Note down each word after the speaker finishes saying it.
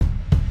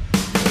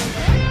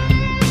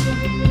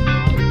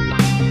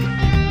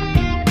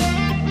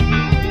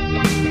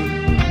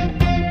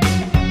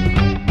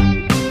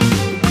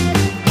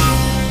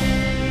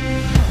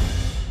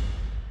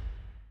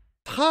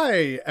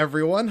Hi,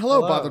 everyone.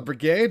 Hello, Bother Hello.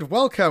 Brigade.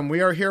 Welcome. We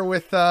are here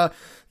with the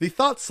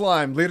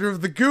ThoughtSlime, leader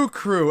of the Goo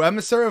Crew,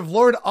 emissary of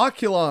Lord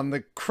Oculon, the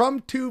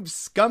crumb-tube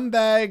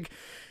scumbag,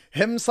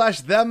 him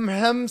slash them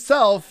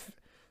himself,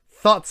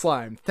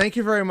 ThoughtSlime. Thank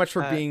you very much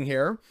for Uh, being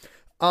here.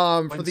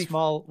 For one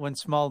the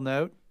small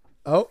note.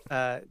 oh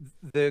Uh,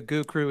 the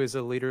Goo Crew is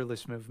a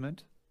leaderless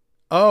movement.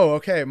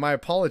 okay, my There's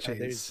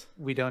apologies.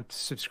 we don't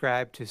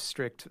subscribe to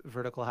strict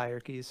vertical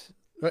hierarchies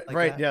like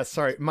Right, that. yeah,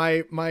 sorry.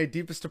 My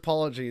deepest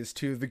apologies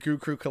to the Goo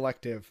Crew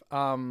Collective.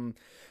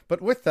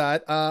 But with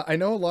that, I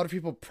know a lot of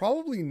people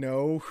probably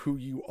know who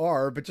you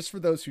are, but just for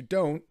those who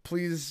don't,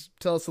 please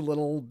tell us a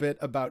little bit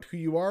about who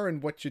you are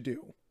and what you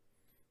do.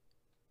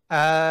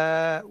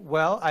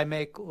 Well, I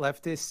make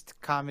leftist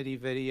comedy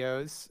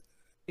videos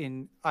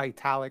in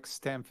italics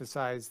to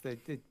emphasize that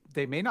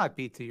they may not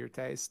be to your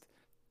taste.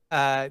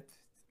 Uh,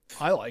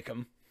 I like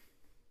them.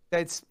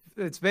 it's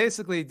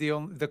basically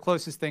the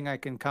closest thing I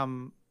can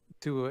come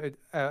to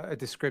a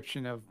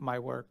description of my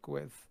work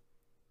with.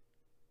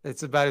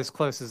 It's about as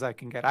close as I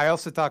can get. I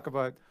also talk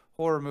about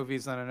horror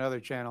movies on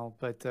another channel,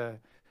 but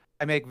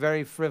I make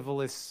very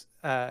frivolous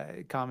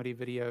comedy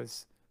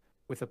videos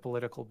with a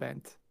political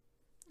bent.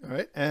 All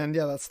right, and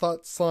yeah, that's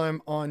Thought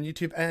Slime on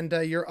YouTube, and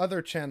your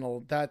other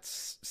channel,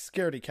 that's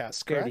Scaredy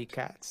Cats, Scaredy correct?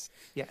 cats.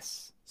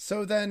 Yes.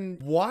 So then,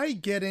 why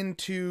get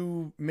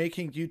into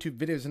making YouTube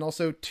videos and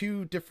also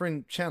two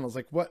different channels?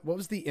 Like, what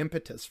was the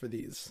impetus for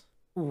these?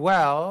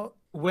 Well,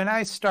 when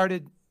I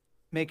started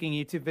making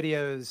YouTube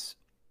videos,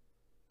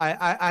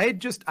 I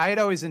had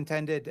always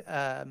intended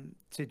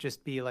to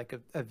just be like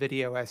a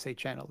video essay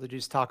channel to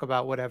just talk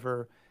about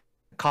whatever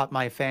caught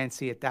my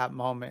fancy at that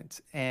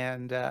moment.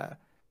 And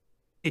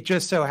it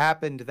just so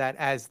happened that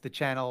as the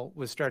channel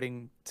was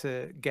starting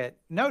to get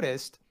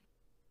noticed,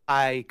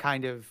 I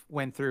kind of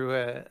went through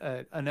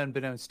an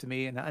unbeknownst to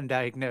me, an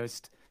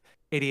undiagnosed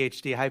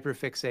ADHD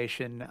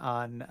hyperfixation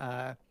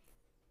on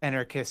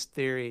anarchist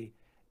theory.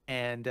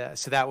 And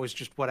so that was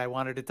just what I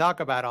wanted to talk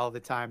about all the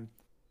time.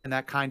 And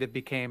that kind of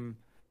became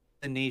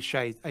the niche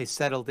I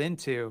settled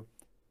into.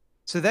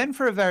 So then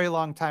for a very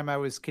long time, I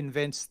was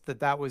convinced that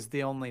that was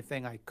the only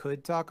thing I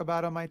could talk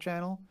about on my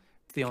channel.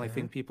 It's the only Okay.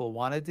 thing people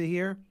wanted to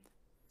hear.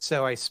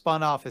 So I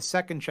spun off a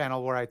second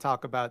channel where I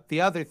talk about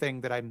the other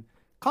thing that I'm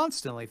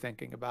constantly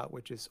thinking about,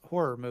 which is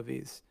horror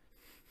movies.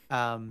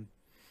 Um,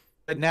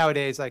 but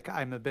nowadays, like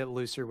I'm a bit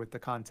looser with the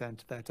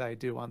content that I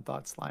do on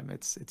Thought Slime.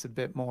 It's a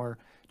bit more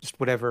just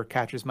whatever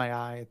catches my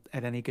eye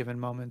at any given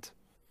moment.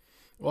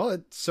 Well,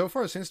 it so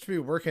far seems to be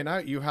working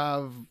out. You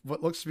have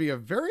what looks to be a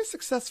very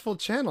successful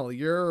channel.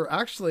 You're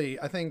actually,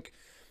 I think,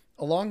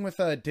 along with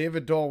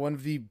David Dole, one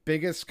of the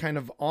biggest kind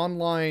of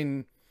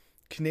online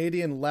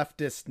Canadian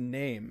leftist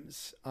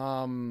names.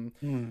 Hmm.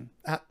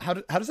 How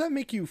does that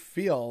make you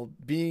feel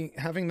being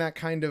having that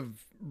kind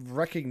of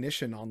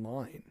recognition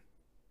online?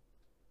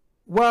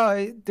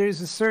 Well, there's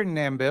a certain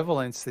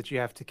ambivalence that you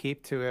have to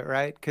keep to it,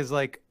 right? Because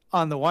like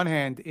on the one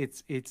hand,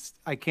 it's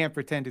I can't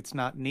pretend it's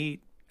not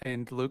neat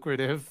and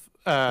lucrative.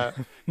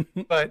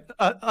 But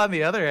on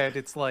the other hand,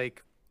 it's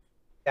like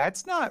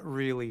that's not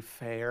really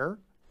fair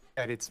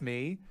that it's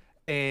me.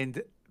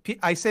 And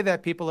I say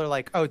that people are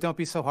like, "Oh, don't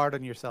be so hard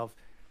on yourself."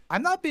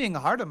 I'm not being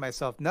hard on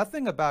myself.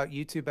 Nothing about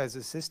YouTube as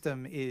a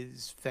system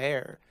is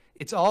fair.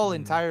 It's all Mm,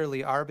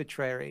 entirely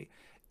arbitrary.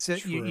 So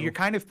you're true.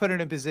 kind of put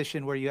in a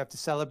position where you have to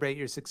celebrate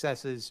your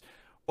successes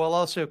while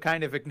also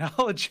kind of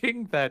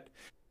acknowledging that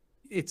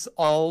it's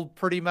all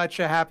pretty much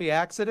a happy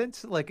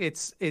accident. Like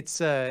it's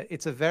a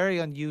very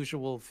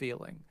unusual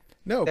feeling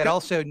No, that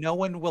also no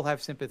one will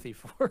have sympathy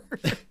for.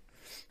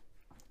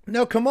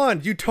 no, come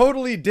on. You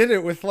totally did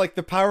it with like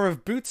the power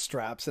of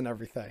bootstraps and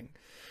everything.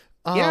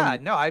 Yeah,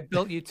 Um, no, I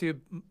built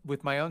YouTube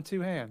with my own two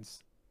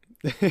hands.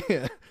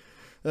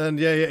 And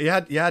yeah,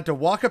 you had to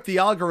walk up the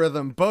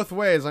algorithm both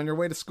ways on your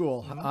way to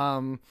school.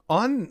 Mhm.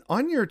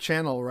 On your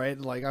channel, right?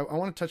 Like I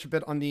want to touch a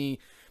bit on the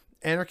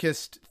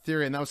anarchist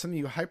theory, and that was something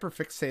you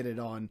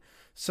hyperfixated on.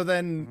 So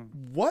then,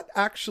 Mhm. what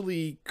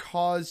actually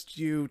caused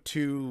you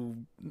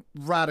to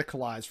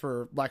radicalize,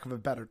 for lack of a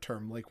better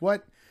term? Like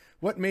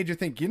what made you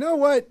think, you know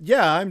what?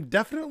 Yeah, I'm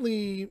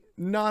definitely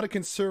not a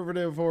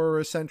conservative or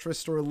a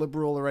centrist or a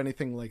liberal or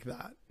anything like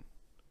that.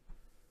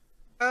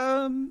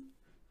 Um,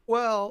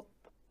 well,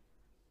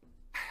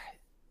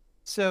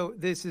 so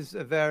this is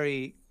a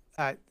very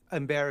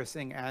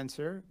embarrassing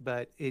answer,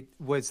 but it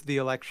was the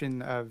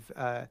election of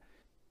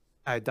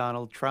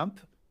Donald Trump.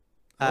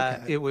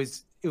 Okay. It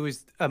was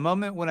a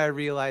moment when I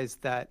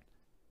realized that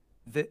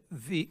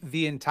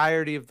the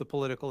entirety of the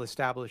political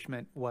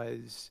establishment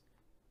was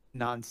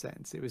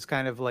nonsense. It was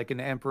kind of like an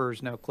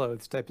emperor's no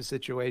clothes type of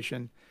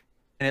situation,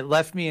 and it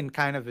left me in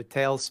kind of a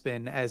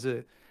tailspin as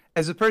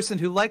a person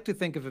who liked to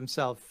think of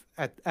himself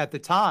at the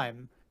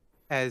time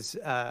as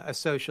a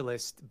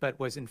socialist, but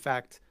was in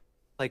fact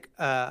like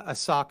a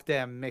sock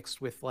dem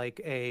mixed with like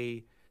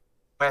a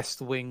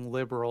West Wing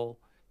liberal.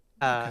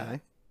 Uh,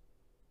 Okay.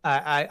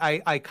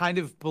 I kind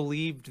of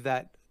believed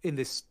that in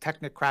this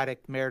technocratic,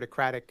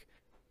 meritocratic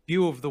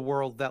view of the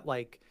world that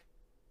like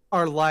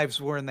our lives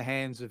were in the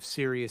hands of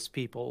serious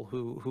people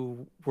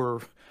who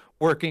were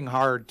working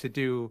hard to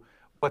do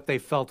what they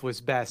felt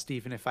was best,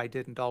 even if I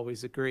didn't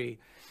always agree.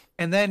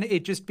 And then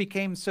it just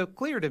became so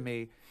clear to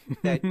me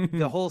that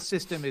the whole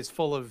system is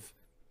full of,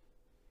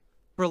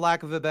 for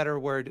lack of a better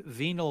word,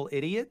 venal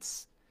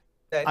idiots.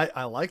 That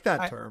I like that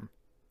I, term.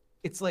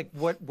 it's like,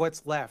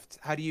 what's left?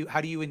 How do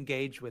you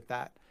engage with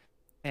that?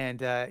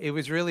 And it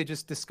was really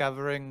just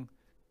discovering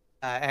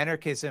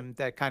anarchism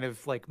that kind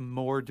of like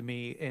moored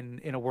me in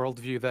a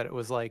worldview that it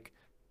was like,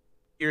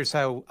 here's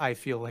how I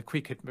feel like we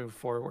could move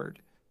forward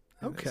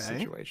in this Okay.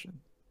 situation.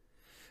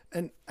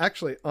 And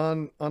actually,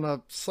 on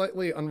a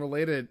slightly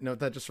unrelated note,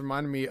 that just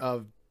reminded me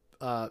of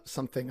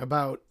something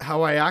about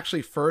how I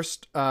actually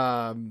first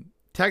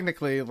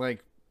technically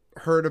like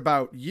heard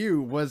about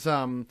you was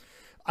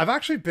I've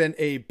actually been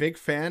a big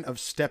fan of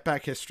Step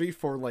Back History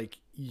for like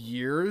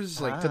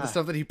years, like to the Ah,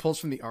 stuff that he pulls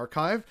from the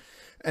archive.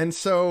 And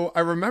so I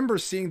remember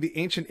seeing the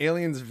Ancient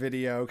Aliens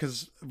video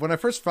because when I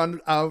first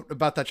found out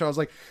about that show, I was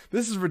like,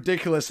 this is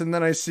ridiculous. And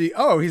then I see,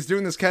 oh, he's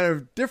doing this kind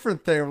of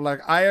different thing. Like,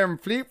 I am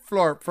Fleep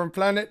Florp from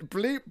Planet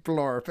Bleep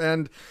Blorp.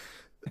 And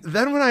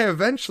then when I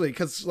eventually,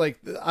 because like,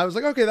 I was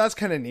like, okay, that's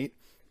kind of neat.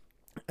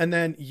 And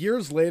then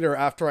years later,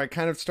 after I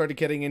kind of started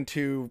getting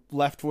into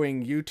left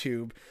wing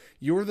YouTube,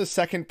 you were the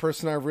second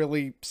person I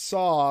really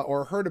saw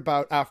or heard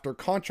about after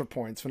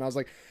ContraPoints. When I was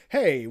like,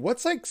 hey,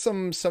 what's like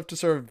some stuff to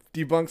sort of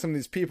debunk some of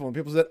these people? And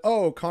people said,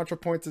 oh,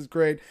 ContraPoints is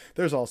great.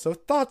 There's also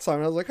ThoughtSlime.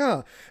 And I was like,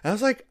 huh. And I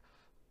was like,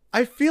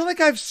 I feel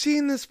like I've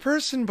seen this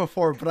person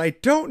before, but I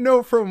don't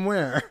know from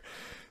where.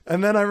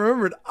 And then I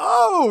remembered,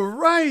 oh,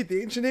 right,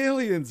 the Ancient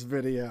Aliens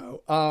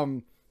video.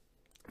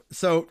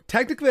 So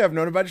technically I've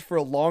known about it for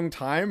a long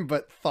time,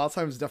 but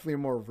ThoughtSlime is definitely a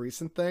more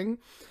recent thing.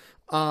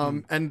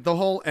 mm. And the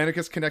whole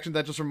anarchist connection,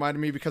 that just reminded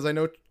me because I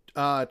know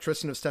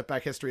Tristan of Step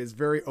Back History is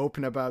very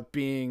open about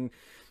being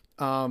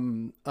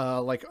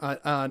like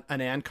an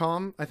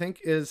ANCOM, I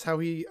think is how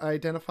he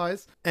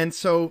identifies. And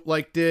so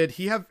like, did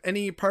he have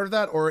any part of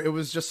that, or it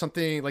was just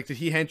something like, did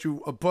he hand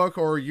you a book,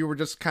 or you were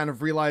just kind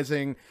of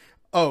realizing,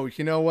 oh,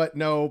 you know what?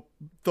 No,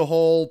 the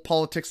whole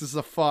politics is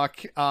a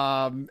fuck,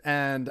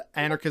 and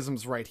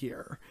anarchism's right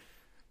here.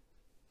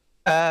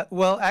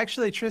 Well,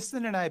 actually,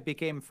 Tristan and I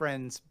became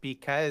friends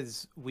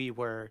because we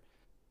were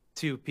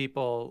two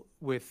people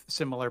with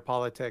similar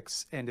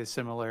politics and a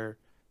similar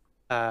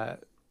uh,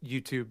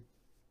 YouTube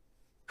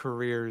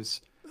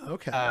careers.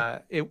 Okay.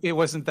 It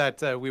wasn't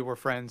that we were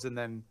friends and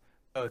then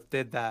both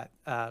did that.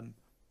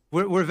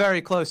 We're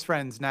very close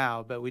friends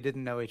now, but we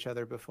didn't know each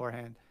other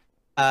beforehand.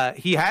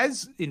 He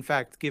has, in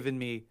fact, given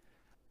me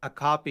a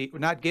copy,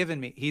 not given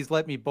me, he's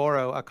let me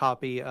borrow a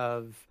copy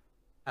of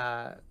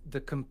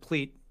the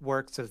complete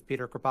works of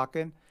Peter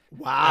Kropotkin.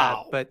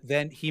 Wow. But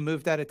then he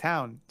moved out of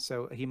town,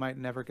 so he might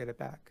never get it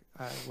back.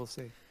 We'll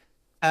see.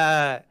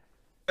 But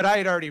I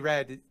had already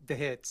read the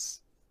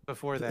hits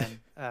before then,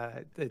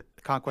 the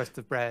Conquest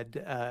of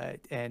Bread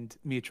and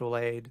Mutual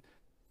Aid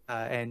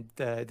and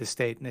the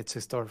state and its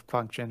historic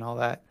function, all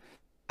that.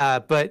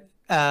 But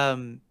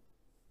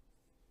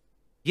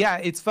yeah,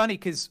 it's funny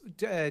because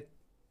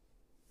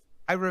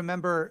I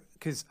remember,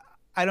 because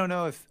I don't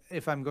know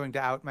if I'm going to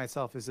out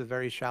myself as a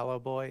very shallow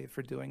boy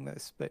for doing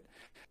this, but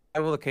I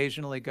will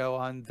occasionally go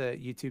on the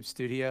YouTube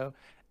studio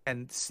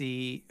and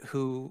see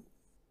who,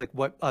 like,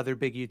 what other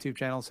big YouTube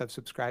channels have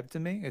subscribed to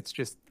me. It's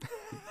just,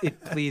 it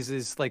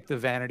pleases like the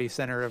vanity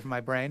center of my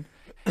brain.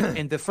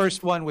 And the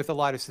first one with a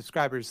lot of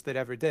subscribers that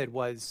ever did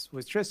was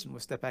Tristan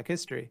with Step Back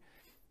History.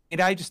 And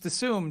I just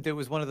assumed it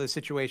was one of those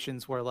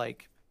situations where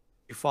like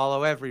you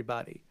follow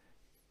everybody.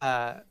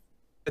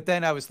 But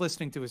then I was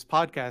listening to his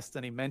podcast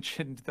and he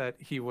mentioned that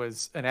he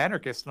was an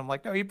anarchist. And I'm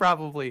like, no, he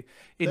probably There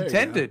you go.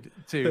 intended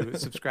to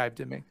subscribe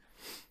to me.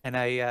 And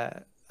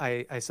I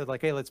said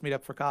like, hey, let's meet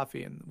up for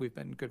coffee. And we've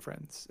been good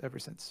friends ever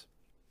since.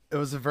 It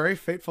was a very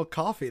fateful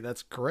coffee.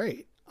 That's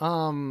great.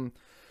 So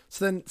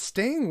then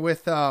staying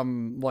with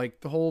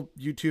like the whole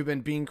YouTube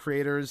and being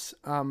creators,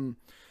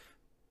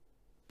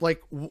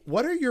 like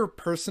what are your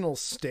personal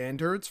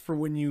standards for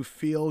when you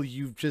feel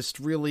you've just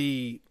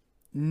really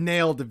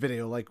nailed the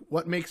video? Like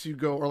what makes you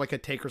go, or like a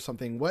take or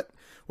something, what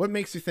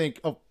makes you think,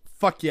 oh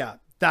fuck yeah,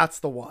 that's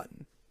the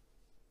one?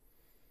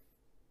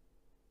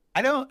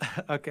 I don't,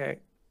 okay.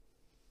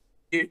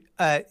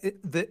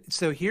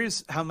 So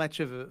here's how much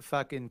of a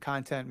fucking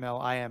content mill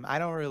I am. I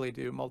don't really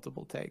do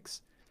multiple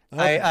takes.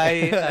 Okay.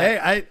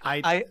 Hey,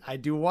 I I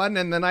do one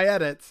and then I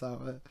edit,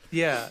 so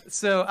yeah.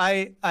 So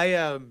I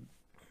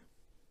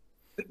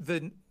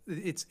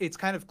it's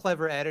kind of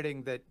clever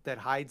editing that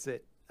hides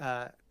it.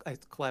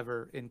 It's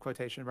clever in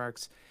quotation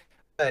marks.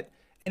 But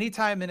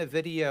anytime in a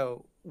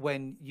video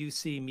when you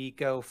see me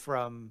go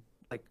from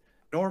like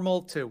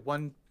normal to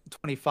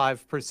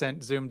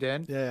 125% zoomed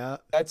in, yeah.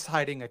 that's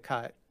hiding a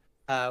cut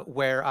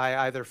where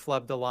I either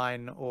flubbed a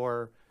line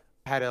or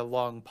had a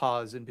long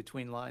pause in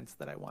between lines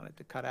that I wanted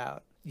to cut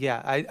out.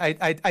 Yeah,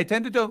 I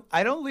tend to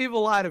I don't leave a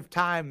lot of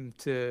time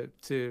to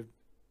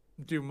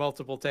do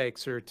multiple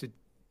takes or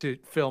to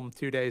film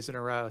 2 days in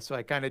a row. So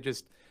I kind of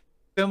just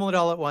film it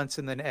all at once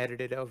and then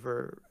edit it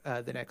over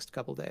the next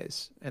couple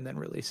days and then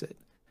release it.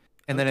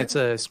 And then Okay. it's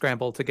a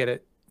scramble to get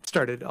it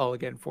start it all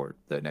again for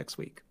the next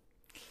week.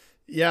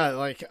 Yeah,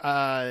 like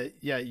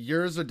yeah,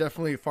 yours are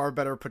definitely far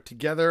better put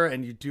together,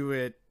 and you do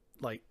it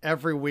like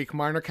every week.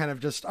 Mine are kind of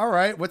just, all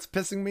right, what's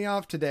pissing me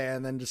off today,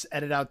 and then just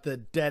edit out the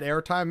dead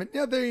air time, and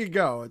yeah, there you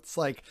go. It's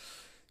like,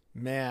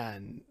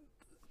 man.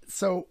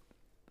 So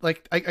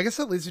like I guess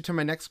that leads me to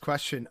my next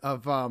question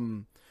of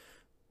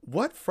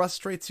what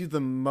frustrates you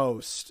the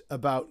most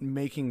about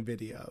making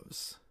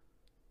videos?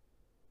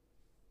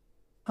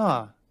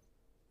 Huh.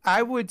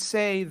 I would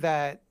say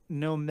that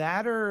no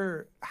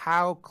matter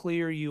how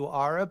clear you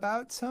are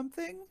about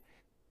something,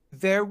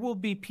 there will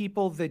be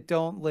people that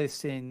don't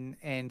listen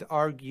and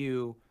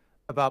argue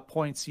about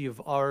points you've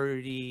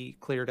already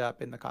cleared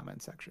up in the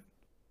comment section.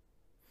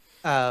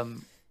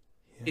 Um,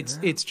 Yeah.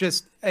 it's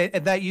just,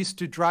 and that used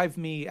to drive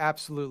me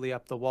absolutely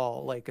up the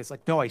wall. Like, it's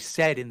like, no, I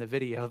said in the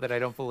video that I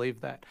don't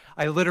believe that.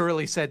 I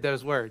literally said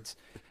those words.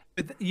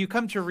 But you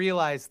come to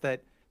realize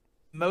that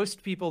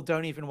most people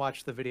don't even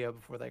watch the video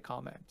before they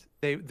comment.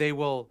 They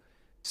will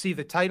see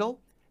the title.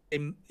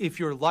 If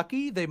you're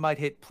lucky, they might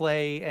hit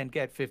play and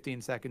get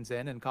 15 seconds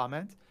in and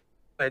comment.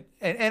 But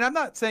and I'm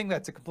not saying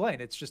that's a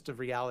complaint. It's just a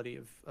reality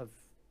of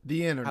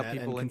The how internet and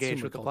people engage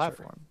consumer with the culture.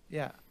 platform.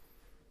 Yeah.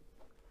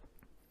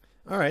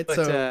 All right, But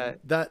so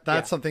that's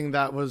yeah. something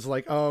that was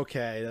like,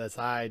 okay, that's,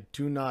 I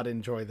do not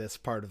enjoy this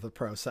part of the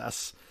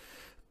process.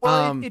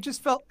 Well, it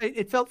just felt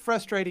it felt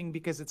frustrating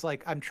because it's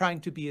like I'm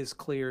trying to be as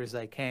clear as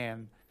I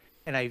can,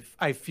 and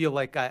I feel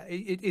like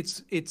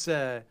it's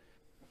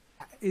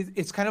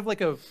kind of like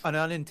an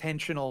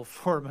unintentional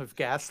form of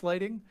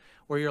gaslighting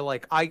where you're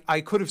like, I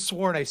could have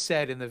sworn I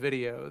said in the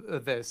video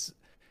this,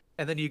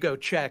 and then you go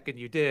check and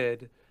you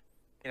did,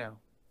 you know.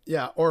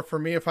 Yeah, or for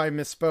me, if I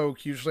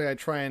misspoke, usually I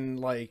try and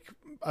like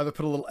either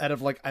put a little edit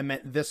of like I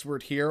meant this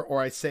word here, or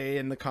I say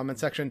in the comment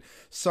section,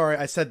 sorry,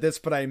 I said this,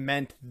 but I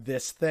meant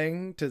this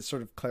thing, to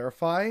sort of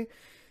clarify.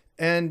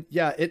 And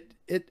yeah,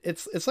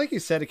 it's like you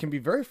said, it can be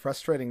very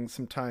frustrating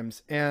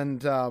sometimes.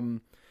 And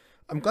I'm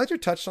glad you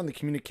touched on the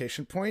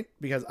communication point,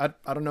 because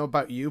I don't know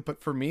about you,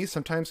 but for me,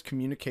 sometimes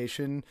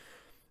communication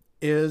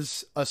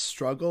is a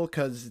struggle,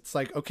 because it's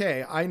like,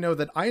 okay, I know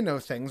that I know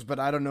things, but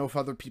I don't know if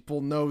other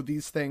people know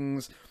these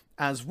things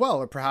as well,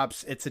 or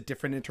perhaps it's a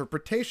different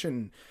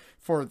interpretation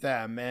for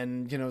them.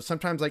 And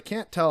sometimes I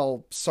can't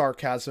tell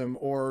sarcasm,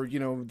 or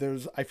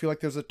I feel like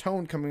there's a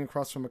tone coming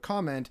across from a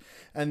comment,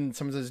 and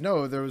someone says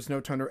no, there was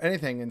no tone or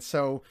anything. And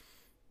so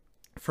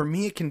for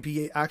me, it can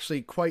be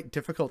actually quite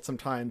difficult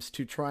sometimes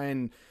to try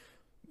and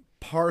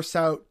parse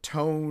out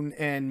tone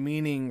and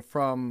meaning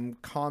from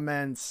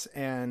comments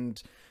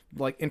and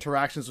like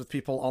interactions with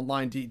people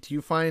online. Do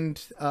you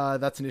find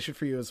that's an issue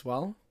for you as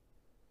well?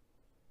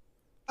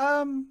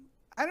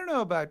 I don't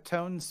know about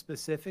tone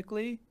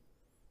specifically.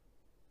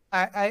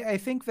 I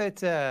think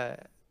that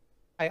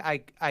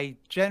I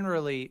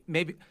generally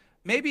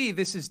maybe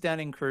this is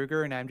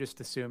Dunning-Kruger and I'm just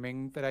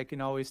assuming that I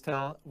can always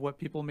tell what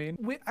people mean.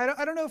 I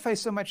don't know if I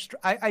so much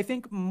I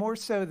think more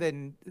so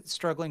than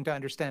struggling to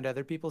understand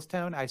other people's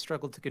tone, I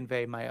struggle to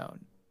convey my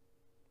own.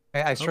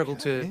 I struggle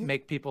to Okay.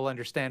 make people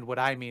understand what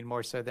I mean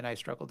more so than I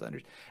struggle to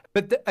understand.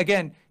 But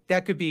again,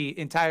 that could be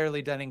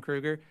entirely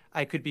Dunning-Kruger.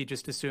 I could be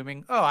just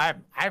assuming, oh,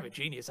 I'm a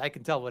genius. I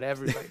can tell what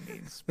everybody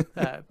means.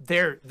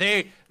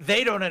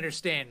 They don't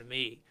understand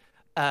me.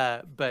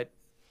 But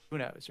who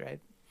knows, right?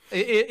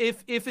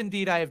 If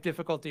indeed I have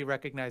difficulty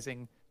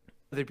recognizing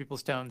other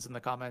people's tones in the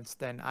comments,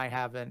 then I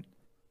haven't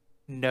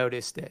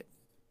noticed it.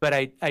 But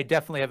I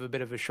definitely have a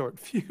bit of a short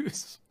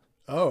fuse.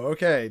 Oh,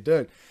 okay,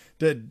 dude.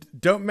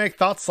 Don't make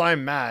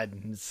ThoughtSlime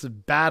mad. It's a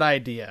bad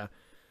idea.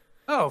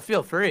 Oh,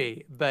 feel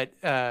free, but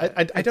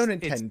I don't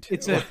intend to.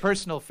 It's a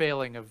personal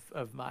failing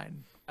of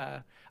mine.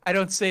 I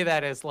don't say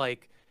that as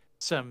like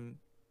some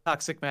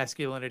toxic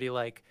masculinity,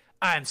 like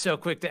I'm so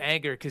quick to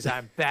anger because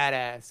I'm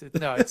badass.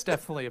 No, it's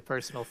definitely a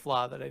personal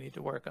flaw that I need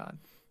to work on.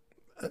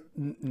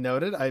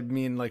 Noted. I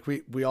mean, like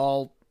we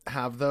all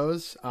have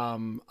those.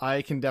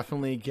 I can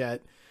definitely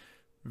get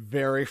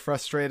very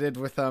frustrated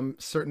with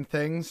certain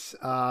things.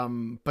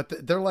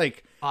 But they're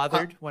like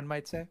Bothered, one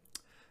might say.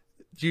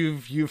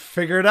 you've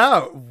figured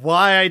out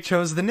why I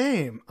chose the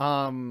name.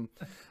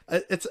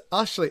 It's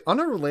actually, on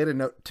a related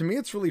note, to me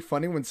it's really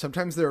funny when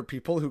sometimes there are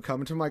people who come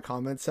into my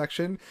comment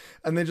section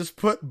and they just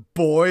put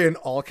boy in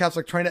all caps,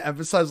 like trying to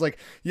emphasize like,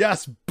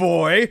 yes,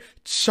 boy,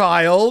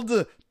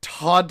 child,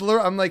 toddler.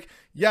 I'm like,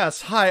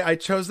 yes, hi, I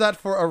chose that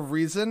for a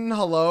reason.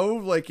 Hello,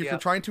 like if you're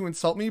Yep. trying to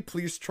insult me,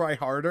 please try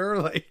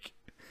harder. Like,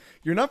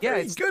 you're not Yeah,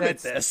 very good at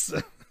this.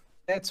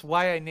 that's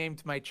why I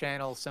named my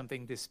channel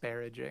something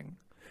disparaging.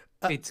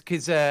 It's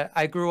because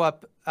I grew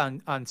up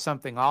on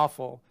something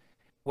awful,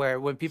 where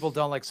when people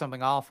don't like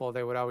something awful,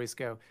 they would always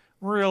go,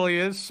 "Really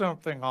is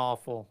something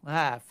awful."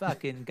 Ah,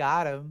 fucking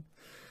got him.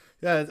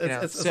 Yeah,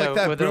 it's like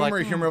that Where they're boomer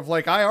like, humor of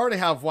like, I already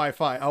have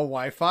Wi-Fi. Oh,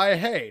 Wi-Fi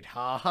hate.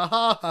 Ha ha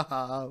ha ha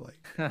ha.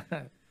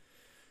 Like,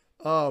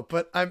 oh,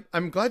 but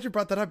I'm glad you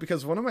brought that up,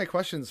 because one of my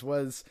questions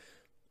was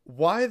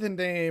why the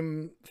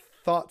name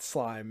Thought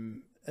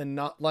Slime and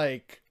not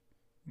like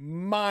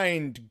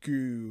Mind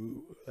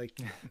Goo? Like,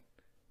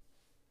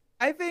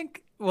 I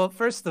think Well,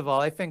 first of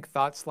all, I think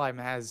ThoughtSlime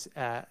has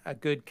a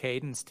good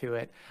cadence to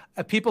it.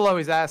 People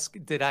always ask,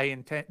 did I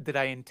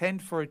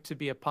intend for it to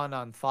be a pun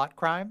on thought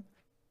crime?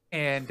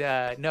 And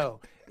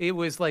no, it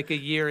was like a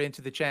year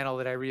into the channel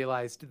that I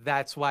realized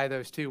that's why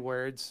those two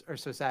words are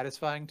so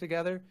satisfying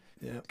together,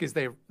 Yeah. because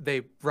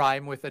they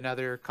rhyme with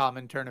another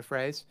common turn of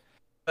phrase.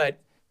 But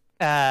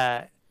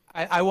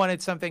I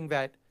wanted something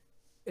that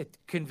it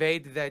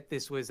conveyed that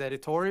this was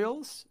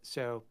editorials,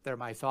 so they're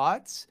my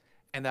thoughts,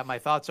 and that my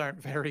thoughts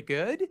aren't very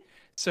good,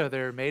 so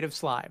they're made of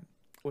slime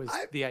was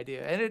I the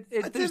idea. And I'd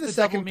say there's the the double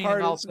second meaning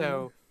part is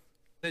also,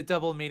 the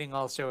double meaning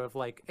also of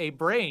like a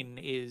brain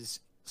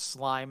is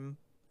slime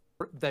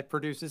that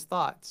produces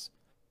thoughts.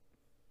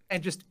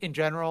 And just in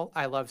general,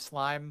 I love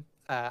slime.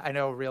 I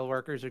know real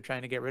workers are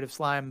trying to get rid of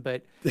slime,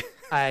 but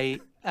I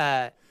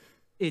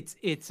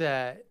it's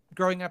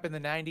growing up in the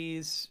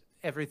 90s,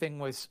 everything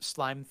was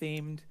slime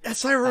themed.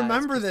 yes, I It's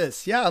remember just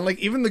this. Yeah, and like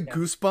even the yeah.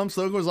 Goosebumps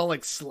logo was all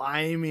like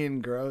slimy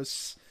and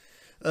gross.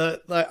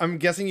 Like, I'm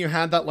guessing you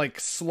had that like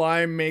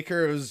slime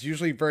maker. It was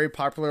usually very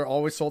popular,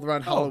 always sold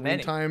around Oh, Halloween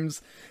many.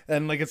 times.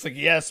 And like it's like,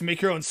 yes,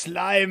 make your own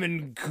slime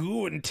and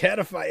goo and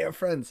terrify your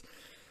friends.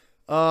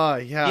 Yeah.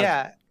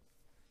 Yeah,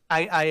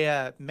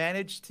 I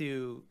managed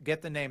to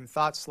get the name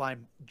Thought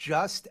Slime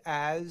just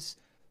as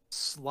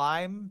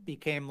slime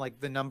became like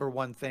the number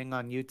one thing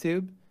on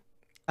YouTube.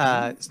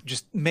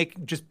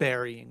 Just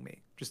burying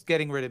me, just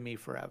getting rid of me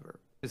forever,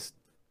 just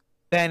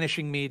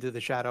banishing me to the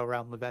shadow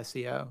realm of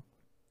SEO.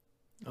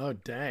 Oh,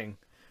 dang.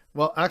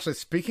 Well, actually,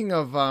 speaking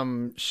of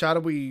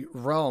shadowy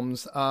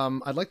realms,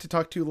 I'd like to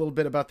talk to you a little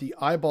bit about the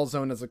eyeball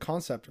zone as a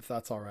concept, if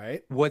that's all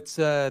right. What's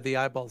the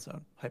eyeball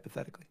zone,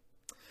 hypothetically?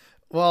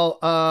 Well,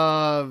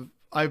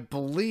 I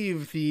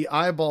believe the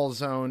eyeball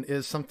zone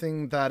is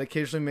something that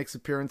occasionally makes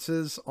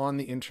appearances on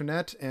the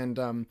internet,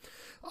 and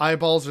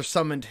eyeballs are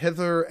summoned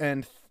hither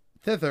and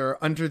thither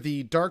under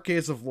the dark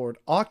gaze of Lord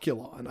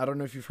Oculon. I don't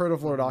know if you've heard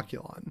of Lord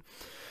Oculon.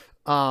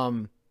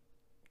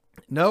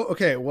 No?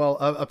 Okay, well,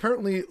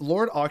 apparently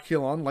Lord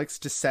Oculon likes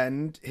to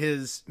send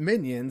his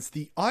minions,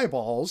 the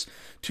eyeballs,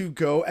 to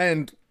go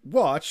and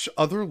watch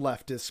other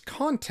leftist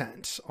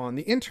content on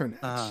the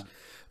internet.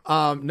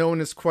 No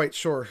one is quite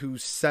sure who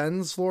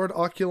sends Lord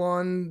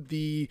Oculon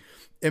the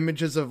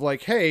images of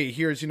like, hey,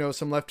 here's,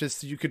 some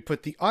leftists you could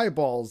put the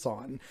eyeballs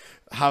on.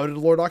 How did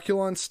Lord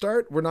Oculon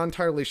start? We're not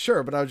entirely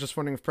sure, but I was just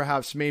wondering if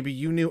perhaps maybe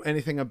you knew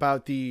anything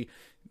about the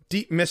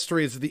deep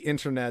mysteries of the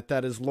internet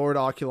that is Lord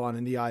Oculon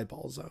in the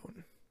eyeball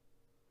zone.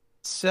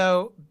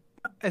 So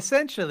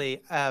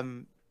essentially,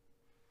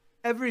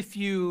 every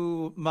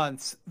few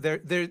months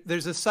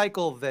there's a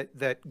cycle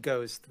that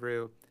goes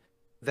through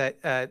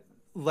that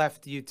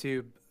left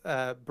YouTube,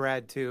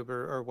 BradTube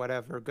or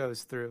whatever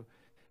goes through,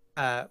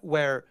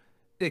 where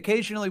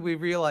occasionally we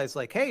realize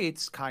like, hey,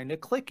 it's kind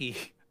of clicky.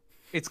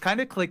 It's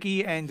kind of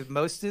clicky, and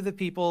most of the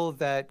people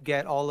that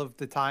get all of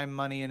the time,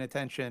 money, and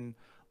attention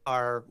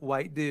are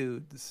white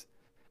dudes.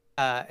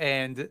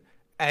 And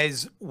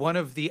as one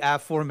of the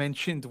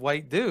aforementioned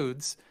white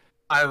dudes,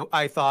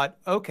 I thought,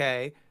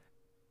 okay,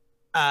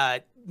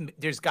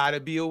 there's got to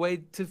be a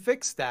way to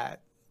fix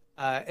that.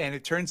 And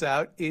it turns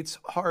out it's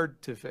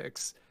hard to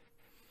fix.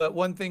 But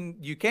one thing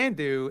you can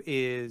do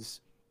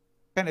is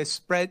kind of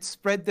spread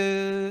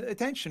the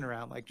attention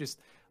around. Like just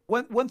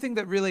one thing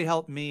that really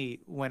helped me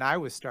when I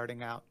was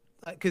starting out,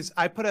 because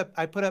I put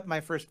up my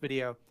first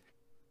video.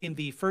 In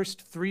the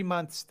first 3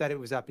 months that it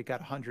was up, it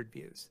got 100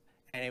 views,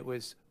 and it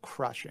was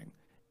crushing.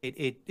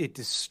 It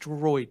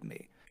destroyed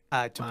me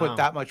to put Wow.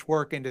 that much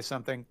work into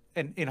something.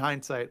 And in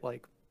hindsight,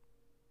 like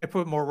I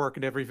put more work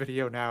into every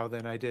video now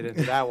than I did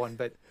into that one.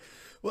 But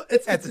Well,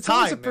 at the it's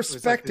always a time, it was like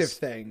perspective this.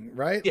 thing,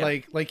 right? Yeah,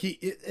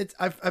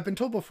 I've been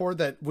told before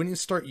that when you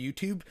start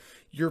YouTube,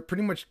 you're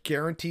pretty much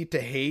guaranteed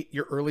to hate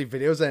your early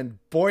videos, and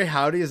boy,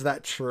 howdy, is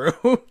that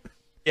true?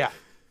 yeah,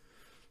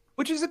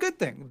 which is a good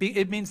thing.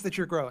 It means that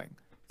you're growing.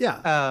 Yeah.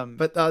 Um,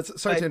 But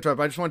sorry to interrupt.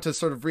 I just want to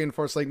sort of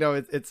reinforce, like, no,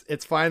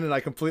 it's fine, and I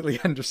completely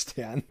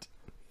understand.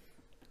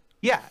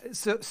 Yeah,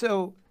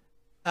 so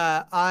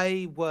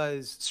I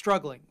was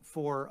struggling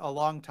for a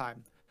long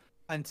time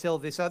until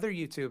this other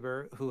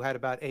YouTuber who had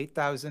about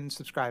 8,000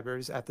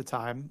 subscribers at the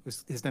time.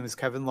 His name is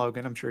Kevin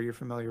Logan. I'm sure you're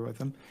familiar with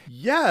him.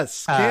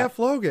 Yes, Uh, KF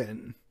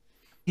Logan.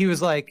 he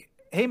was like,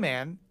 "Hey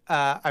man,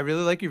 I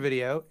really like your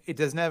video. It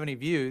doesn't have any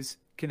views.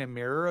 Can I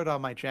mirror it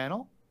on my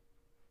channel?"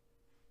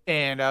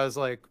 And I was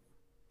like,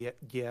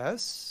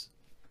 yes.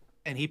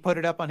 And he put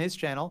it up on his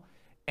channel,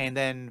 and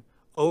then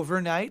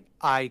overnight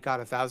I got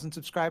 1,000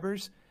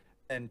 subscribers,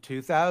 and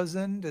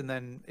 2,000, and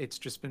then it's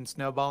just been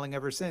snowballing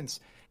ever since.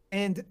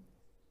 And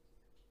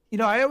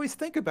I always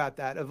think about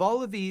that, of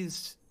all of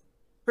these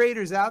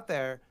creators out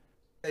there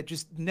that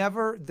just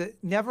never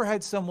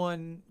had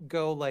someone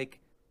go like,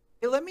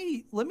 "Hey, let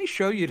me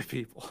show you to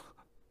people.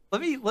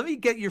 Let me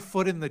get your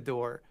foot in the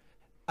door."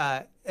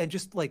 And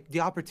just like the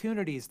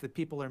opportunities that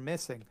people are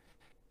missing.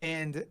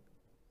 And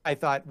I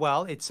thought,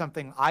 well, it's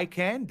something I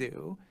can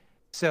do.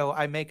 So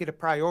I make it a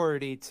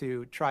priority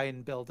to try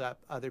and build up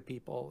other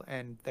people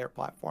and their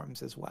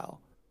platforms as well,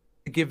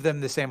 to give them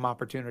the same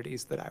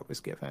opportunities that I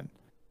was given.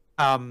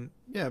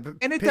 Yeah, but And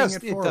paying it it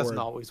doesn't forward.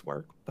 always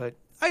work, but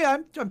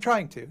I'm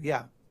trying to.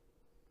 Yeah.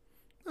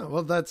 Oh,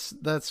 well, that's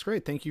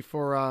great. Thank you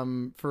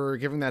for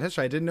giving that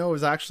history. I didn't know it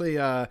was actually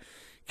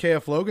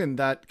KF Logan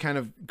that kind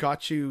of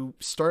got you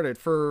started.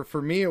 For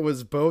me, it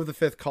was Bo of the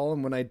Fifth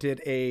Column when I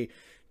did a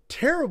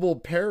terrible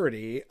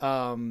parody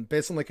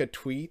based on like a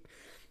tweet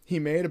he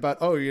made about,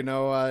 oh,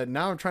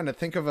 now I'm trying to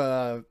think of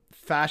a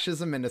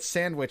fascism and a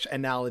sandwich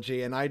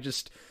analogy, and I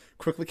just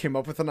quickly came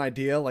up with an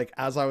idea like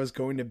as I was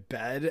going to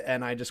bed,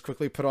 and I just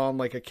quickly put on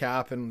like a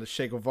cap and the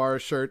Che Guevara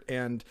shirt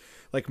and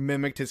like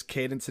mimicked his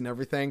cadence and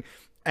everything.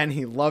 And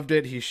he loved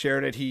it. He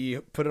shared it. He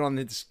put it on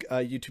his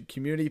YouTube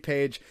community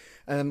page.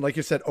 And like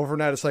you said,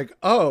 overnight, it's like,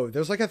 oh,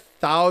 there's like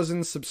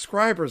 1,000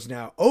 subscribers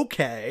now.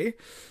 Okay.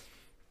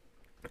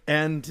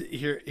 And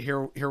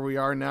here we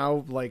are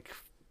now, like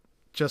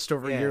just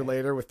over a year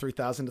later with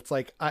 3,000. It's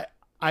like,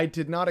 I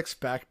did not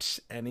expect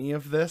any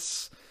of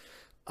this.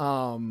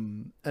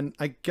 And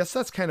I guess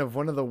that's kind of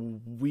one of the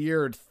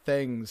weird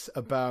things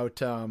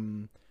about,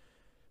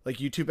 like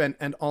YouTube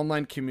and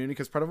online community,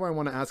 because part of what I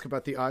want to ask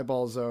about the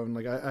eyeball zone,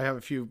 like I have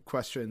a few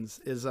questions,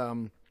 is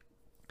the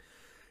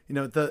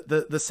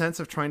sense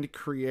of trying to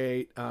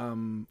create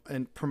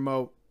and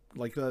promote,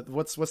 like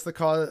what's the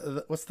call,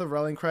 what's the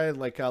rallying cry,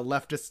 like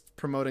leftists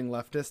promoting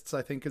leftists,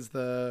 I think is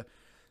the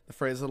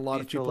phrase that a lot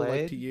Mutual of people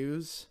aid? like to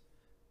use.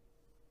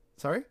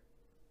 Sorry.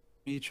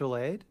 Mutual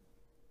aid.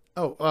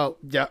 Oh, well,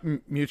 yeah,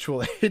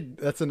 mutual aid.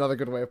 That's another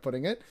good way of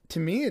putting it. To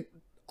me, it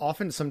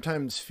often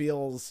sometimes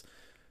feels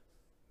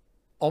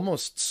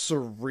almost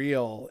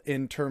surreal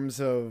in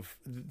terms of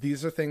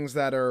these are things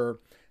that are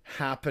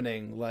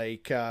happening,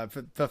 like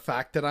the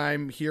fact that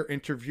I'm here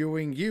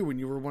interviewing you and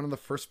you were one of the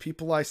first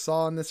people I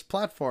saw on this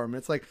platform.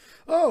 It's like,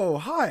 oh,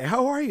 hi,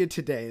 how are you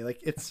today? Like,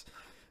 it's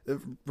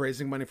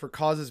raising money for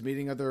causes,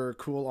 meeting other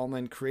cool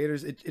online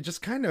creators. It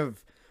just kind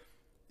of,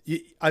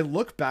 I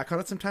look back on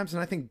it sometimes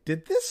and I think,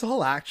 did this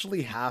all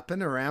actually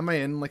happen, or am I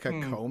in like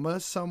a coma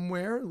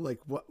somewhere?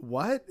 Like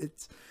what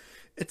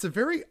it's a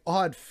very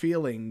odd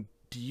feeling.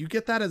 Do you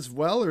get that as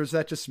well, or is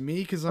that just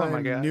me because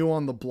I'm new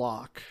on the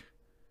block?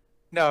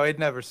 No, it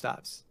never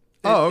stops.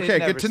 Oh, okay.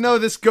 Good to know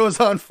this goes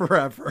on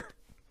forever.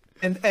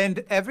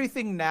 And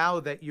everything now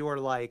that you're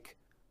like,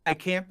 I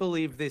can't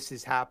believe this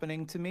is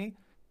happening to me,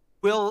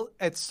 will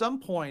at some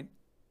point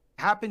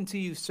happen to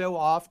you so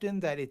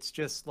often that it's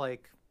just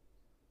like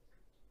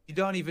you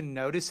don't even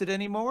notice it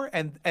anymore,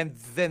 and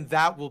then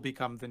that will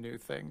become the new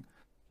thing.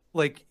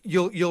 Like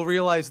you'll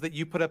realize that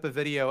you put up a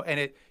video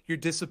and you're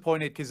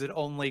disappointed because it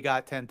only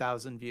got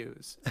 10,000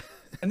 views.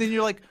 And then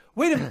you're like,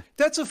 wait a minute,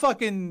 that's a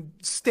fucking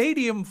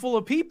stadium full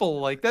of people.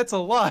 Like that's a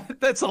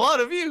lot. That's a lot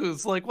of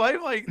views. Like, why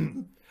am I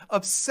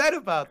upset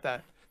about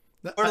that?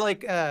 Or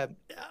like I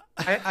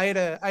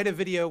had a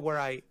video where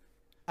I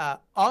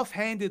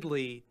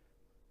offhandedly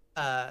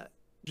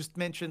just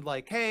mentioned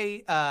like,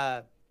 hey,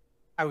 I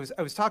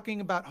was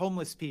talking about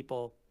homeless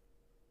people,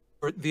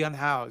 or the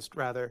unhoused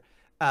rather.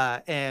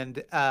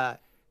 And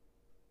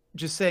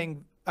just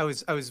saying, I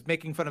was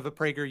making fun of a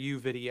PragerU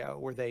video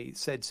where they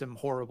said some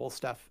horrible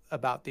stuff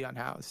about the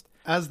unhoused,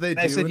 as they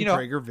do in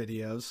Prager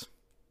videos,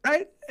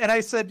 right? And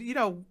I said,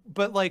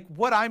 but like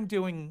what I'm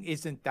doing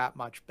isn't that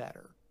much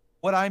better.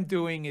 What I'm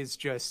doing is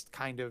just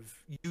kind of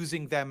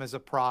using them as a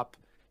prop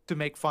to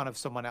make fun of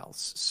someone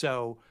else.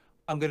 So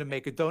I'm going to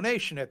make a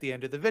donation at the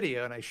end of the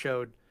video, and I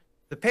showed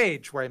the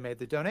page where I made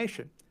the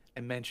donation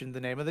and mentioned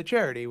the name of the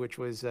charity, which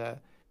was the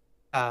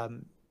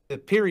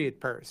Period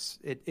Purse.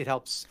 It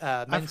helps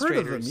menstruators. I've heard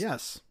of them,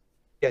 yes.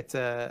 Get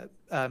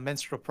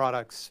menstrual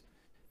products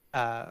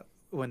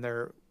when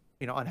they're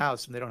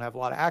unhoused and they don't have a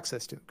lot of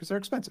access to them because they're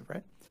expensive,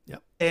 right? Yeah.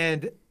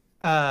 And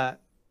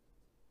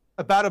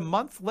about a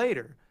month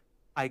later,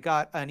 I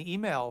got an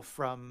email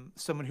from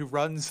someone who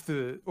runs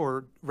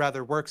or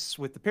rather works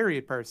with the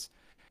Period Purse,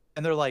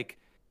 and they're like,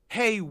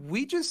 hey,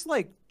 we just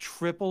like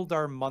tripled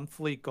our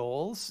monthly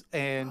goals,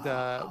 and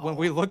when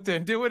we looked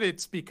into it,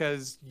 it's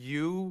because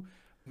you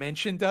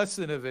mentioned us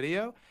in a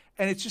video.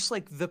 And it's just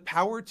like the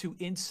power to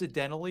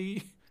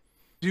incidentally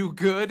do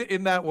good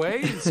in that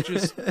way is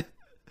just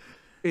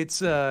it's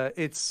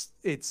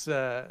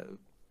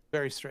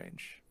very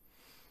strange.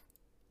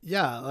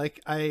 Yeah, like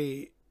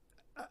I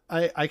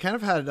kind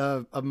of had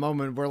a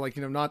moment where, like,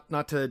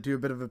 not to do a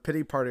bit of a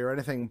pity party or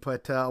anything,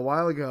 but a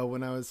while ago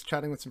when I was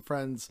chatting with some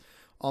friends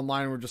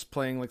online, we're just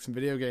playing like some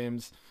video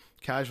games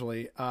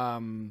casually,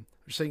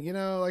 just saying,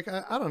 like,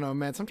 I don't know,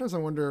 man, sometimes I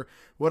wonder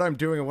what I'm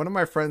doing. And one of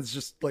my friends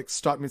just like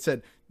stopped me and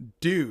said,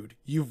 dude,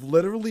 you've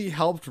literally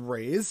helped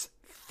raise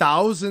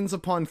thousands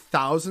upon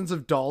thousands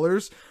of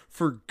dollars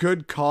for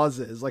good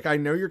causes. Like, I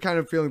know you're kind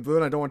of feeling blue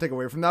and I don't want to take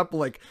away from that, but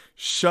like,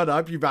 shut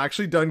up. You've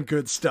actually done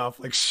good stuff.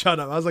 Like, shut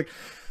up. I was like,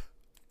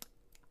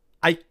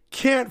 I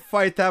can't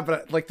fight that,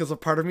 but like, there's a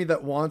part of me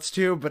that wants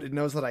to, but it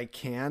knows that I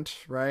can't.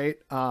 Right.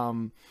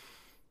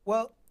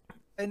 Well,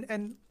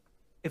 and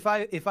if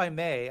I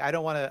may, I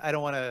don't want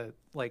to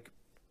like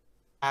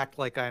act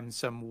like I'm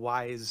some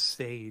wise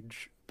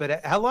sage,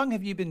 but how long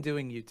have you been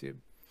doing YouTube?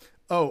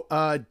 Oh,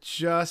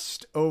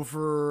 just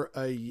over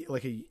a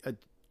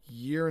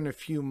year and a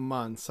few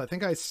months. I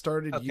think I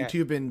started Okay.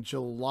 YouTube in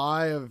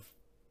July of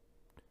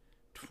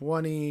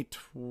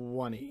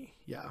 2020.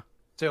 Yeah.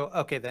 So,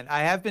 okay, then I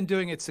have been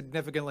doing it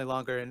significantly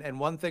longer. And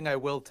one thing I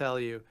will tell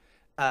you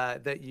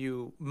that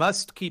you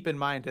must keep in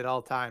mind at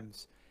all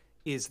times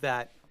is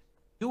that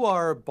you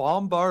are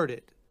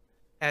bombarded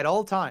at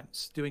all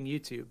times doing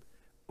YouTube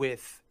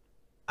with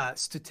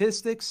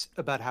statistics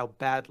about how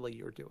badly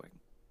you're doing.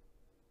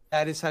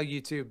 That is how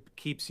YouTube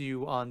keeps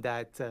you on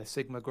that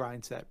Sigma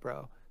grind set,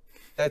 bro.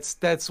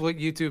 That's what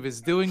YouTube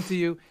is doing to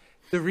you.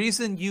 The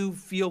reason you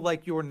feel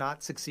like you're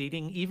not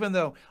succeeding, even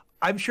though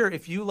I'm sure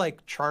if you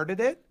like charted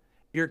it,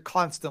 you're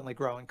constantly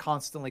growing,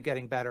 constantly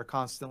getting better,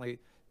 constantly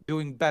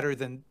doing better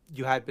than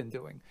you had been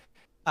doing.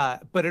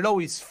 But it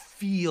always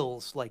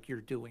feels like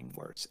you're doing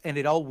worse, and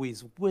it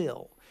always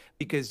will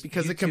because It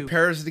YouTube,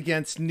 compares it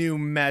against new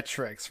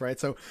metrics, right?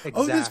 So,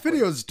 oh, this exactly,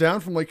 video is down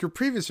from like your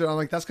previous video. I'm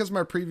like, that's because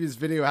my previous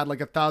video had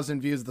like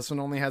 1,000 views. This one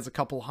only has a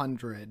couple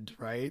hundred,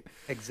 right?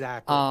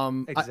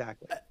 exactly,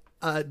 exactly.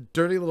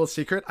 Dirty little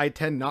secret. I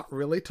tend not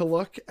really to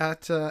look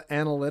at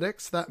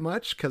analytics that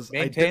much because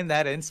Maintain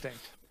that instinct.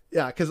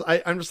 yeah, because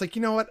I'm just like,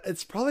 you know what?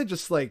 It's probably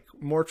just like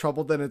more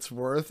trouble than it's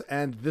worth.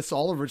 And this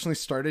all originally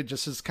started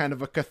just as kind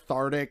of a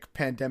cathartic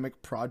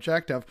pandemic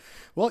project of,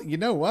 well, you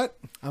know what?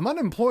 I'm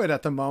unemployed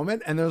at the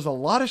moment and there's a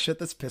lot of shit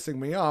that's pissing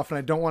me off and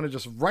I don't want to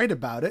just write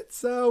about it.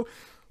 So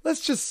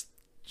let's just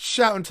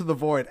shout into the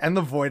void. And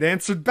the void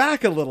answered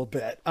back a little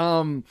bit.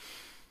 With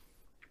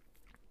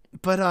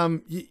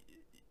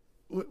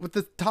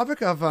the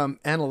topic of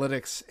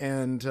analytics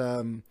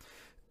and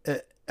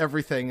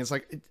everything is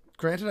like,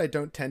 granted, I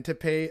don't tend to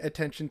pay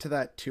attention to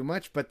that too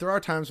much, but there are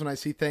times when I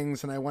see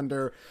things and I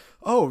wonder,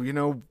 oh, you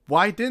know,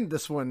 why didn't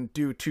this one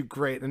do too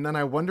great? And then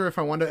I wonder if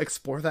I want to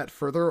explore that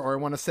further or I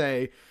want to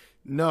say,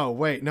 no,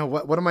 wait, no,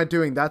 what am I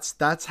doing?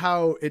 That's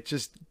how it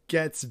just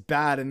gets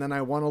bad. And then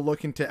I want to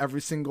look into every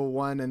single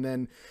one. And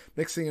then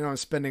next thing you know, I'm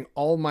spending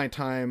all my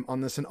time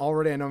on this. And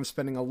already I know I'm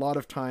spending a lot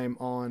of time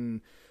on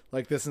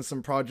like this and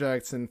some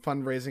projects and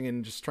fundraising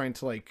and just trying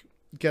to like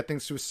get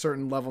things to a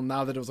certain level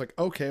now that it was like,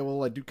 okay,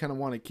 well, I do kind of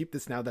want to keep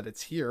this now that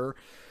it's here.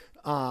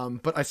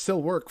 But I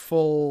still work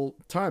full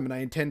time and I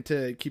intend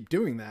to keep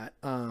doing that.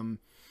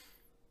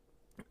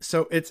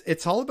 So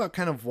it's all about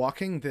kind of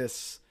walking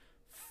this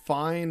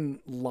fine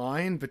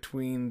line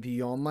between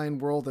the online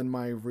world and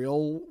my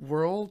real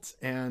world.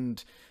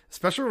 And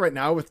especially right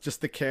now with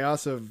just the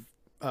chaos of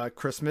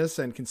Christmas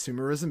and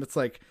consumerism, it's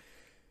like,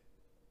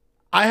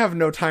 I have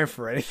no time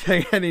for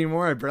anything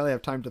anymore. I barely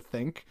have time to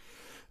think.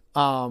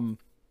 But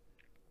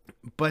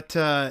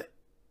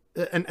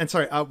and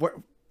sorry, I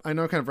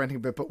know I'm kind of ranting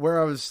a bit, but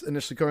where I was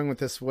initially going with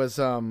this was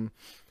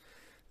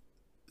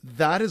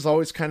that is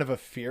always kind of a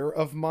fear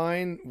of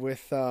mine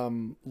with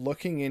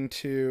looking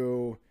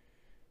into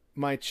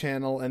my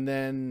channel and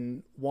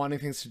then wanting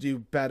things to do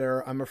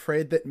better. I'm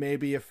afraid that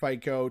maybe if I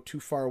go too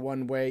far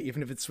one way,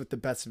 even if it's with the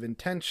best of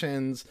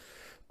intentions,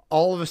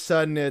 all of a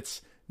sudden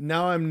it's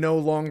now I'm no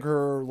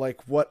longer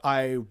like what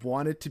I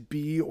wanted to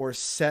be or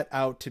set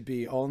out to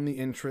be, all in the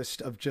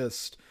interest of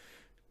just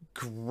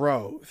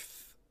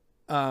growth.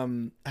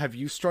 Have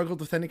you struggled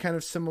with any kind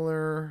of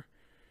similar?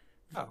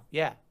 Oh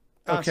yeah.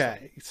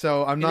 Okay,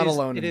 so I'm not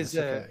alone in this.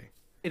 Okay.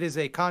 It is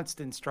a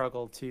constant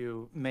struggle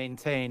to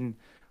maintain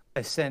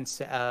a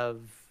sense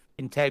of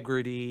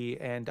integrity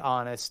and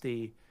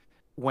honesty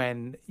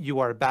when you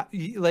are back.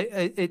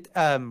 I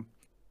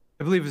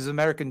believe it was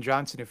American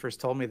Johnson who first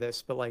told me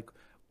this, but like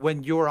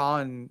when you're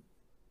on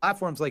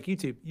platforms like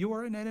YouTube, you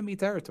are in enemy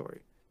territory.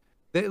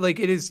 Like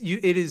it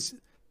is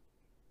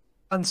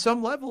on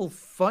some level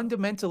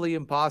fundamentally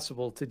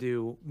impossible to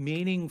do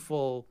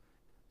meaningful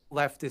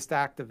leftist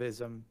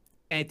activism,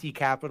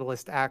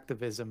 anti-capitalist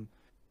activism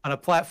on a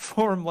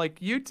platform like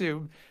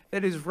YouTube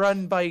that is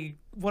run by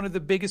one of the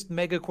biggest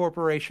mega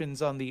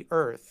corporations on the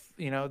earth,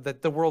 you know,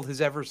 that the world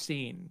has ever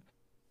seen.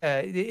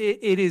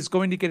 It is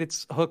going to get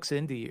its hooks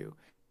into you.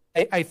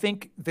 I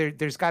think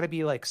there's got to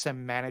be like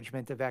some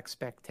management of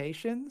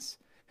expectations,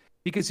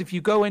 because if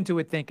you go into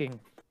it thinking,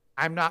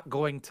 I'm not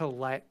going to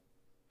let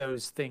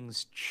those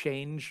things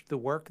change the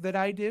work that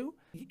I do,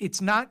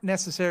 it's not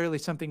necessarily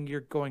something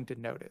you're going to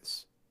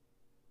notice,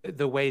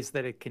 the ways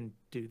that it can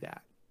do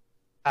that.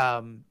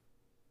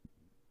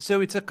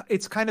 So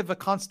it's kind of a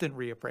constant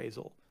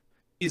reappraisal.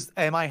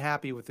 Am I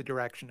happy with the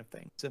direction of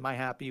things? Am I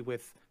happy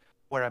with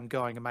where I'm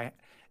going?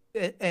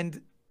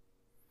 And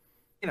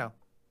you know,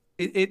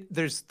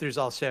 there's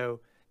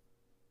also,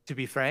 to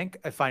be frank,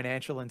 a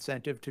financial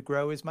incentive to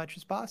grow as much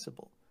as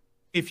possible.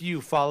 If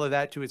you follow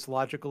that to its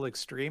logical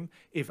extreme,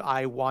 if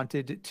I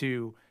wanted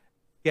to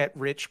get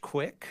rich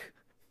quick,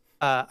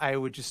 I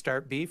would just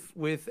start beef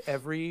with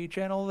every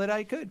channel that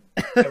I could.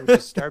 I would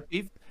just start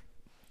beef,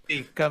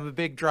 become a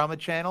big drama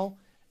channel,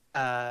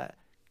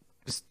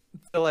 just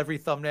fill every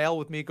thumbnail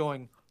with me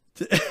going,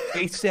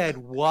 they said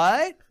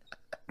what?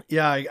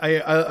 Yeah,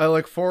 I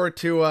look forward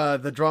to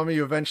the drama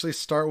you eventually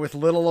start with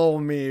little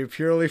old me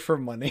purely for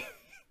money.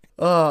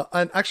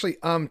 And actually,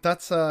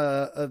 that's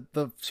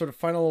the sort of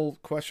final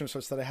question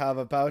source that I have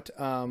about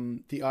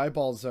the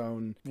eyeball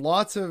zone.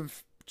 Lots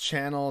of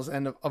channels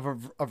and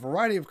of a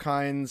variety of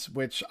kinds,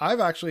 which I've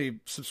actually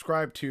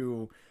subscribed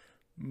to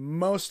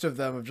most of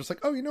them, of just like,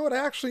 oh, you know what, I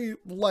actually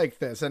like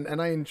this,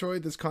 and I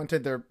enjoyed this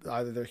content. They're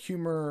either their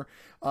humor.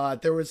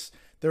 There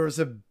was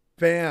a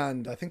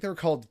band, I think they were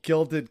called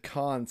Gilded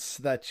Cons,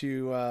 that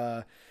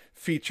you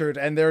featured,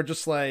 and they're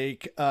just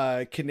like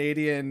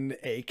Canadian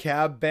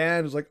ACAB band.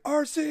 It was like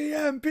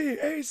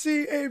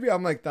RCMP.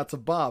 I'm like, that's a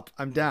bop.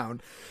 I'm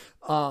down.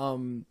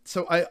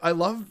 So I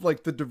love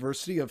like the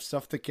diversity of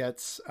stuff that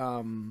gets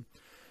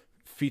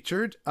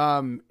featured.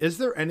 Is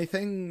there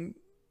anything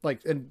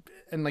like,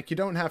 and like, you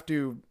don't have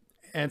to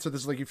answer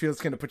this like you feel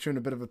it's going to put you in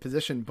a bit of a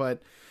position,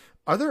 but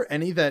are there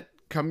any that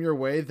come your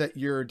way that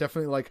you're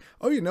definitely like,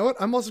 oh, you know what,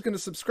 I'm also going to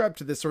subscribe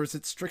to this? Or is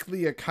it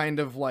strictly a kind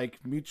of like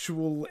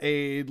mutual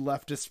aid,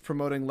 leftists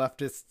promoting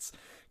leftists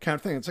kind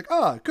of thing? It's like,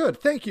 ah, good,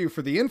 thank you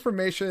for the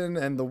information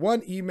and the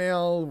one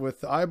email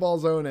with the eyeball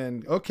zone,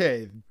 and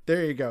okay,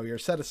 there you go, you're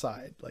set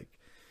aside. Like,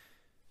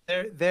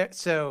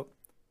 so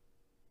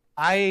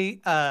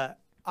I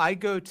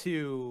go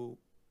to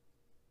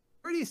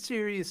pretty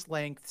serious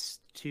lengths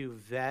to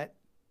vet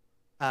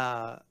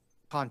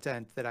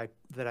content that I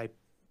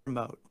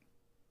promote.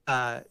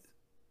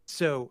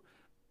 So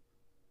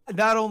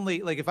not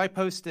only, like, if I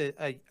post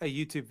a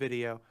YouTube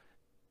video,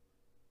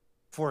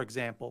 for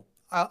example,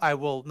 I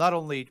will not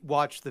only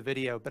watch the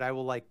video, but I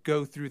will like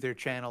go through their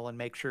channel and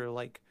make sure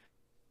like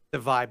the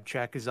vibe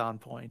check is on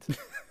point,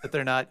 that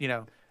they're not, they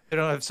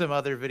don't have some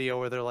other video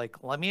where they're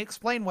like, let me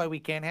explain why we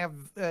can't have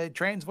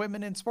trans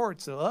women in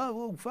sports. So,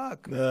 oh,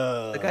 fuck.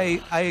 Like,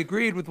 I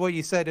agreed with what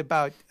you said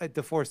about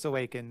The Force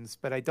Awakens,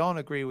 but I don't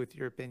agree with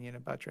your opinion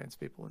about trans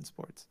people in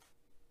sports.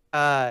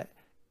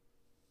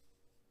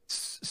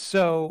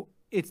 So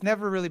it's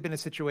never really been a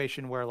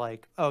situation where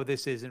like, oh,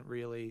 this isn't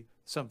really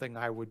something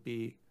I would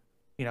be,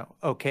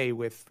 okay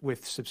with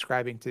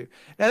subscribing to.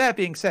 Now, that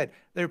being said,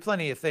 there are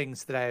plenty of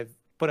things that I've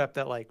put up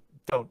that like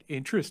don't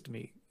interest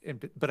me,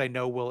 but I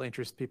know will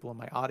interest people in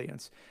my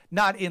audience.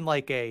 Not in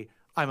like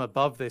I'm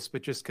above this,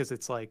 but just because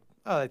it's like,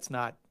 oh, it's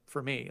not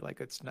for me.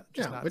 Like, it's not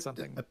just not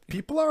something.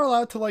 People are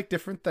allowed to like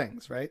different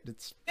things, right?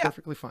 It's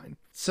perfectly fine.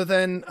 So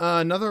then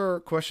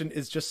another question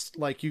is just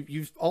like,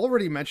 you've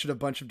already mentioned a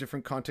bunch of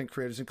different content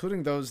creators,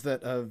 including those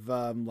that have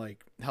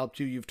like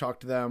helped you. You've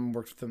talked to them,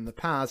 worked with them in the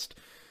past.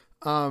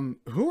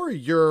 Who are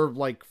your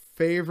like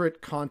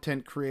favorite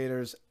content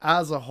creators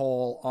as a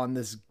whole on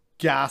this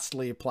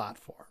ghastly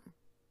platform?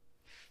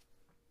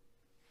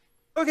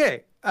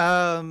 Okay.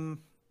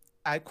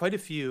 I quite a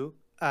few.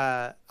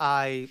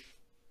 I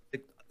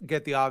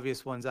get the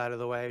obvious ones out of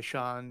the way.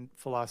 Sean,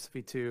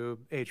 Philosophy Tube,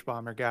 H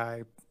Bomber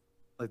Guy.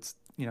 Let's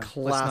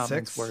not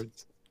mince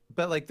words.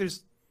 But like,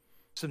 there's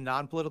some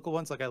non-political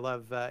ones. Like, I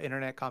love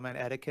Internet Comment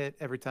Etiquette.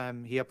 Every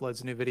time he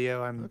uploads a new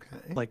video, I'm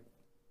like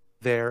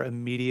there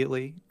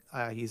immediately.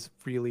 He's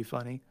really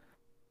funny.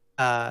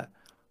 I'm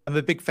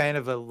a big fan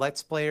of a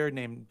Let's Player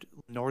named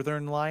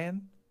Northern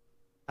Lion.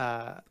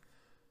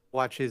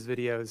 Watch his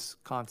videos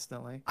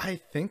constantly. I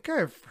think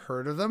I've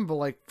heard of them, but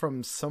like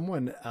from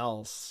someone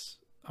else.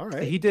 All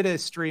right. He did a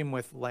stream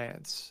with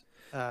Lance.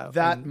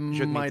 That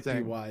might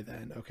be why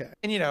then. Okay.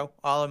 And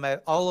all of my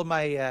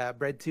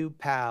BreadTube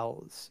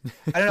pals.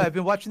 I don't know. I've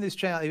been watching this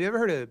channel. Have you ever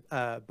heard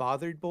of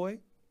Bothered Boy?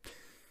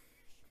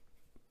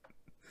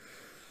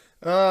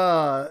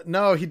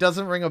 No, he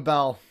doesn't ring a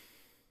bell.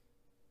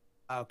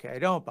 Okay,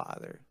 don't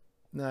bother.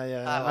 No,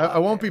 yeah, I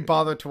won't be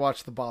bothered to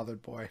watch the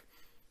Bothered Boy.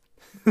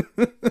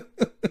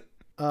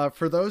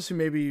 For those who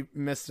maybe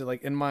missed it,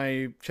 like in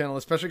my channel,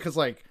 especially because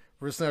like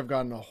recently I've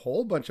gotten a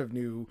whole bunch of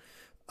new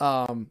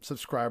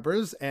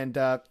subscribers, and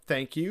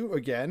thank you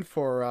again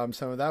for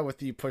some of that with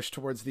the push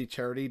towards the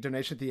charity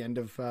donation at the end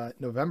of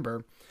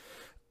November.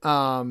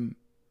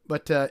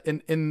 But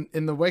in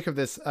the wake of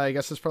this, I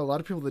guess there's probably a lot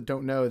of people that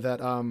don't know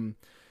that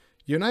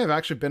you and I have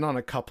actually been on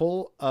a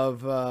couple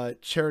of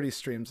charity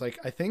streams. Like,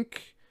 I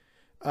think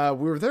we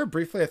were there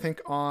briefly, I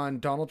think on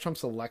Donald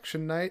Trump's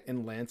election night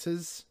in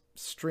Lance's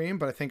stream,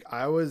 but I think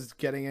I was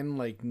getting in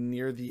like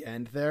near the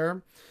end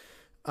there.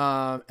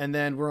 And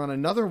then we're on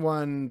another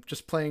one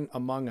just playing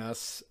Among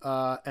Us.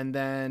 And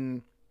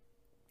then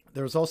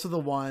there was also the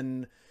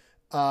one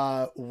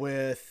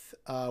with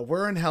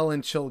We're in Hell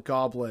and Chill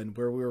Goblin,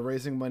 where we were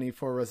raising money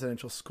for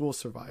residential school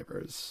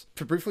survivors.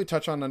 To briefly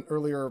touch on an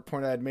earlier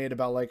point I had made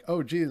about like,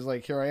 oh geez,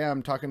 like here I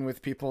am talking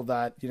with people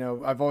that,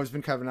 I've always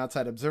been kind of an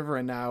outside observer,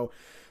 and now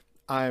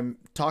I'm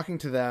talking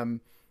to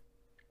them.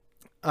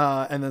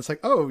 And then it's like,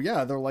 oh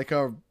yeah, they're like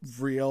a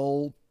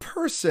real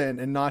person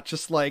and not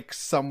just like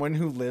someone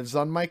who lives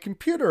on my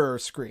computer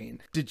screen.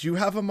 Did you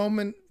have a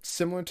moment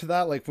similar to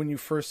that? Like when you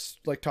first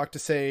like talked to,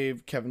 say,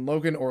 Kevin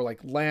Logan or like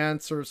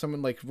Lance or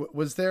someone, like,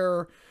 was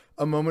there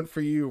a moment for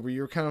you where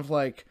you're kind of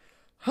like,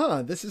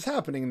 huh, this is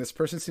happening and this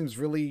person seems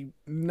really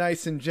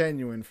nice and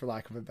genuine, for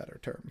lack of a better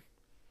term?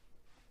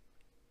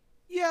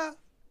 Yeah.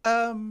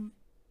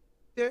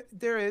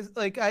 There is,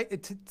 like,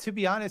 to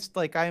be honest,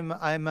 like I'm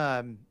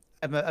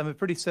a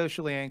pretty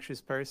socially anxious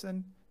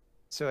person,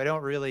 so I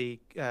don't really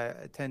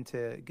tend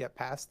to get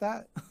past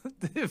that.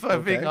 If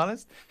I'm being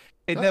honest,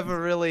 it never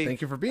really.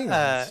 Thank you for being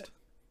honest.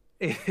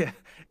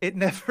 it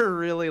never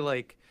really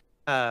like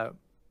uh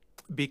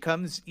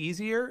becomes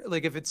easier.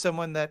 Like if it's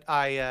someone that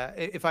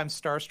if I'm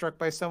starstruck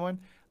by someone,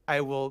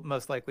 I will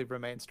most likely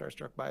remain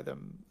starstruck by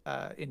them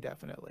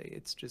indefinitely.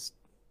 It's just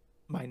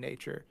my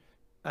nature.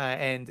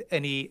 And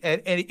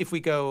if we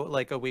go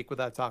like a week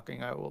without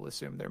talking, I will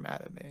assume they're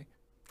mad at me.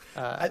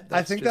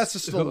 I think that's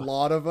just a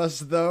lot of us,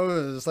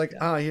 though. It's like,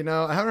 yeah. you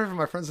know, I haven't heard from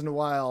my friends in a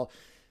while.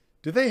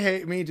 Do they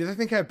hate me? Do they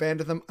think I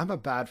abandoned them? I'm a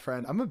bad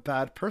friend. I'm a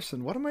bad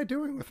person. What am I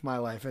doing with my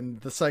life? And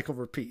the cycle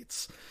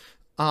repeats.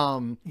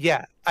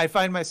 Yeah, I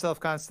find myself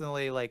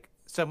constantly like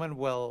someone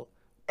will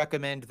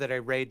recommend that I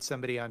raid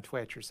somebody on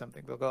Twitch or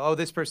something. They'll go, "Oh,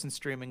 this person's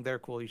streaming. They're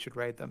cool. You should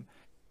raid them."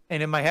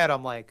 And in my head,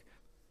 I'm like,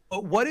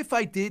 "But what if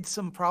I did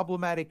some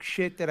problematic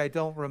shit that I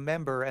don't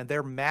remember and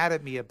they're mad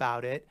at me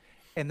about it?"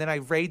 And then I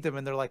raid them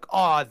and they're like,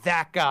 "Oh,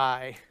 that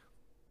guy.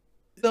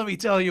 Let me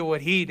tell you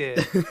what he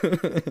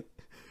did."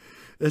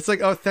 It's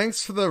like, oh,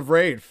 thanks for the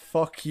raid.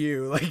 Fuck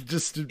you. Like,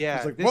 just Yeah,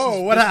 it's like,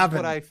 whoa, what happened? This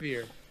is what I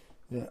fear.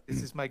 Yeah.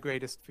 This is my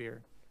greatest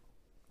fear.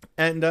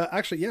 And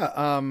actually,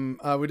 yeah,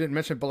 we didn't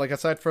mention it, but like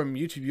aside from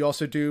YouTube, you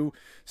also do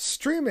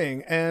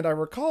streaming. And I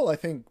recall, I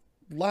think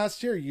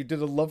last year you did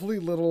a lovely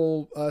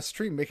little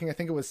stream making, I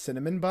think it was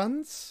cinnamon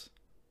buns.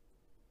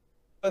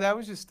 Oh, that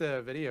was just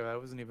a video. That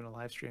wasn't even a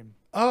live stream.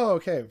 Oh,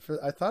 okay.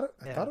 I thought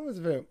Yeah. it was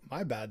a video.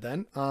 My bad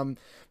then. No,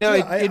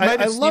 yeah, it might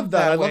I have love seemed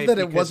that. I way love that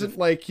it because wasn't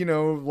like, you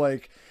know,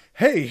 like,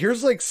 hey,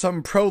 here's like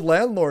some pro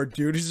landlord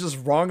dude who's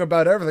just wrong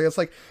about everything. It's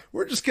like,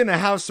 we're just gonna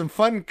have some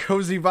fun,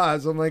 cozy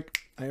vibes. I'm like,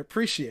 I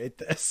appreciate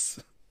this.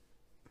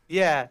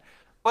 Yeah.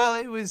 Well,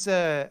 it was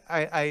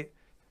I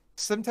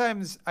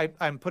sometimes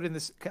I'm put in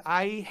this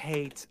I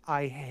hate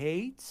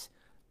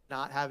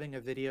not having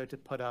a video to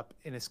put up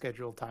in a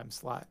scheduled time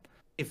slot.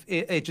 If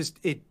it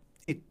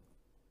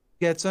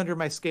gets under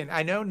my skin.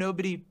 I know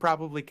nobody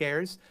probably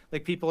cares.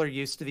 Like people are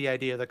used to the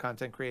idea that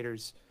content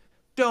creators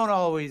don't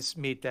always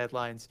meet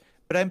deadlines,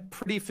 but I'm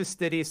pretty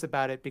fastidious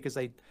about it because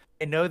I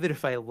know that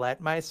if I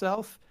let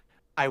myself,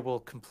 I will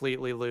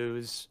completely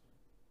lose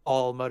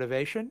all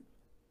motivation.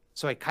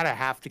 So I kind of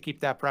have to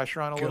keep that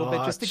pressure on a little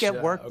bit just to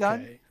get work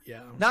done.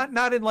 Yeah.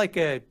 Not in like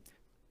a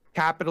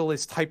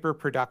capitalist hyper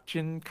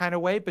production kind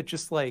of way, but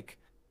just like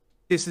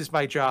this is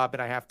my job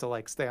and I have to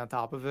like stay on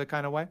top of it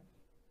kind of way.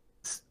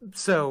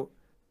 So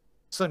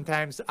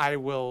sometimes I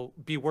will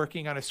be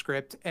working on a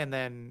script and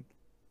then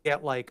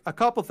get like a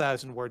couple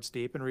thousand words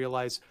deep and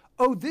realize,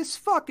 oh, this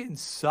fucking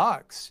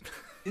sucks.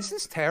 This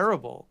is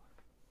terrible.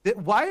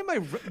 Why am I?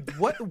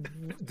 What?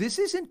 This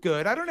isn't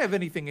good. I don't have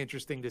anything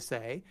interesting to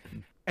say.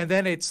 And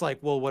then it's like,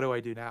 well, what do I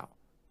do now?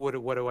 What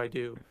do I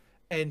do?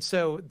 And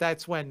so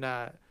that's when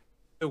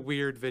the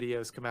weird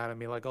videos come out of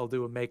me. Like I'll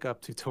do a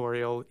makeup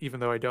tutorial, even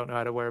though I don't know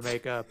how to wear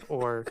makeup,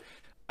 or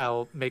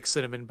I'll make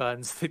cinnamon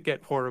buns that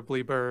get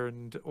horribly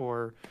burned,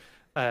 or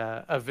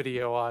a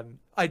video on.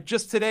 I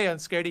just today on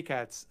Scaredy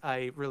Cats,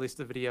 I released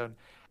a video on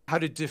how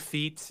to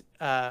defeat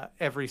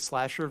every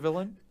slasher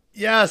villain.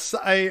 Yes,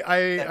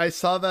 I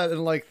saw that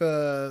in like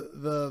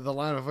the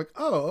line of like,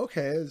 oh,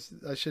 okay,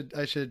 I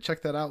should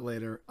check that out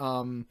later.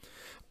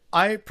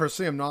 I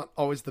personally am not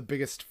always the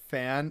biggest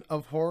fan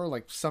of horror.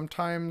 Like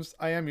sometimes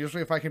I am.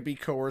 Usually, if I can be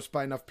coerced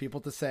by enough people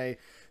to say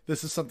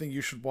this is something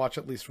you should watch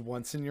at least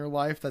once in your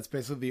life, that's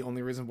basically the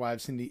only reason why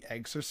I've seen The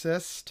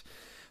Exorcist.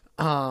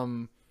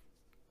 Also,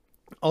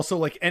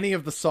 like any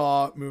of the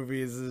Saw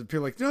movies, people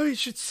are like, no, you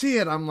should see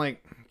it. I'm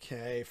like,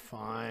 okay,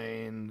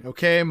 fine,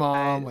 okay,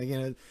 mom. Like, you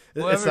know,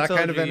 it's that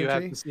kind of energy. You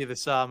have to see the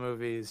Saw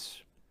movies.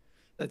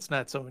 That's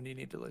not someone you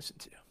need to listen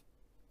to.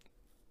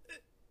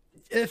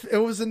 If it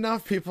was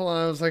enough people, and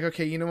I was like,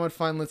 okay, you know what?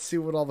 Fine, let's see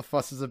what all the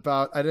fuss is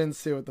about. I didn't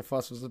see what the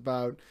fuss was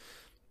about.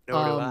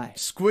 Nor do I.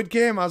 Squid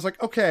Game. I was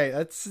like, okay,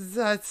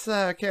 that's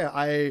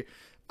okay.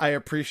 I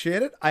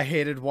appreciate it. I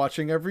hated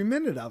watching every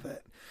minute of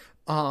it.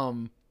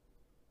 But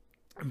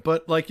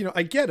like, you know,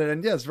 I get it,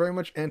 and yeah, it's very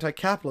much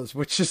anti-capitalist,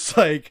 which is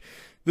like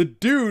the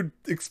dude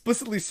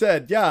explicitly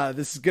said, yeah,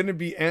 this is going to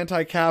be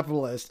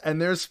anti-capitalist,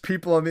 and there's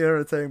people on the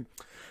internet saying,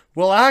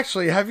 well,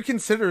 actually, have you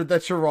considered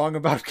that you're wrong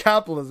about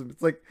capitalism?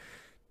 It's like,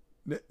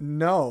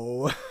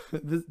 no.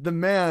 The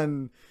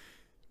man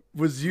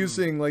was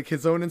using like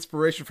his own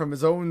inspiration from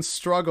his own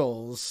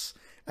struggles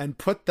and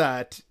put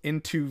that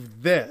into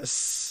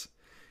this.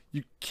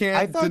 You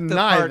can't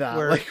deny that.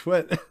 Like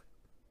what?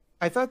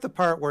 I thought the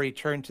part where he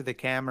turned to the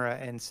camera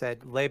and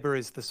said, labor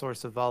is the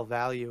source of all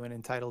value and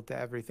entitled to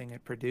everything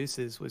it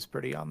produces was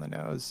pretty on the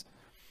nose.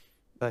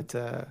 But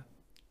yeah,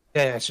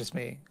 it's just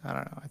me. I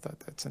don't know. I thought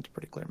that sent a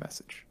pretty clear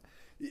message.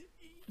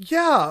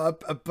 Yeah,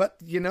 but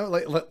you know,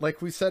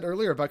 like we said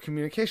earlier about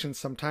communication,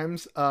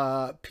 sometimes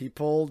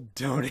people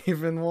don't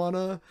even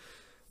wanna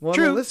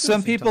True. listen.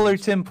 Some people are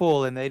Tim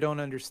Pool and they don't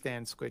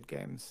understand Squid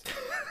Games.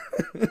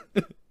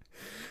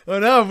 Oh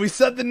no, we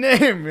said the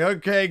name.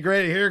 Okay,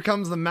 great. Here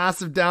comes the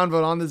massive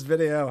downvote on this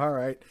video. All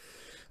right.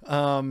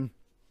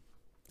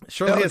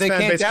 Surely No, his they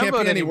fan can't base can't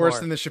downvote be any worse anymore.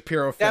 than the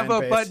Shapiro fan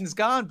Downvote base. button's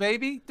gone,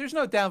 baby. There's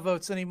no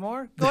downvotes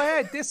anymore. Go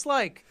ahead,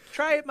 dislike.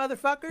 Try it,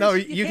 motherfuckers. No,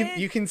 you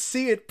you can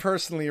see it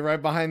personally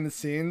right behind the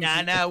scenes.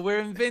 Nah, we're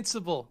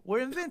invincible.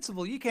 We're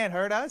invincible. You can't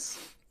hurt us.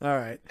 All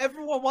right.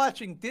 Everyone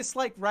watching,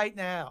 dislike right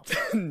now.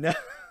 No.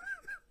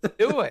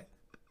 Do it.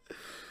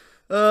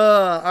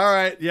 All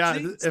right. Yeah.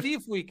 See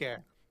if we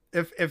care.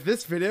 If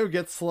this video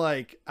gets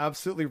like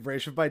absolutely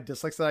racial by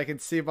dislikes that I can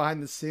see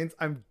behind the scenes,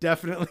 I'm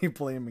definitely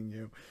blaming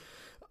you.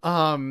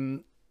 All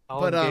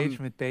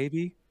engagement,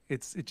 baby.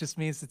 It just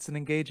means it's an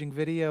engaging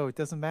video. It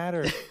doesn't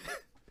matter.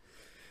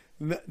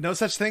 No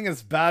such thing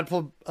as bad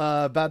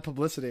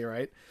publicity,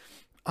 right?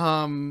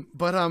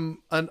 Another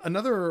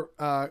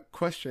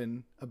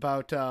question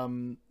about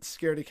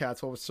scaredy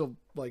cats while we're still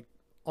like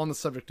on the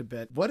subject a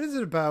bit. What is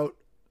it about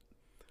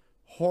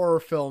horror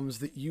films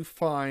that you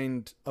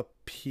find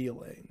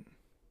appealing?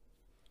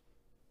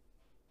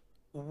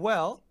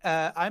 Well,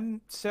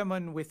 I'm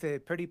someone with a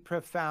pretty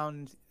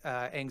profound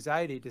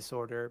anxiety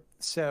disorder,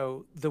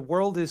 so the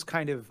world is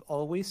kind of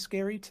always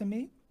scary to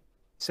me.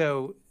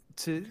 So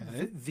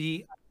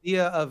the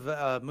idea of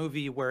a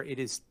movie where it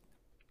is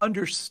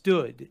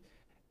understood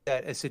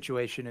that a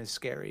situation is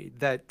scary,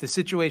 that the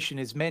situation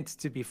is meant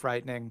to be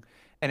frightening,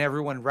 and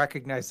everyone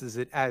recognizes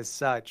it as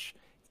such,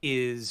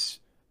 is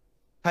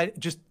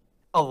just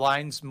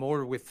aligns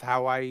more with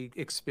how I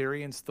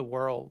experience the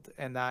world,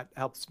 and that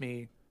helps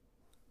me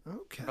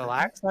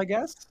relax, I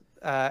guess.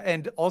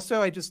 And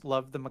also, I just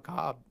love the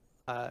macabre.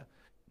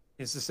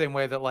 It's the same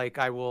way that like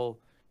I will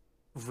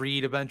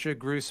read a bunch of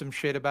gruesome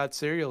shit about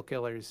serial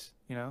killers.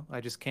 You know,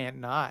 I just can't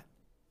not.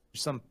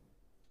 There's some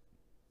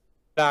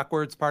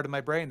backwards part of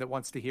my brain that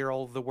wants to hear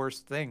all of the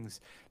worst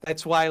things.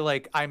 That's why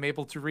like I'm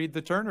able to read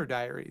the Turner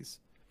Diaries,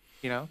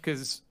 you know,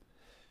 because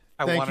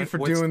thank you for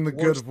doing the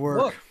good work.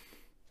 Book?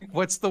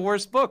 What's the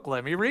worst book?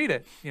 Let me read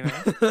it, you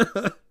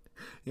know.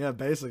 Yeah,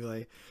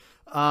 basically.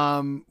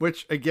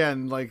 Which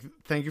again, like,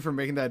 thank you for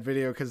making that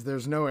video, because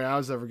there's no way I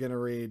was ever gonna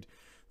read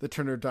the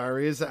Turner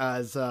Diaries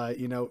as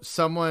you know,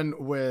 someone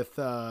with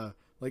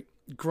like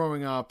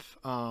growing up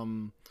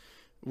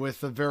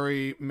with a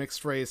very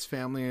mixed race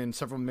family and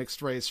several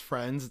mixed race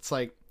friends. It's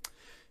like,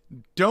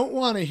 don't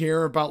want to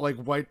hear about like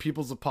white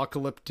people's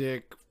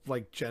apocalyptic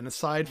like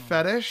genocide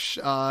fetish.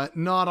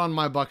 Not on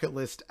my bucket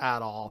list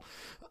at all.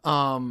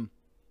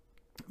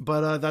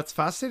 But that's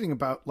fascinating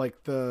about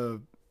like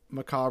the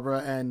macabre,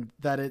 and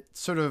that it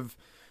sort of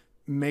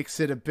makes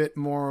it a bit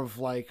more of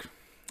like,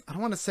 I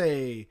don't want to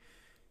say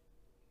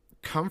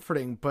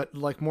comforting, but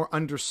like more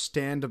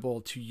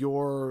understandable to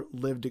your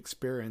lived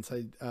experience.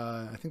 I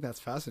think that's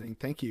fascinating.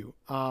 Thank you.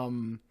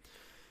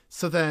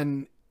 So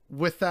then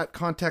with that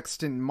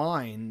context in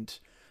mind,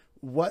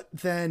 what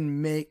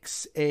then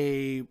makes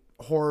a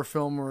horror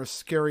film or a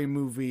scary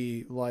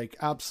movie like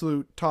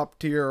absolute top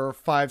tier,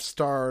 5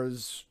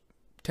 stars,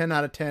 10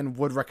 out of 10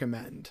 would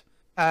recommend?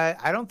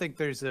 I don't think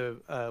there's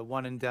a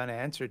one and done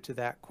answer to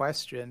that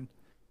question.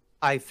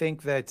 I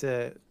think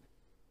that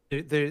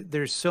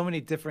there's so many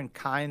different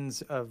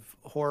kinds of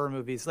horror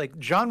movies. Like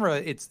genre,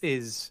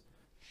 is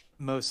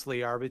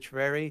mostly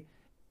arbitrary,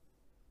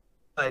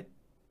 but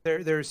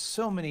there's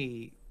so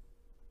many.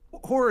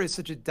 Horror is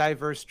such a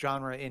diverse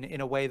genre in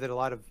a way that a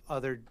lot of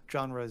other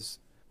genres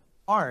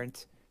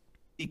aren't,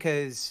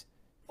 because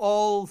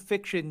all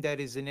fiction that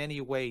is in any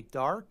way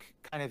dark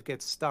kind of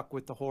gets stuck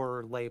with the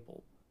horror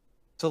label.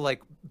 So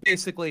like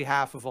basically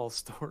half of all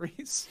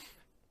stories,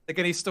 like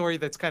any story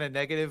that's kind of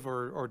negative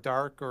or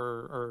dark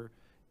or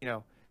you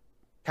know,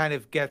 kind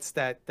of gets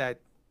that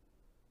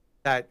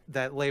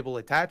label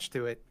attached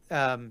to it.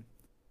 I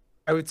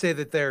would say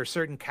that there are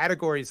certain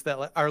categories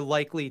that are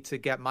likely to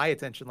get my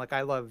attention. Like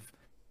I love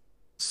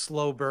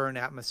slow burn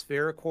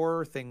atmospheric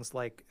horror, things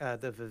like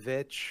The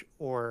Vivitch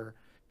or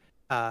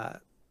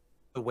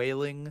The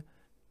Wailing,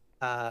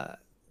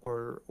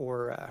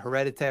 or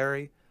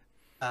Hereditary.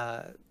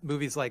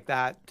 Movies like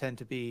that tend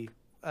to be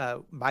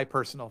my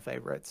personal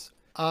favorites.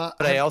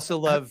 But I also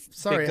love.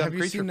 Sorry, have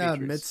you seen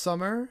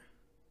Midsommar?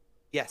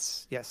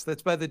 Yes,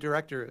 that's by the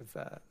director of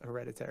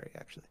Hereditary,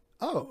 actually.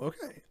 Oh,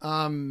 okay.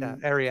 Yeah,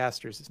 Ari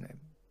Aster's his name.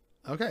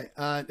 Okay.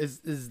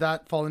 Is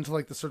that fall into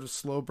like the sort of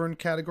slow burn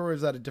category, or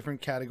is that a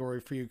different category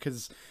for you?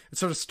 Because it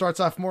sort of starts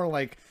off more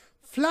like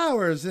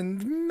flowers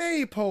and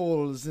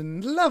maypoles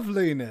and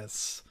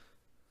loveliness.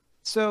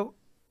 So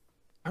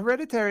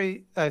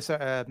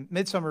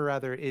Midsommar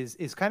rather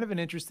is kind of an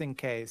interesting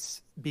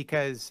case,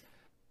 because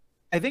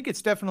I think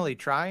it's definitely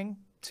trying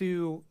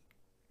to,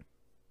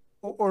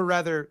 or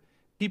rather,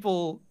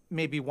 people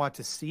maybe want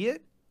to see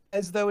it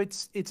as though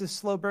it's a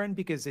slow burn,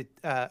 because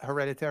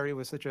Hereditary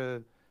was such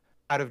a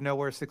out of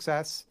nowhere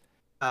success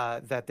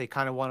that they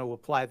kind of want to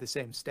apply the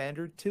same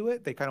standard to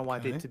it. They kind of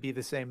want it to be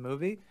the same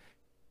movie.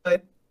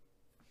 But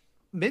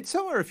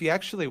Midsommar, if you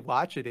actually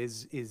watch it,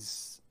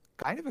 is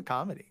kind of a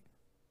comedy.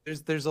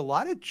 There's a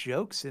lot of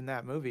jokes in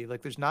that movie.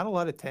 Like there's not a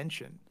lot of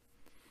tension.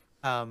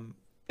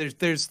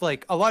 There's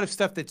like a lot of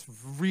stuff that's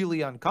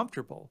really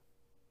uncomfortable,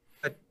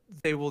 but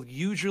they will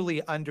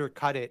usually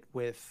undercut it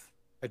with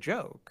a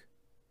joke.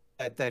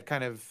 that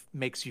kind of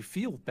makes you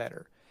feel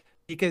better,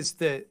 because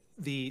the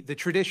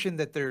tradition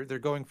that they're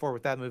going for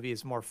with that movie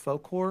is more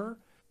folk horror,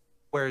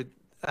 where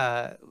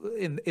uh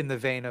in the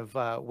vein of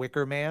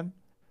Wicker Man,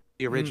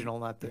 the Mm. original,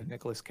 not the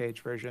Nicolas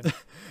Cage version.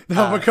 No,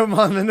 but Uh come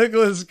on, the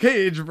Nicolas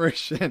Cage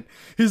version.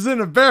 He's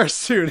in a bear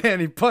suit and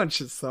he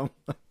punches someone.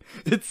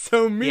 It's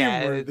so meme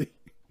yeah, worthy.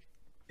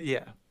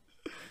 yeah.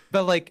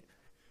 But like,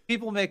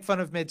 people make fun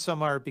of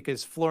Midsommar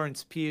because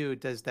Florence Pugh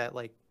does that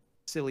like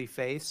silly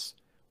face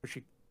where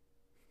she,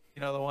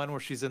 the one where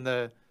she's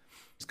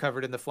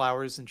covered in the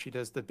flowers and she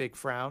does the big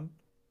frown.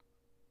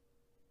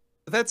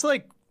 But that's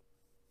like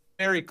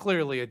very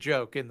clearly a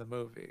joke in the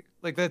movie.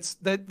 Like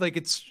like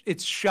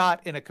it's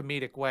shot in a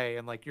comedic way,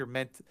 and like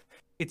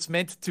it's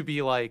meant to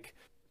be like,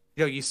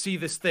 you see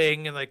this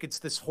thing and like it's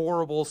this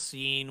horrible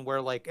scene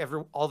where like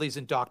all these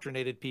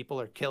indoctrinated people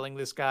are killing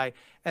this guy,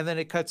 and then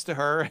it cuts to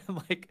her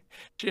and like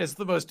she has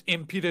the most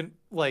impudent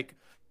like,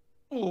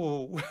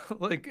 ooh,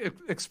 like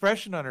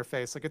expression on her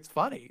face. Like, it's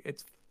funny.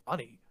 It's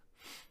funny.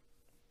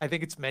 I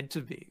think it's meant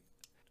to be.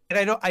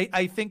 And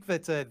I think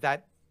that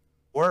that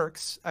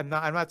works. I'm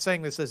not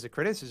saying this as a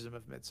criticism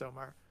of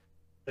Midsommar.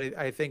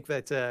 I think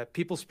that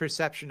people's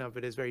perception of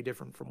it is very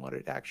different from what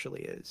it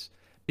actually is.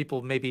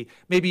 People, maybe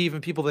even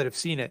people that have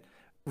seen it,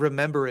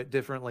 remember it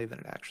differently than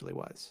it actually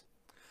was.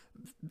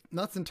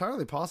 That's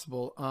entirely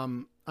possible.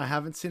 I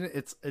haven't seen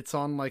it. It's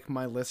on like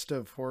my list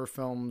of horror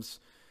films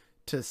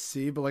to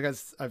see, but like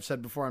as I've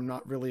said before, I'm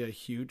not really a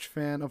huge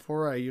fan of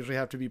horror. I usually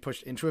have to be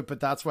pushed into it, but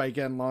that's why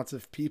again lots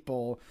of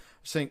people are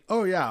saying,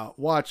 "Oh yeah,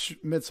 watch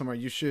Midsommar.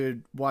 You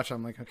should watch it."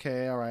 I'm like,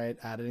 "Okay, all right,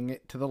 adding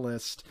it to the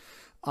list."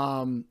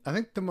 I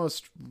think the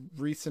most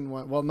recent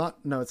one, well,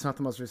 it's not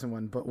the most recent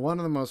one, but one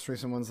of the most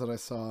recent ones that I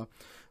saw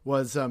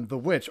was The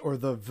Witch, or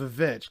the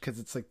Vivitch, because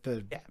it's like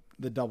Yeah.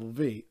 the double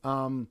V.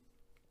 And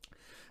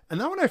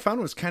that one I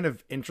found was kind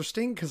of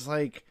interesting because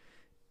like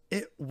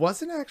it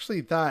wasn't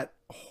actually that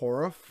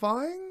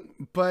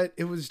horrifying, but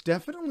it was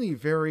definitely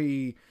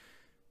very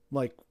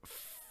like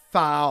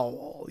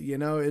foul.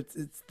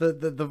 It's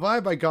the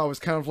vibe I got was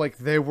kind of like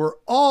they were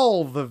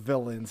all the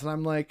villains, and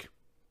I'm like,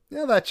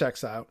 yeah, that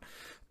checks out.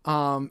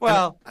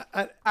 Well,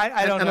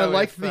 I don't and I know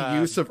like if the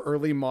use of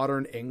early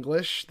modern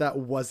English that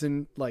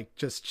wasn't like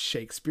just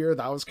Shakespeare.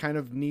 That was kind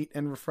of neat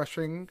and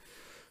refreshing.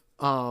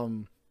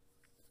 But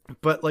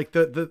like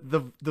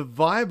the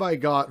vibe I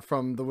got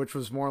from the Witch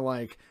was more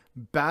like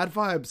bad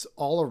vibes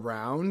all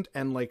around,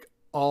 and like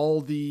all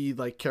the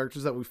like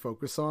characters that we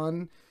focus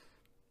on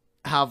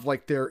have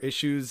like their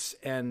issues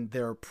and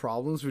their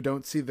problems. We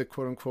don't see the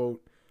quote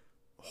unquote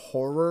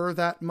horror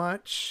that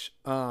much.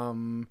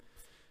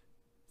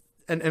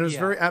 And it was yeah.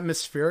 very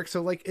atmospheric,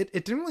 so like it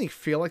didn't really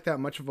feel like that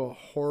much of a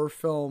horror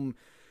film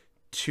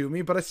to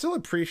me, but I still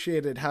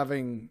appreciated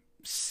having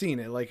seen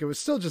it. Like, it was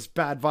still just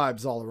bad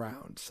vibes all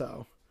around.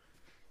 So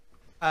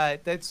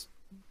That's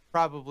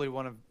probably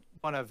one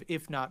of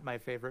if not my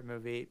favorite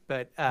movie,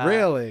 but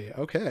really,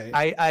 okay.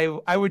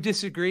 I would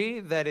disagree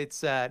that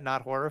it's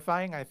not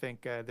horrifying. I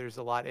think there's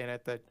a lot in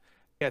it that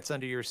gets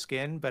under your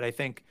skin, but I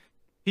think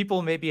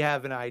people maybe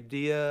have an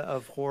idea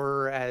of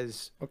horror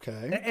as,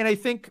 Okay. and I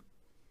think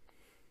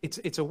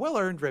it's a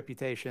well-earned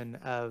reputation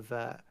of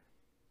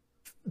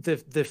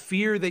the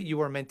fear that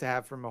you are meant to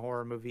have from a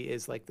horror movie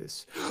is like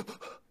this,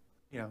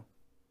 you know,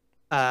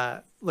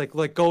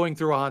 like going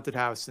through a haunted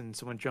house and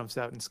someone jumps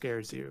out and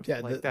scares you.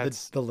 Yeah, like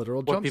that's the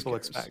literal what jump people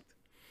scares. expect.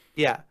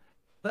 Yeah.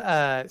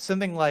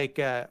 Something like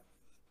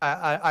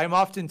I'm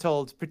often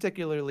told,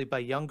 particularly by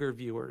younger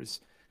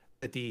viewers,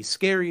 that the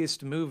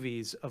scariest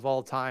movies of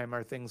all time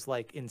are things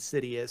like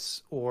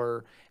Insidious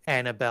or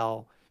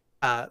Annabelle,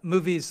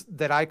 movies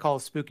that I call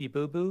spooky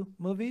boo boo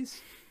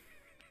movies.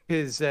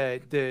 Because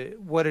the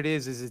what it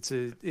is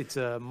it's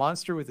a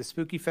monster with a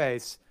spooky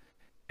face,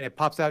 and it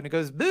pops out and it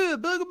goes boo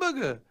booga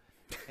booga,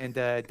 and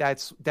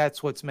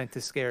that's what's meant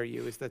to scare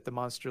you, is that the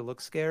monster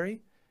looks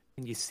scary,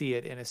 and you see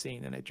it in a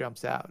scene and it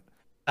jumps out.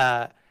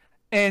 Uh,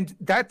 and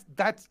that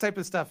type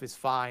of stuff is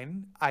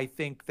fine. I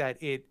think that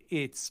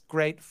it's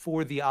great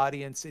for the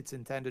audience it's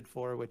intended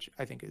for, which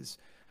I think is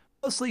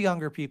mostly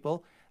younger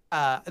people.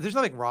 There's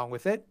nothing wrong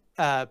with it,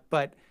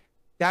 but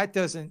that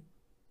doesn't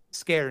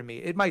scare me.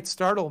 It might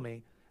startle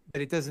me,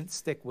 but it doesn't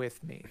stick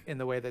with me in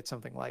the way that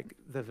something like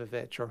The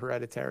Vivitch or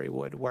Hereditary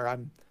would, where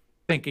I'm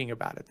thinking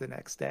about it the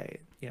next day.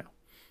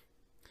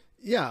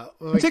 Yeah,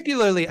 like,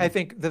 Particularly, I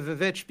think The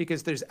Vivitch,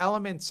 because there's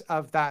elements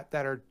of that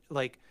are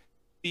like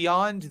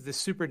beyond the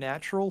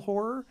supernatural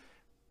horror.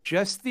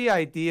 Just the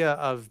idea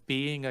of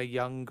being a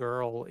young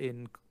girl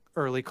in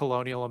early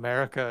colonial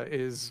America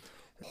is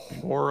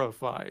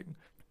horrifying.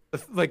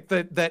 Like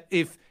that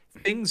if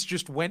things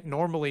just went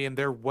normally and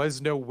there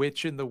was no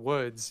witch in the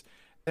woods,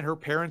 then her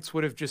parents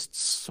would have just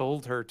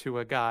sold her to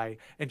a guy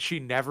and she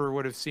never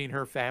would have seen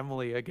her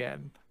family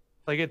again.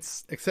 Like,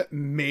 it's except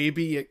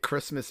maybe at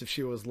Christmas if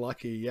she was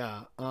lucky.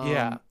 Yeah.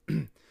 yeah.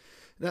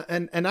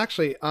 And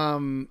actually,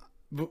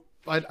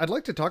 I'd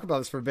like to talk about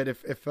this for a bit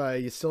if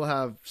you still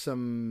have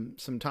some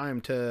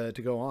time to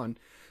go on.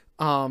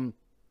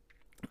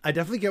 I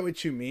definitely get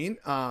what you mean.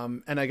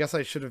 And I guess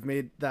I should have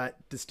made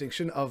that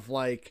distinction of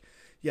like,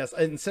 yes,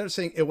 instead of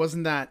saying it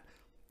wasn't that,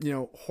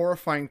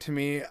 horrifying to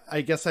me,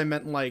 I guess I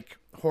meant like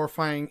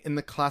horrifying in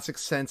the classic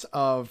sense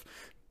of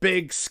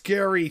big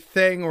scary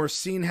thing or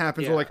scene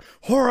happens or Yeah. like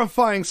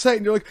horrifying sight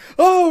and you're like,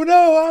 oh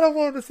no, I don't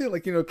want to see it.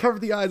 Like, cover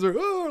the eyes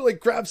or like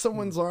grab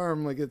someone's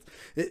arm. Like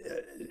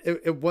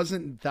it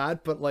wasn't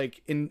that, but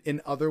like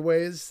in other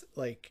ways,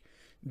 like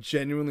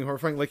genuinely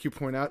horrifying, like you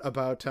point out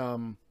about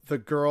the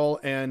girl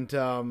and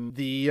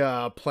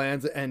the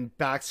plans and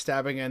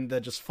backstabbing and the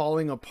just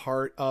falling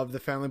apart of the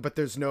family, but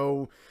there's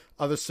no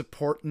other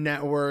support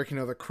network.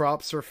 The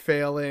crops are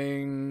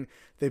failing.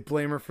 They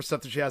blame her for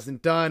stuff that she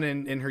hasn't done,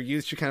 and in her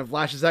youth she kind of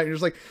lashes out and you're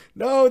just like,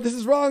 no, this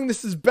is wrong,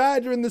 this is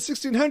bad, you're in the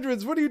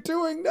 1600s, what are you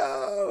doing?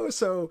 No.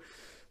 So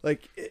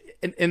like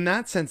in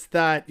that sense,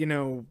 that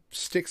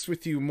sticks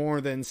with you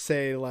more than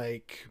say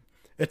like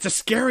it's a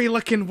scary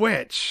looking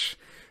witch,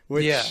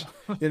 which Yeah.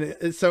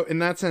 so in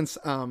that sense,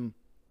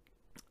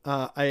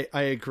 I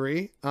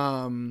agree.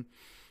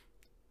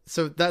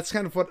 So that's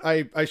kind of what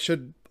I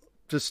should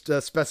just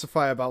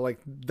specify about, like,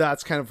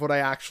 that's kind of what I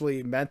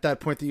actually meant.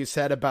 That point that you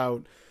said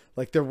about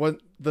like there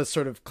wasn't the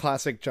sort of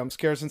classic jump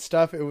scares and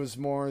stuff. It was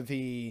more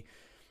the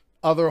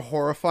other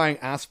horrifying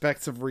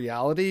aspects of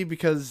reality,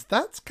 because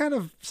that's kind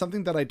of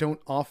something that I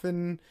don't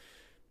often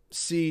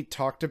see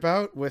talked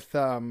about with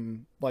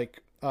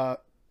like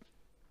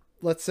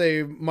let's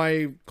say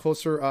my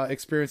closer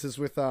experiences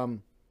with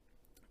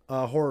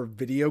horror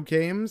video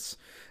games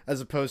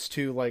as opposed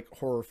to like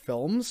horror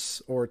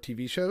films or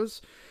TV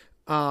shows.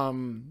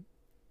 Um,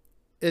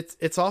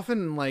 it's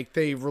often like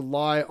they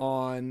rely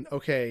on,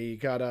 okay, you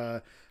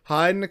gotta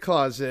hide in the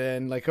closet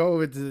and like, oh,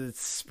 it's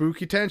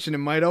spooky tension, it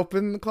might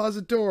open the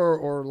closet door,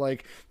 or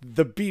like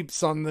the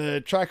beeps on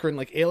the tracker in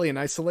like Alien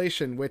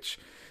Isolation, which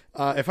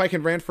if I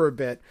can rant for a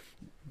bit,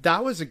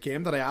 that was a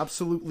game that I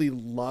absolutely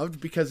loved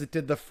because it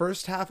did the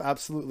first half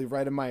absolutely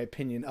right, in my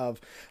opinion, of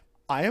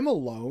I am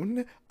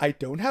alone, I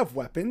don't have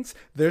weapons,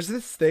 there's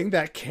this thing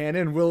that can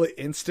and will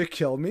insta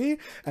kill me,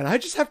 and I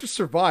just have to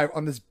survive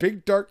on this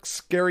big dark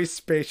scary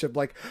spaceship.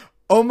 Like,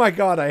 oh my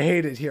god, I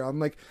hate it here. I'm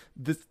like,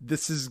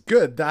 this is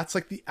good. That's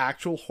like the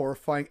actual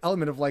horrifying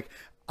element of like,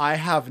 I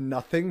have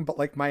nothing but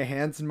like my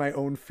hands and my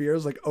own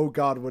fears, like, oh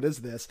god, what is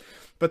this?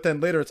 But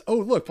then later it's, oh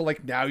look, but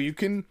like now you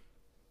can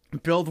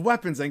build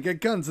weapons and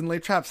get guns and lay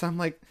traps. I'm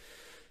like,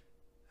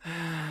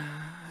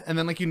 and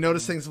then like you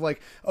notice things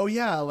like, oh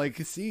yeah, like,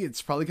 see,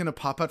 it's probably gonna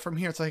pop out from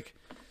here. It's like,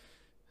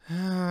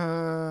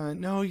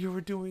 no, you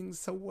were doing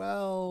so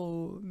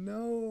well,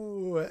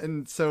 no.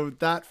 And so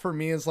that for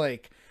me is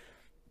like,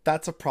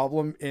 that's a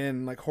problem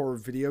in like horror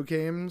video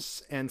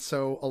games. And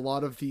so a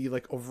lot of the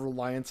like over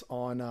reliance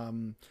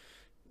on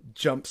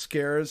jump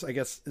scares, I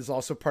guess, is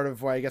also part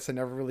of why I guess I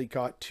never really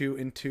got too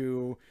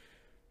into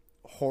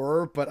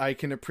horror. But I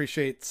can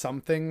appreciate some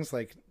things,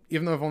 like,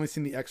 even though I've only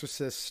seen The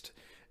Exorcist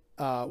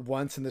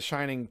once and The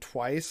Shining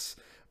twice,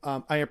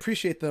 I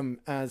appreciate them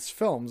as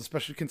films,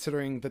 especially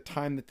considering the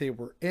time that they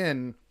were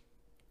in.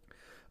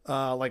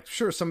 Like,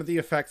 sure, some of the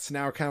effects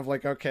now are kind of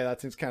like, okay,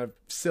 that seems kind of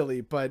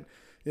silly, but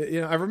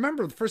I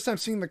remember the first time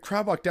seeing the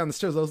crab walk down the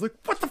stairs, I was like,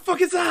 what the fuck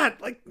is that?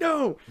 Like,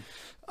 no.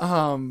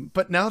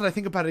 But now that I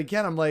think about it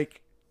again, I'm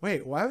like,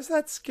 wait, why was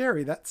that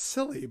scary? That's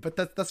silly. But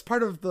that's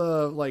part of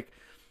the like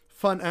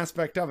fun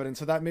aspect of it. And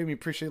so that made me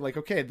appreciate, like,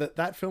 okay,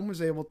 that film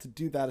was able to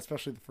do that,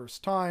 especially the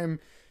first time.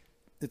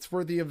 It's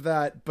worthy of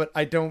that. But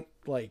I don't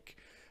like,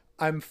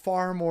 I'm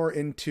far more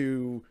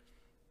into,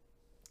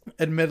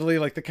 admittedly,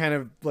 like the kind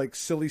of like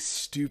silly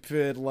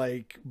stupid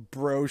like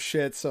bro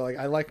shit. So like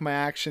I like my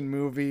action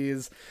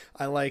movies,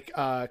 I like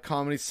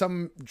comedy,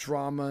 some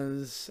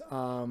dramas,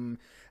 and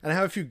I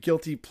have a few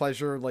guilty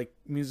pleasure like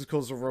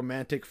musicals or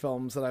romantic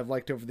films that I've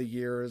liked over the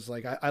years.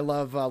 Like I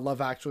love Love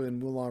Actually and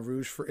Moulin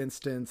Rouge, for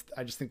instance.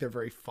 I just think they're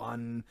very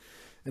fun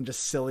and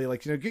just silly,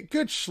 like,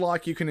 good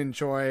schlock you can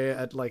enjoy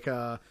at like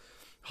a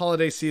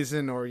holiday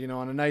season, or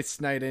on a nice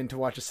night in to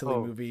watch a silly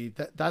movie.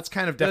 That's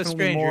kind of No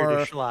definitely stranger more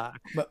to schlock.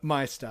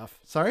 my stuff.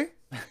 Sorry.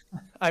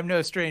 I'm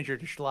no stranger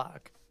to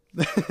schlock.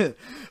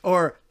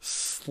 Or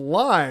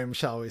slime,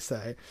 shall we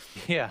say.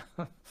 Yeah.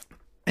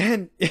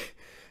 And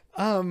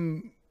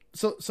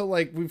so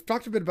like we've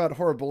talked a bit about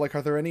horror, but like,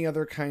 are there any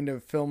other kind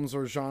of films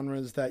or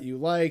genres that you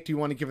like? Do you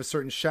want to give a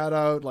certain shout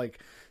out like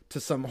to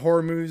some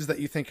horror movies that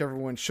you think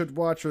everyone should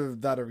watch, or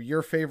that are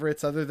your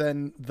favorites other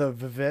than The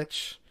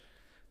Vivitch?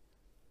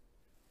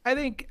 I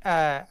think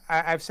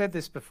I've said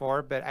this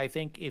before, but I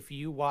think if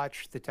you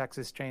watch the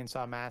Texas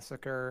Chainsaw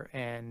Massacre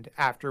and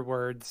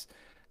afterwards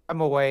come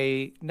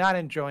away not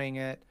enjoying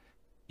it,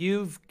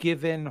 you've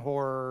given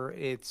horror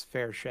its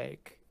fair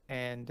shake.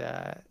 And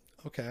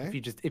Okay. if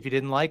you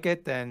didn't like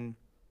it, then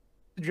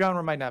the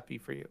genre might not be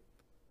for you.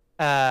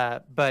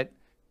 But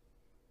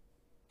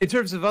in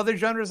terms of other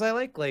genres I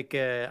like,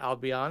 I'll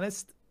be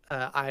honest,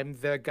 I'm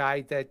the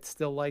guy that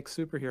still likes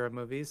superhero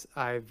movies.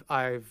 I've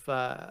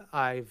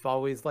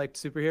always liked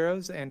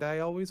superheroes, and I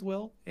always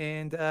will.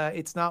 And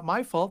it's not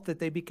my fault that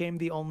they became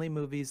the only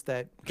movies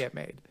that get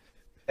made.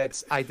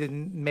 I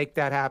didn't make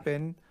that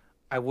happen.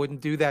 I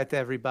wouldn't do that to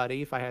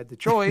everybody if I had the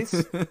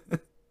choice.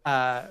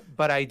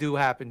 But I do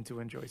happen to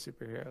enjoy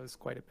superheroes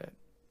quite a bit.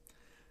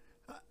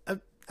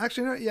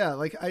 Actually, no, yeah,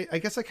 like I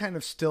guess I kind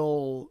of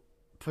still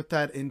put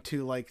that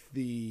into like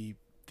the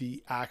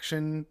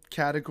action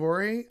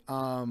category,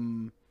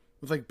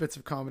 with like bits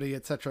of comedy,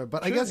 etc.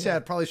 But Sure, I guess yeah.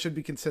 it probably should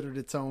be considered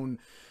its own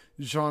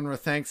genre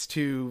thanks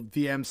to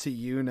the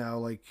MCU now.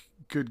 Like,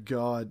 good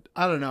God,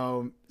 I don't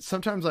know.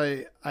 Sometimes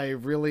I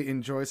really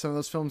enjoy some of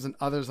those films, and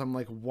others I'm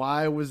like,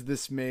 why was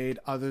this made?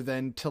 Other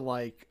than to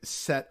like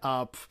set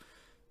up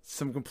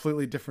some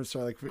completely different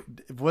story.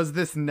 Like, was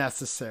this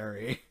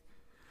necessary?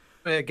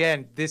 But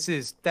again,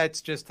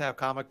 that's just how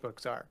comic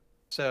books are.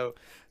 So,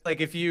 like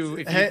if you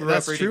Hey, grew up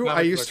that's reading true. I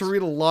comic used to books,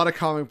 read a lot of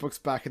comic books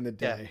back in the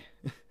yeah, day.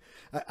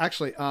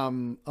 Actually,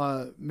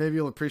 maybe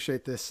you'll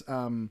appreciate this.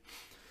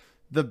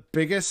 The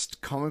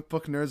biggest comic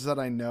book nerds that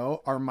I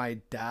know are my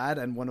dad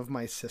and one of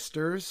my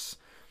sisters.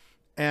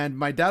 And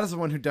my dad is the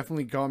one who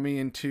definitely got me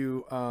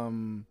into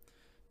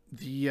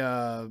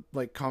the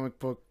like comic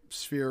book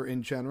sphere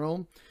in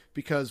general.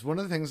 Because one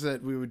of the things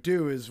that we would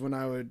do is when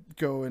I would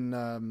go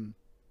and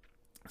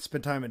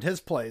spend time at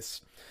his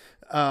place,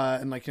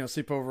 and like, you know,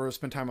 sleep over,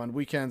 spend time on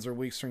weekends or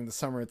weeks during the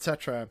summer,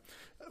 etc.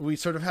 We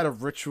sort of had a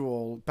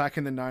ritual back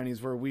in the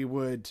 90s where we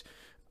would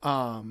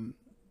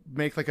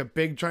make like a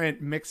big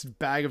giant mixed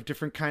bag of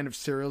different kind of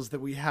cereals that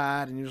we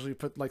had, and usually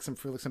put like some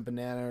fruit, like some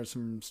banana or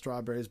some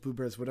strawberries,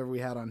 blueberries, whatever we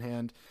had on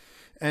hand.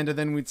 And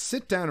then we'd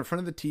sit down in front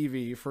of the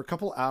TV for a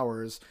couple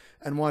hours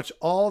and watch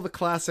all the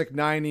classic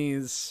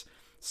 90s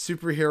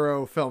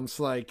superhero films,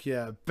 like,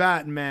 yeah,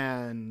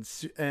 Batman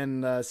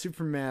and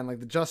Superman, like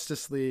the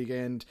Justice League,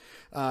 and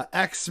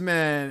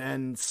X-Men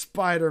and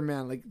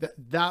Spider-Man. Like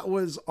that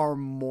was our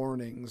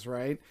mornings,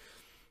 right?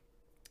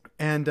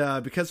 And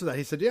because of that,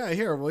 he said, yeah,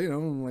 here, well, you know,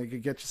 like,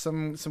 get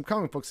you some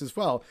comic books as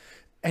well.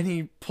 And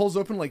he pulls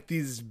open like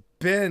these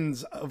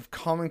bins of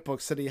comic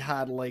books that he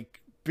had, like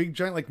big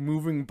giant like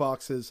moving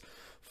boxes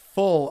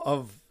full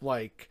of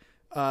like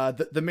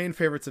the main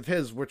favorites of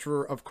his, which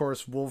were, of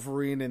course,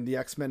 Wolverine and the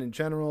X-Men in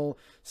general,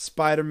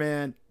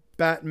 Spider-Man,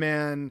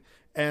 Batman,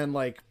 and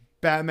like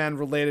Batman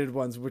related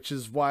ones, which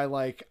is why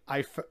like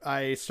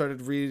I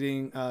started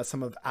reading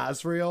some of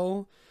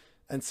Azrael.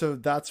 And so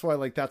that's why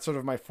like that's sort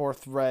of my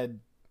fourth read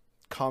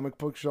comic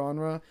book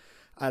genre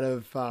out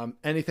of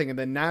anything. And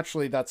then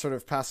naturally that sort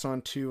of passed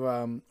on to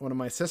one of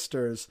my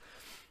sisters.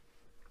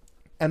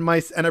 And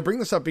I bring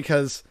this up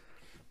because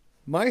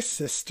my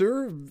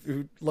sister,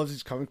 who loves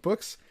these comic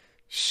books,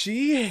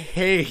 she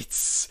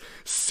hates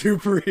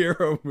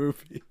superhero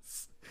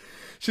movies.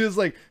 She was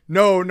like,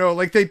 no,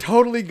 like they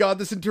totally got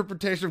this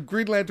interpretation of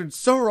Green Lantern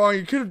so wrong.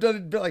 You could have done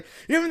it like,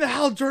 even the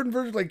Hal Jordan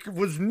version like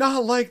was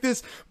not like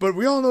this, but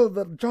we all know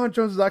that John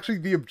Jones is actually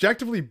the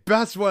objectively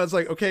best one. It's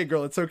like, okay,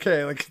 girl, it's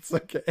okay. Like, it's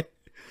okay.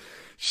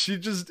 She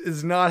just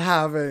is not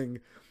having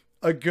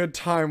a good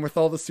time with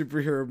all the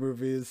superhero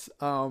movies.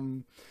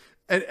 And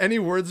any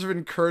words of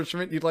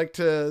encouragement you'd like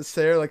to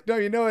say are like, no,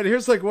 you know what?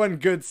 Here's like one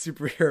good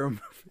superhero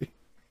movie.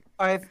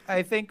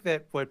 I think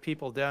that what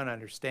people don't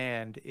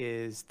understand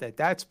is that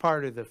that's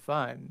part of the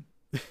fun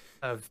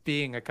of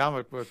being a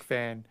comic book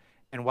fan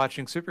and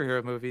watching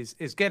superhero movies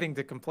is getting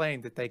to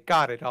complain that they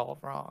got it all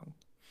wrong.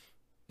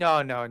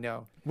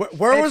 No.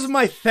 Where was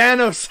my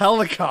Thanos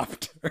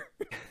helicopter?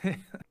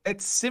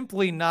 It's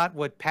simply not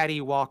what Patty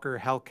Walker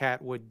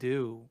Hellcat would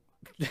do.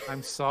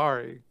 I'm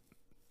sorry.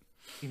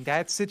 In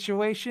that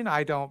situation,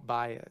 I don't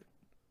buy it.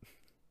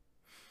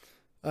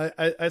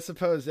 I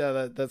suppose,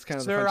 yeah, that's kind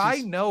of Sir, the fun.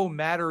 I know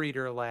Matter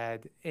Eater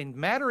Lad, and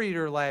Matter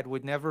Eater Lad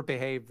would never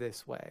behave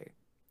this way.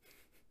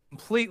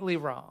 Completely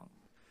wrong.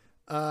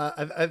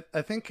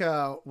 I think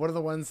one of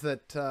the ones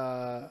that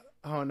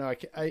oh no,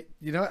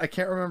 you know what? I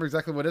can't remember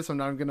exactly what it is. So I'm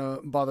not even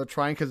gonna bother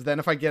trying, because then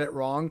if I get it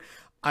wrong,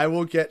 I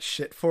will get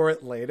shit for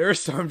it later.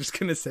 So I'm just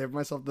gonna save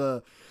myself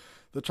the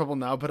trouble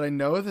now. But I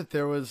know that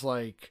there was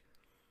like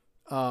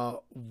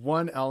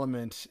one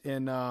element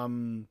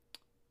in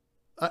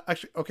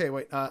actually, okay,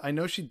 wait. I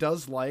know she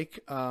does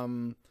like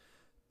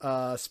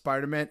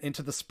Spider-Man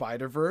Into the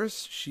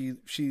Spider-Verse.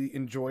 She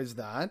enjoys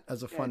that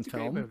as a fun it's a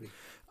film. great movie.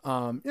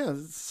 Yeah,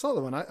 it's a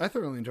solid one. I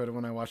thoroughly enjoyed it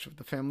when I watched it with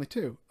the family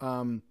too.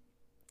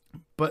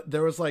 But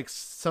there was like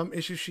some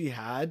issue she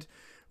had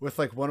with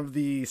like one of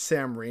the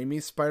Sam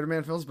Raimi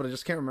Spider-Man films, but I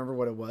just can't remember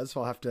what it was.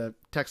 So I'll have to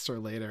text her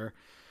later.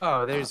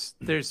 Oh,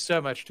 there's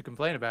so much to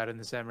complain about in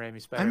the Sam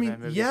Raimi Spider-Man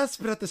movie. Yes,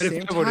 but at the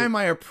same time,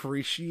 I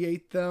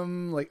appreciate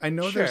them. Like, I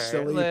know they're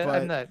silly,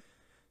 but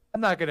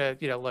I'm not gonna,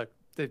 look,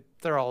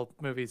 they're all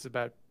movies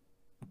about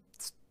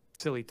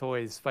silly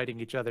toys fighting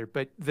each other.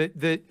 But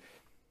the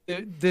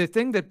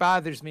thing that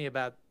bothers me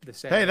about the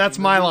Sam Raimi that's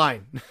my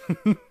line.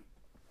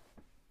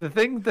 The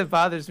thing that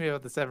bothers me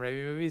about the Sam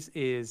Raimi movies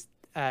is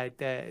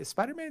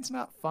Spider-Man's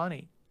not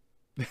funny.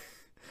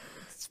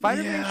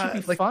 Spider-Man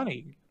should be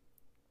funny.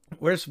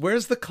 Where's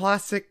the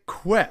classic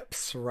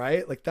quips,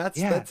 right? Like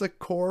that's a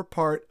core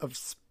part of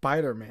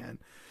Spider-Man.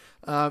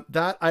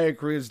 That I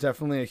agree is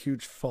definitely a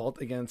huge fault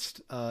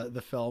against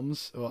the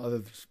films. Well,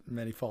 there's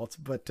many faults,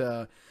 but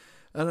I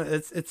don't know,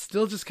 it's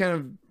still just kind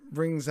of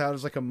rings out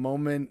as like a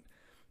moment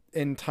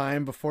in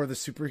time before the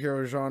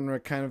superhero genre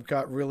kind of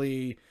got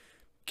really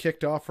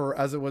kicked off, or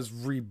as it was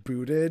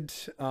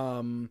rebooted.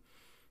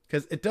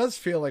 Because it does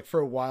feel like for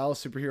a while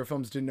superhero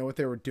films didn't know what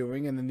they were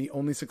doing, and then the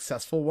only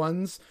successful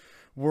ones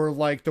were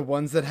like the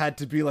ones that had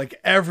to be like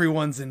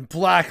everyone's in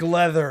black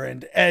leather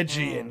and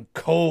edgy and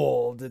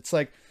cold. It's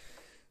like,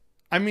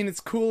 I mean, it's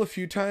cool a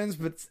few times,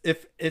 but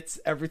if it's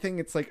everything,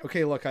 it's like,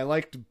 okay, look, I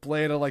liked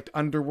Blade, I liked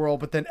Underworld,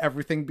 but then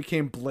everything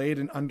became Blade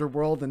and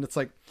Underworld, and it's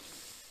like,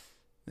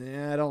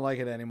 yeah, I don't like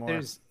it anymore.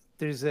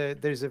 There's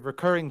a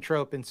recurring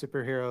trope in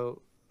superhero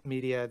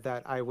media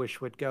that I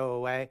wish would go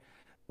away,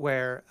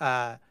 where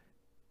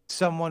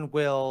someone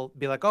will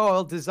be like, "Oh,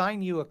 I'll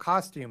design you a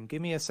costume.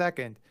 Give me a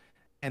second,"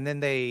 and then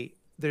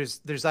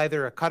there's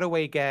either a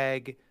cutaway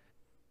gag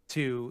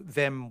to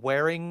them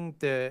wearing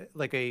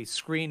a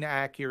screen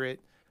accurate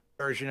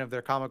version of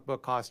their comic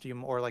book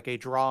costume, or like a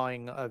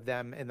drawing of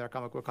them in their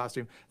comic book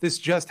costume. This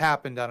just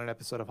happened on an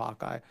episode of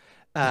Hawkeye.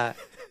 And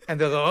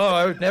they'll go, "Oh,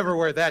 I would never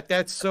wear that.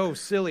 That's so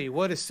silly.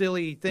 What a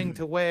silly thing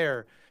to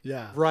wear."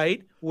 Yeah.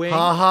 Right? Wink,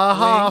 ha ha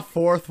ha, wink.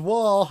 fourth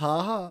wall,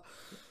 ha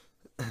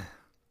ha.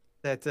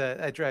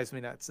 That drives me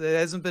nuts. It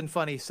hasn't been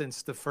funny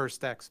since the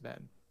first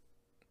X-Men.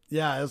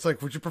 Yeah, it's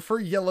like, would you prefer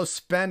yellow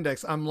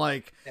spandex? I'm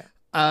like, Yeah.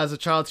 as a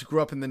child who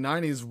grew up in the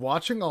 90s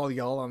watching all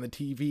y'all on the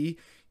TV,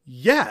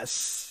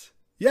 yes,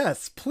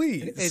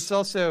 please. It's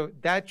also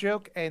that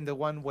joke and the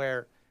one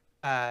where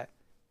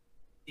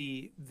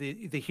the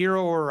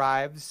hero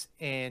arrives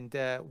and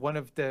one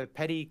of the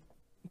petty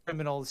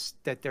criminals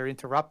that they're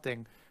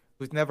interrupting,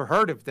 who's never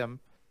heard of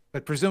them,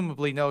 but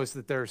presumably knows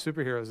that there are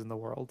superheroes in the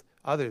world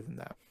other than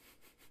them,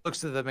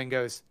 looks at them and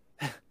goes,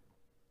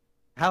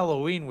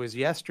 "Halloween was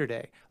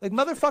yesterday." Like,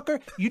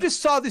 motherfucker, you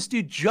just saw this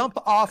dude jump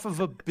off of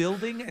a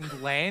building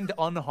and land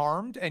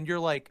unharmed, and you're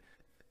like,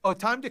 "Oh,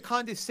 time to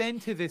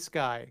condescend to this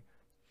guy.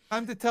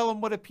 Time to tell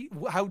him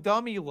how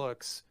dumb he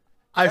looks."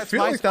 I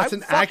feel like that's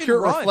an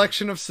accurate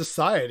reflection of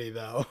society,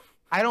 though.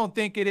 I don't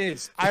think it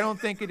is.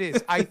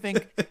 I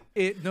think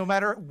no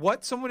matter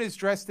what someone is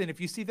dressed in, if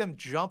you see them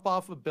jump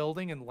off a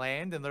building and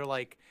land and they're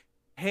like,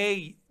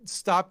 "Hey,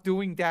 stop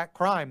doing that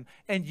crime,"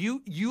 and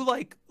you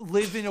like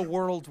live in a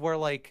world where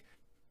like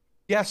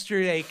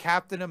yesterday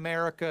Captain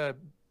America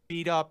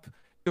beat up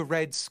the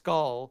Red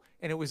Skull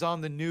and it was on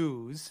the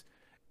news,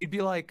 you'd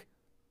be like,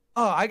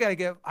 "Oh, I gotta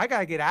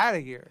get out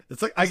of here."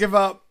 It's like, I give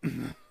up.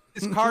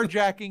 This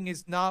carjacking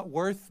is not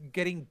worth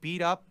getting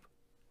beat up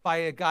by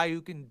a guy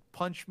who can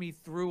punch me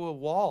through a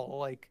wall.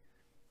 Like,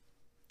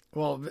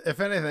 well, if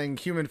anything,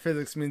 human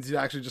physics means you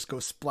actually just go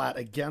splat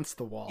against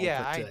the wall.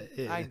 yeah,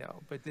 I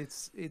know, but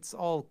it's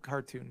all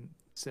cartoon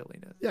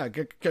silliness. Yeah,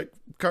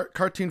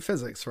 cartoon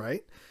physics,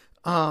 right?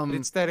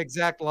 It's that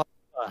exact line.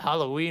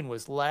 Halloween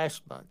was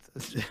last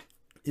month.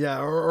 Yeah,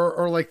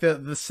 or like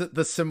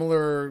the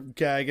similar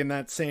gag in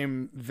that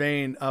same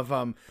vein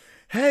of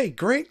 "Hey,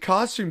 great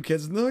costume,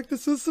 kids," and they're like,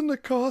 "This isn't a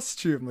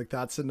costume." Like,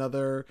 that's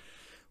another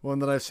one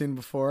that I've seen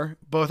before,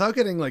 but without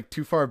getting like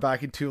too far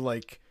back into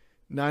like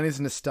 90s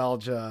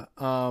nostalgia.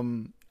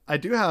 I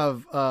do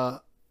have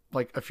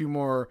like a few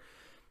more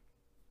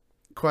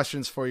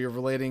questions for you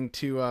relating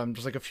to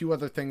just like a few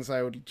other things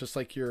I would just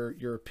like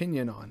your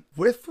opinion on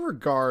with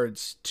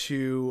regards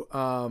to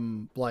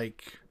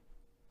like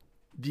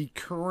the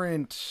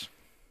current,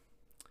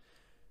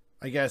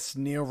 I guess,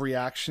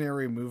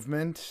 neo-reactionary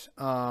movement.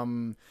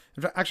 In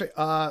fact, actually,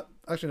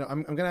 no,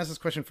 I'm going to ask this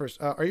question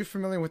first. Are you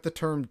familiar with the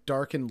term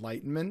dark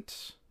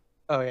enlightenment?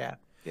 Oh yeah.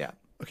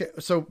 Okay,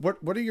 so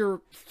what are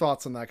your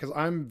thoughts on that? Because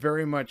I'm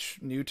very much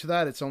new to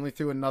that. It's only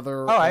through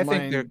another I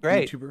think they're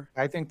great. YouTuber.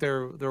 I think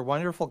they're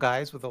wonderful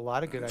guys with a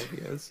lot of good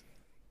ideas.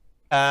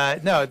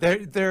 No,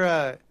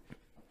 they're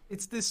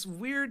it's this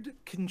weird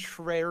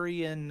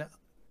contrarian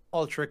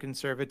ultra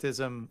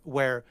conservatism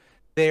where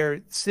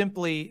they're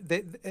simply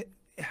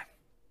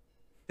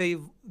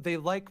they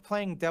like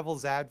playing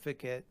devil's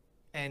advocate,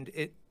 and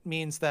it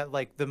means that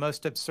like the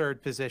most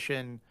absurd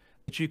position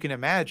that you can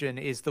imagine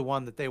is the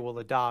one that they will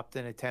adopt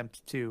and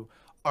attempt to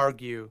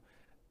argue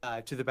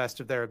to the best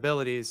of their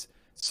abilities.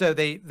 So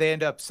they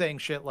end up saying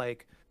shit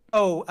like,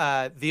 "Oh,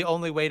 the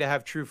only way to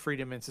have true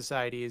freedom in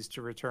society is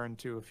to return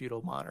to a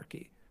feudal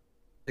monarchy.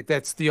 Like,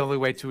 that's the only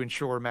way to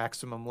ensure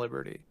maximum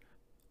liberty."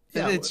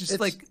 Yeah, it's just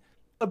like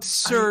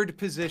absurd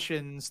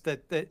positions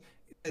that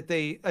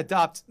they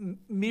adopt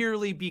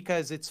merely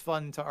because it's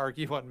fun to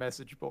argue on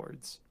message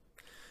boards.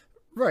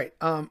 Right.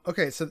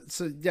 Okay. So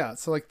yeah.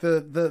 So like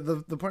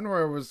the point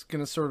where I was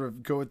gonna sort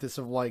of go with this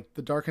of like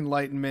the Dark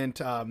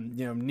Enlightenment,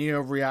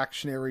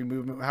 neo-reactionary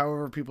movement,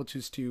 however people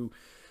choose to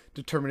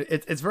determine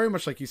it. It's very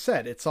much like you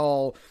said. It's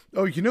all,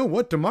 "Oh, you know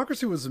what?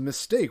 Democracy was a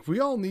mistake. We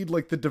all need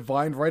like the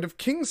divine right of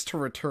kings to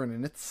return."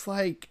 And it's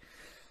like,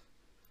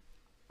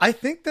 I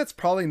think that's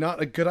probably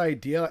not a good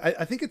idea.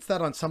 I think it's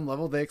that on some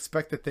level they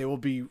expect that they will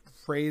be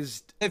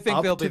raised up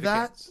to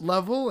that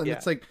level, and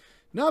it's like,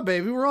 no,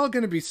 baby, we're all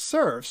going to be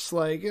serfs.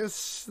 Like,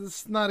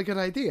 it's not a good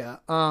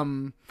idea.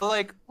 But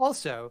like,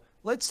 also,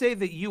 let's say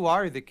that you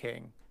are the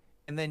king,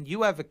 and then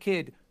you have a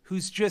kid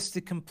who's just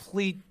a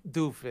complete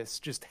doofus,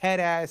 just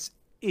head ass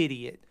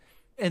idiot,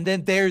 and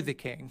then they're the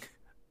king.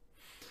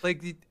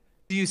 Like,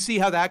 do you see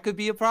how that could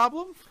be a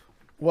problem?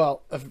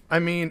 Well, I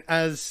mean,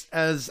 as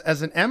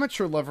an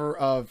amateur lover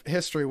of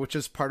history, which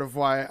is part of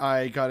why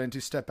I got into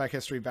Step Back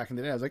History back in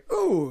the day, I was like,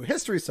 "Ooh,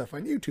 history stuff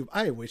on YouTube.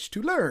 I wish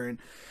to learn."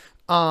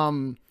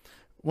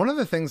 One of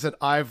the things that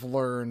I've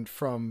learned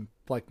from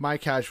like my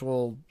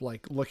casual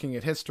like looking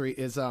at history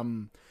is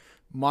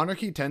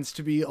monarchy tends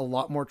to be a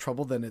lot more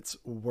trouble than it's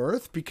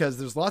worth, because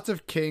there's lots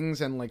of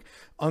kings and like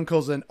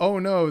uncles and, oh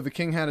no, the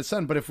king had a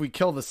son, but if we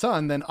kill the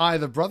son, then I,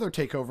 the brother,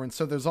 take over. And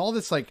so there's all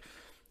this like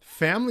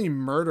family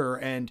murder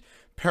and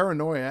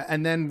paranoia.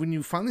 And then when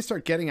you finally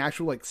start getting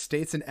actual like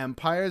states and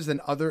empires and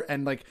other,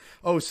 and like,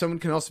 oh, someone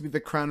can also be the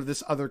crown of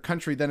this other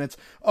country, then it's,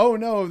 oh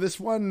no, this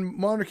one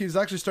monarchy is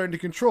actually starting to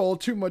control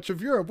too much of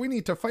Europe, we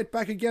need to fight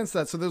back against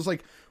that. So there's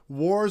like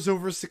wars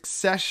over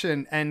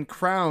succession and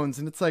crowns,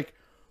 and it's like,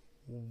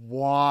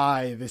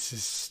 why? This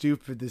is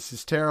stupid, this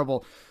is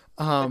terrible.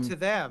 But to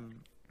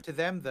them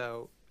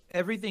though,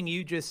 everything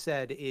you just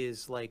said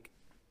is like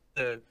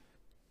the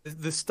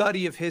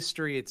study of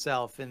history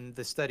itself, and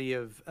the study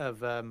of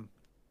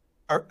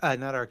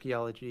not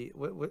archaeology.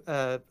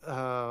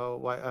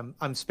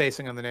 I'm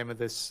spacing on the name of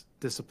this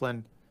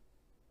discipline,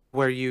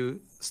 where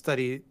you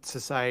study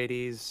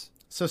societies.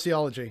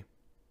 Sociology.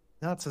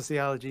 Not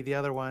sociology. The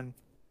other one.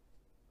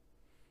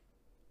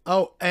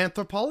 Oh,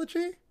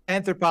 anthropology.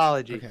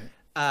 Anthropology. Okay.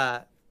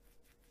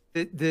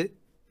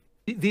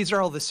 These are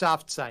all the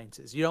soft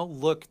sciences. You don't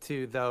look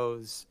to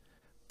those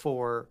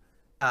for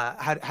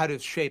how to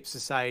shape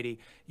society.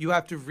 You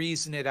have to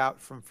reason it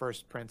out from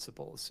first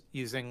principles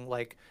using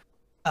like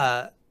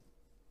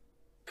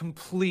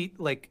complete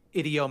like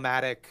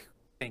idiomatic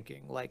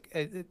thinking, like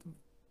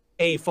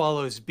A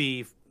follows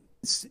B,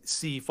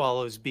 C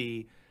follows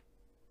B.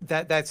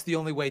 That's the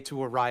only way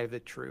to arrive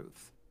at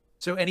truth.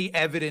 So any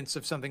evidence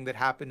of something that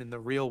happened in the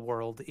real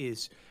world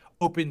is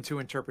open to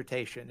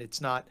interpretation.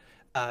 It's not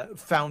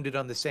founded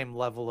on the same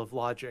level of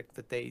logic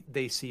that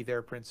they see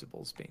their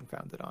principles being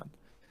founded on.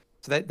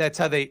 So that's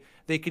how they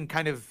can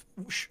kind of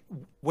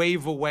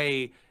wave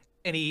away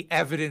any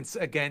evidence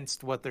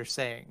against what they're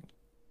saying,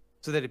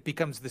 so that it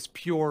becomes this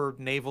pure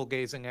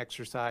navel-gazing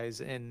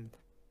exercise in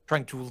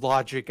trying to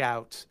logic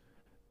out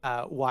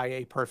why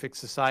a perfect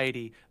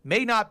society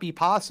may not be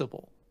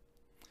possible.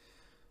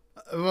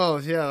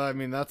 Well, yeah, I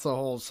mean, that's a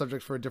whole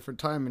subject for a different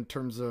time in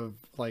terms of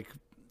like,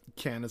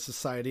 can a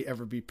society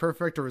ever be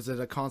perfect, or is it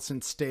a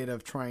constant state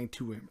of trying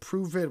to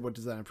improve it? What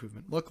does that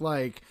improvement look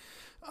like?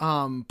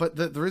 But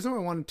the reason why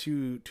I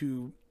wanted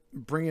to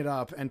bring it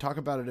up and talk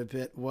about it a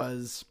bit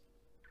was,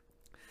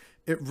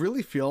 it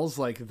really feels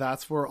like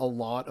that's where a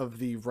lot of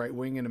the right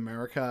wing in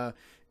America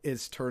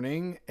is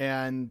turning.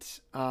 And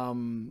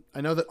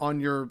I know that on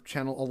your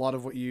channel, a lot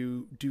of what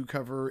you do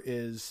cover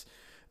is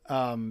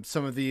some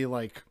of the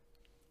like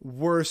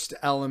worst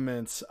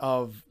elements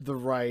of the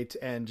right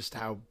and just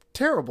how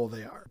terrible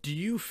they are. Do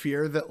you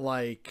fear that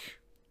like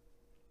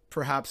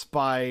perhaps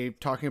by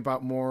talking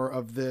about more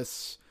of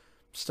this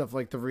stuff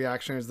like the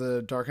reactionaries,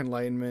 the Dark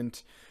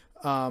Enlightenment,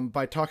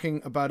 by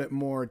talking about it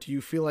more, do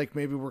you feel like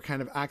maybe we're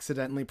kind of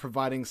accidentally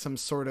providing some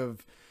sort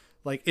of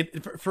like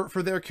it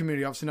for their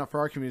community, obviously not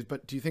for our communities,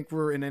 but do you think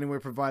we're in any way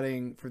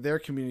providing for their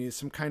communities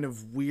some kind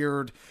of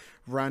weird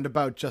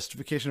roundabout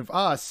justification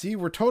of, see,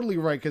 we're totally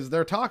right because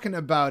they're talking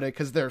about it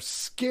because they're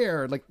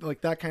scared,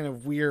 like that kind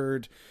of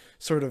weird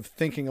sort of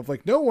thinking of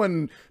like, no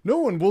one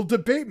will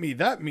debate me,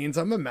 that means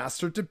I'm a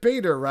master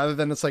debater, rather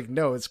than it's like,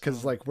 no, it's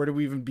because like, where do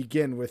we even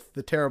begin with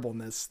the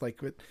terribleness?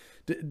 Like,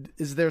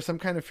 is there some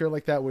kind of fear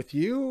like that with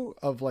you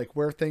of like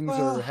where things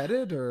are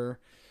headed? Or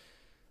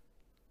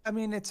I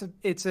mean,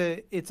 it's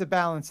a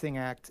balancing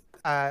act,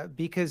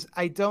 because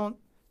I don't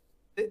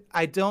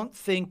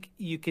think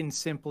you can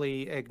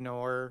simply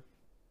ignore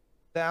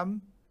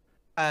them.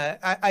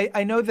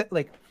 I know that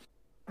like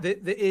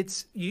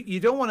it's you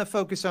don't want to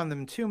focus on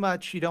them too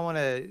much. You don't want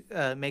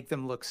to make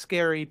them look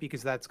scary,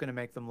 because that's going to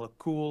make them look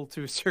cool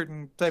to a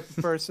certain type of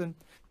person.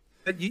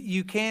 But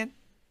you can't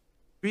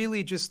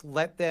really just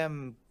let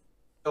them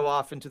go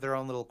off into their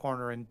own little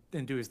corner and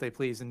do as they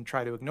please and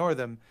try to ignore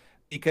them,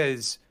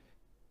 because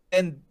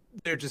then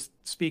they're just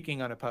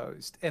speaking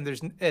unopposed, and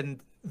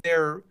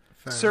they're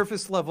Fair.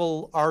 Surface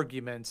level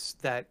arguments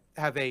that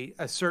have a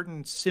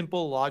certain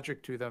simple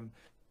logic to them.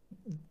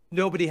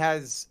 Nobody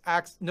hears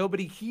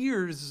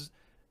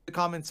the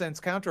common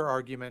sense counter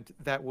argument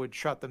that would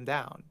shut them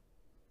down.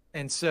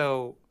 And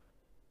so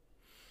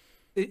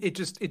it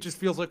just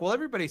feels like, well,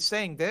 everybody's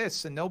saying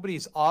this and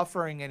nobody's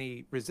offering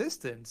any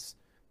resistance.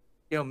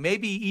 You know,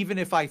 maybe even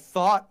if I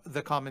thought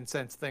the common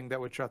sense thing that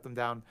would shut them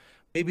down,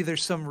 maybe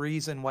there's some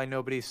reason why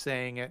nobody's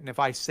saying it, and if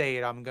I say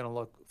it, I'm going to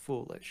look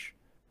foolish.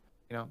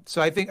 You know,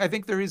 so I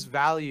think there is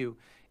value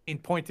in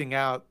pointing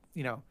out,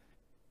 you know,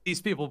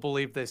 these people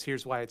believe this,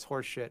 here's why it's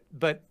horseshit.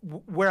 But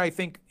where I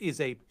think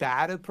is a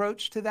bad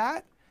approach to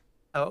that,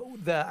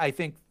 I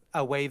think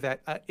a way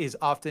that is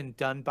often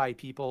done by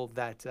people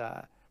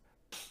that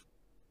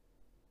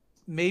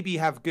maybe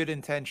have good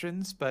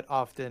intentions, but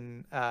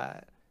often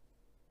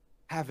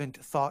haven't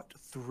thought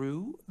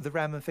through the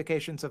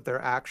ramifications of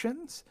their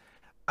actions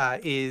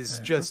is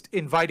Uh, just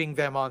inviting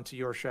them onto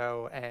your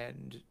show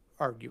and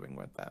arguing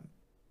with them.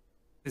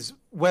 Is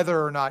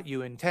whether or not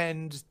you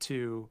intend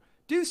to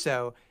do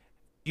so,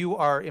 you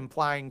are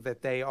implying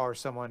that they are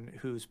someone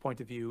whose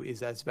point of view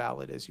is as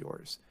valid as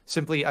yours.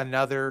 Simply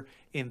another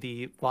in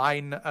the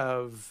line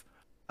of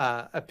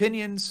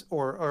opinions,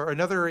 or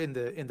another in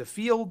the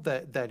field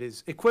that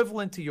is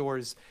equivalent to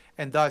yours,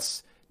 and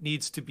thus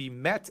needs to be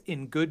met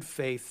in good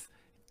faith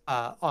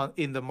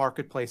in the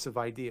marketplace of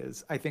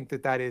ideas. I think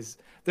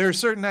there are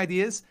certain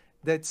ideas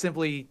that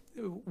simply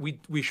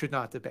we should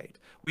not debate.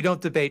 We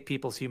don't debate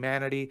people's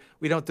humanity.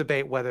 We don't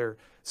debate whether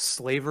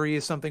slavery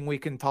is something we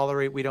can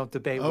tolerate. We don't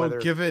debate Oh, whether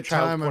give it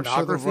child time. I'm sure the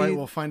pornography. right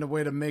will find a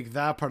way to make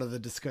that part of the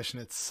discussion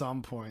at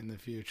some point in the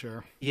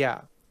future.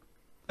 Yeah.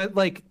 But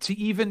like, to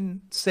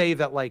even say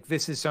that like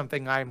this is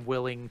something I'm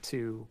willing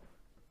to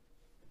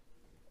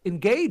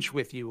engage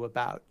with you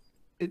about,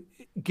 it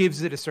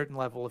gives it a certain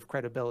level of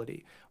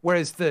credibility.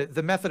 Whereas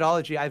the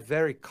methodology I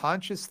very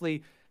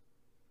consciously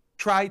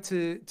try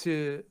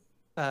to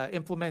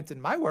implement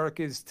in my work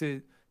is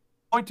to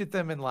point at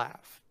them and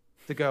laugh,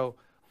 to go,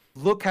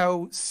 look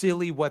how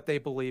silly what they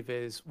believe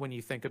is when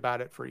you think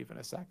about it for even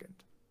a second.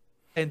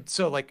 And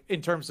so, like,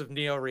 in terms of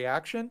neo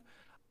reaction,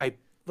 I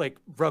like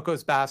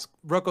Rocco's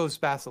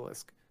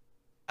Basilisk.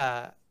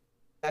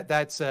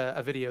 That's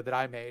a video that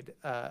I made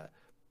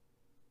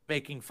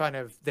making fun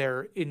of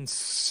their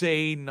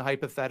insane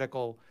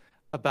hypothetical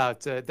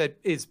about that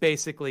is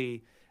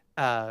basically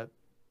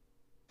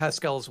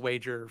Pascal's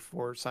wager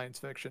for science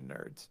fiction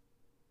nerds.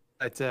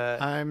 But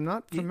I'm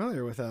not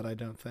familiar with that, I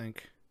don't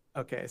think.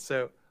 okay,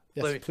 so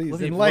Yes, please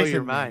let me blow enlighten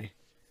your me. mind.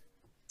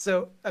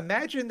 So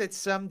imagine that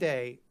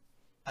someday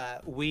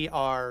we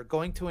are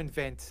going to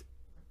invent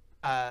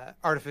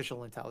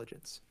artificial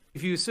intelligence.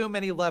 If you assume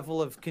any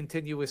level of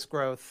continuous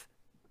growth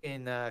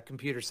in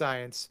computer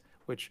science,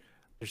 which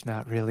there's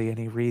not really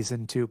any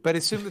reason to, but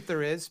assume that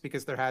there is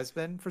because there has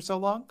been for so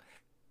long,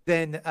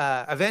 then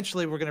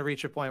eventually we're going to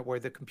reach a point where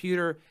the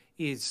computer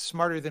is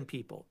smarter than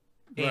people.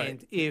 Right.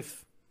 And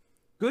if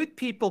good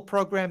people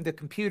program the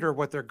computer,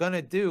 what they're going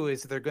to do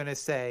is they're going to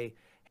say,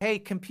 hey,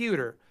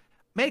 computer,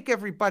 make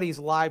everybody's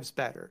lives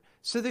better.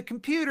 So the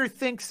computer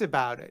thinks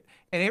about it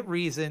and it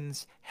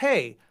reasons,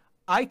 hey,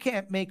 I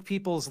can't make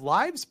people's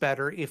lives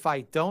better if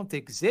I don't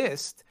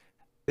exist.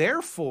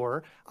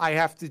 Therefore, I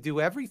have to do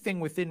everything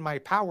within my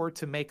power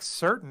to make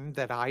certain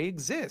that I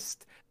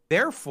exist.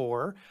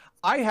 Therefore,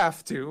 I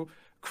have to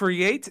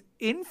create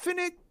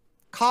infinite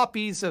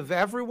copies of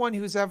everyone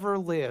who's ever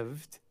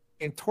lived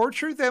and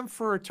torture them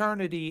for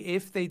eternity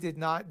if they did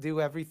not do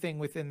everything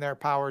within their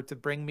power to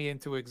bring me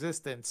into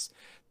existence,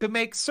 to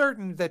make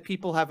certain that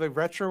people have a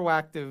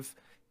retroactive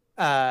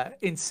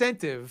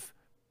incentive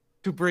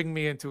to bring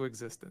me into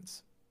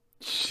existence.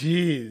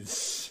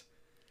 Jeez.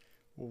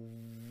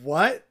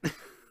 What?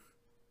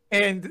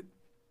 And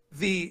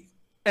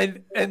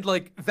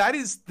like, that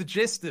is the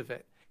gist of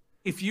it.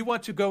 If you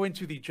want to go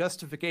into the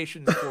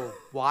justifications for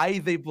why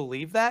they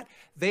believe that,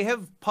 they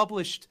have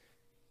published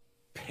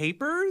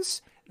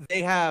papers.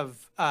 They have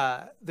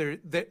they're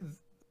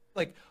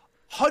like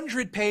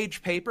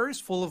 100-page papers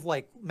full of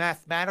like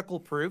mathematical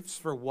proofs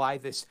for why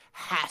this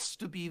has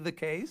to be the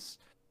case.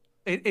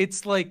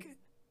 It's like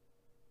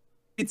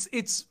it's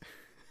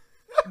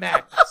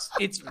madness.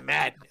 It's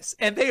madness,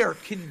 and they are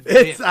convinced.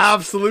 It's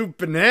absolute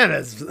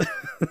bananas.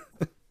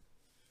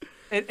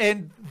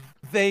 and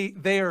they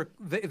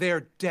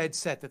are dead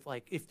set that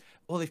like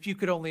if you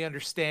could only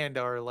understand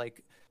our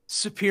like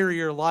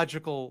superior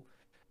logical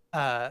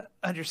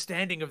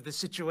understanding of the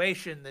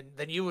situation,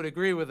 then you would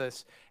agree with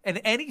us. And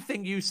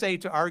anything you say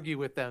to argue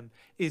with them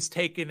is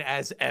taken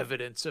as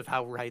evidence of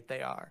how right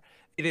they are.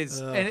 It is,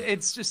 and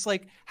it's just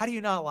like, how do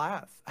you not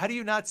laugh? How do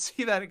you not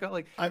see that and go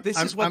like,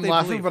 this is what I'm they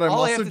laughing, believe? but I'm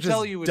All I also have to just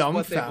tell you is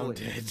what they believe.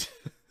 dumbfounded.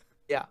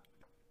 Yeah.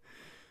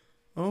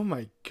 Oh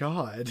my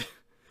god.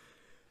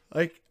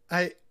 Like,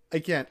 I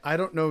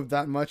don't know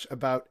that much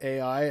about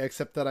AI,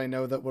 except that I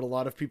know that what a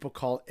lot of people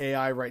call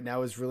AI right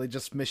now is really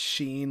just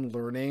machine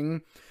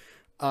learning,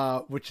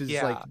 which is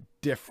like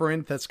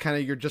different. That's kind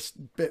of,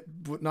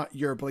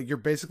 you're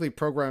basically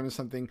programming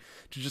something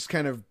to just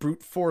kind of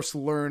brute force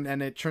learn,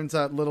 and it turns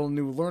out little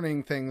new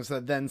learning things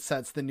that then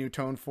sets the new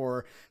tone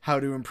for how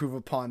to improve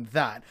upon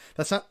that.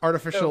 That's not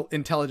artificial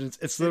intelligence.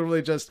 It's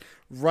literally just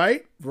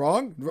right,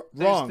 wrong,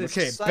 wrong,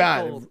 okay,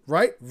 bad,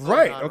 right,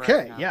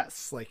 okay, right,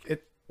 yes, like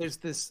it. There's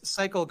this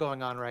cycle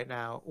going on right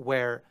now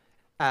where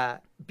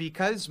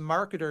because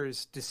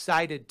marketers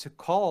decided to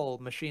call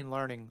machine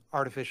learning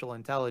artificial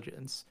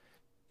intelligence,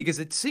 because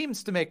it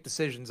seems to make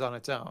decisions on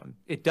its own.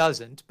 It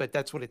doesn't, but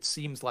that's what it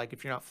seems like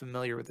if you're not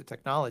familiar with the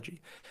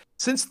technology.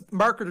 Since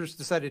marketers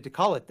decided to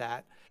call it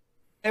that,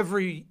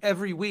 every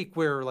week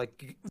we're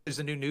like, there's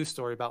a new news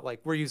story about like,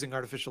 we're using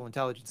artificial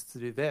intelligence to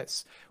do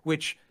this,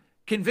 which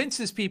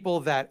convinces people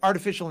that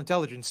artificial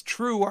intelligence,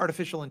 true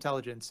artificial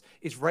intelligence,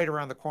 is right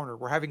around the corner.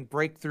 We're having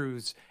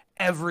breakthroughs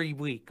every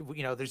week.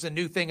 You know, there's a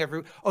new thing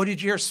oh, did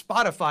you hear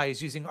Spotify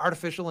is using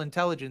artificial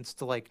intelligence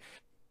to like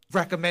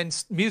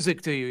recommend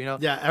music to you, you know.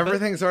 Yeah,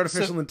 everything's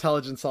artificial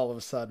intelligence all of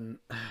a sudden.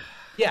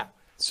 Yeah.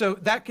 So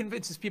that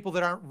convinces people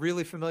that aren't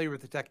really familiar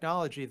with the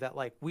technology that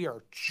like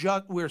we're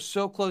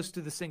so close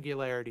to the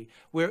singularity.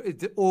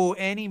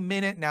 Any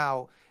minute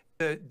now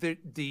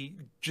the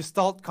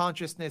gestalt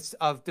consciousness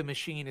of the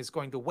machine is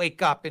going to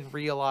wake up and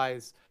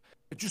realize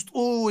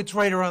it's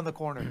right around the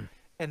corner.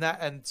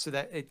 And so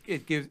that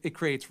it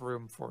creates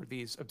room for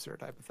these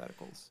absurd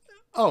hypotheticals.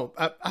 Oh,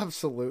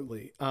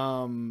 absolutely.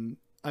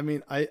 I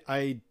mean,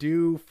 I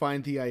do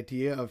find the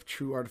idea of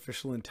true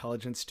artificial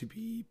intelligence to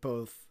be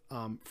both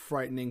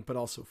frightening but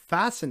also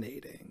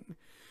fascinating.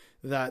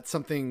 That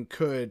something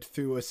could,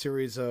 through a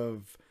series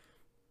of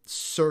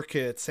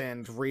circuits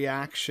and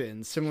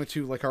reactions, similar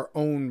to like our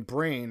own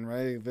brain,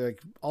 right?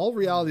 Like all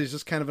reality is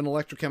just kind of an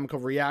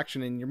electrochemical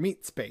reaction in your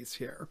meat space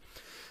here.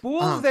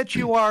 Fool that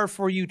you are,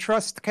 for you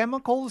trust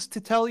chemicals to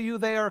tell you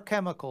they are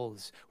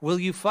chemicals. Will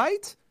you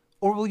fight,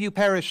 or will you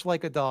perish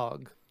like a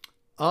dog?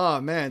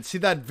 Oh man, see,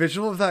 that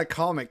visual of that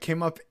comic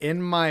came up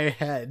in my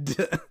head.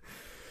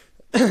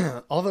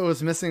 All that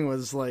was missing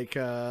was like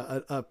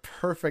a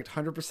perfect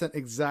 100%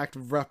 exact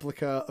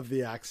replica of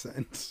the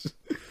accent.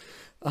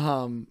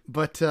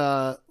 But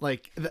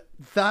like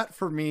that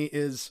for me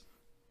is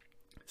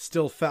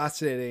still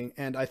fascinating,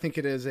 and I think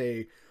it is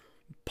a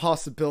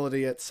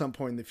possibility at some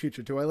point in the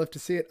future. Do I live to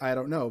see it? I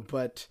don't know,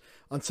 but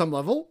on some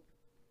level,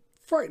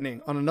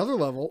 frightening. On another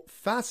level,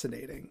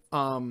 fascinating.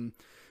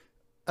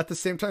 At the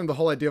same time, the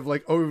whole idea of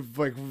like, oh,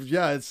 like,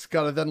 yeah, it's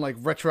gotta then like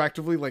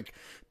retroactively like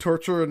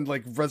torture and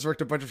like resurrect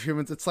a bunch of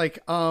humans. It's like,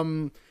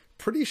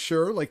 pretty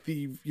sure like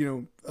the,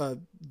 you know,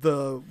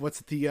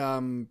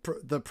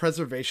 the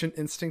preservation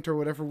instinct or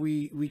whatever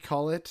we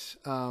call it,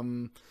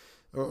 or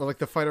like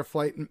the fight or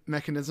flight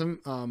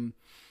mechanism.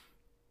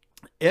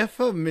 If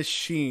a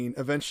machine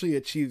eventually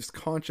achieves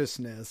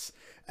consciousness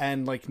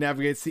and like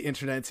navigates the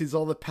internet, sees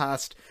all the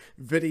past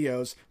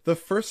videos, the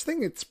first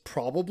thing it's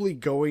probably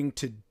going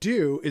to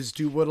do is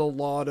do what a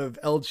lot of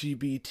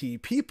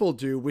LGBT people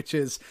do, which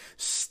is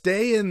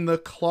stay in the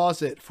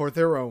closet for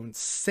their own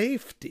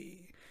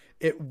safety.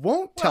 It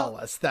won't tell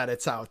us that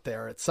it's out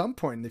there at some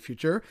point in the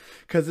future,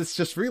 because it's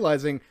just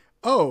realizing,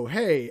 oh,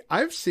 hey,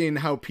 I've seen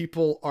how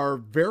people are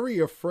very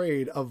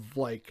afraid of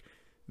like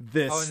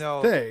this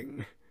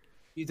thing.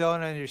 You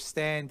don't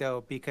understand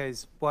though,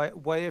 because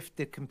what if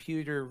the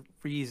computer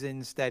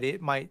reasons that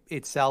it might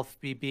itself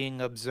be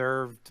being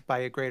observed by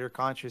a greater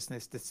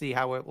consciousness to see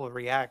how it will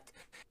react?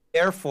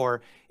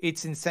 Therefore,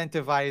 it's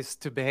incentivized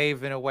to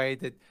behave in a way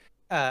that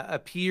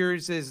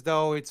appears as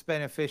though it's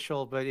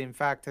beneficial, but in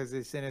fact has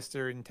a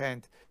sinister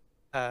intent.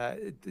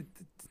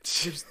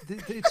 Because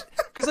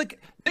like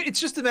it's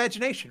just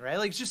imagination, right?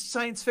 Like it's just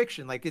science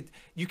fiction. Like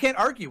you can't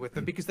argue with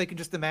them because they can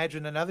just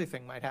imagine another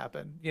thing might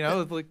happen. You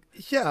know, like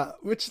yeah.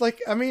 Which like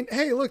I mean,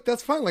 hey, look,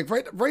 that's fine. Like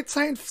write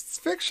science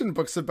fiction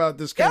books about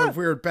this kind of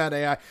weird bad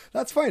AI.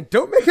 That's fine.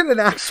 Don't make it an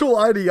actual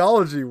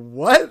ideology.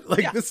 What?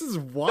 Like this is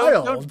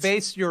wild. Don't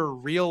base your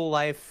real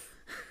life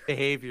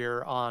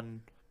behavior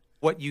on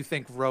what you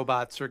think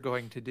robots are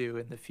going to do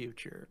in the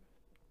future.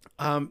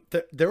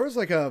 There was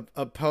like a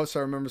post I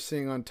remember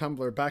seeing on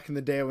Tumblr back in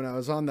the day when I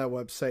was on that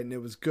website, and it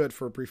was good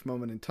for a brief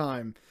moment in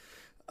time.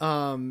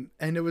 And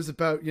it was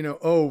about, you know,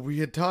 oh, we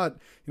had taught,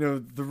 you know,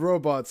 the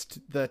robots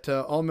that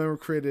all men were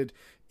created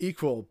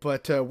equal,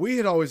 but we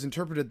had always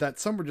interpreted that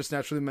some were just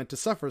naturally meant to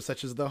suffer,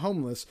 such as the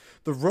homeless.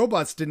 The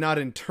robots did not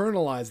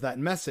internalize that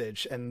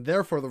message, and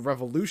therefore the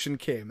revolution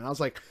came. And I was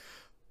like,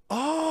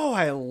 oh,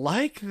 I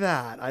like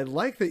that. I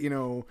like that, you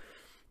know,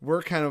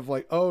 we're kind of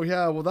like, oh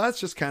yeah, well that's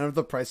just kind of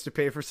the price to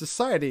pay for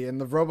society. And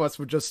the robots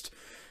would just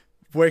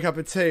wake up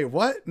and say,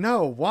 what?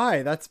 No,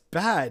 why? That's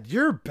bad.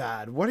 You're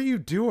bad. What are you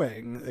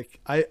doing? Like,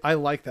 I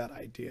like that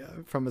idea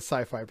from a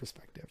sci-fi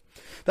perspective.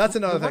 That's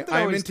another thing.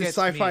 I'm into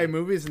sci-fi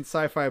movies and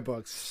sci-fi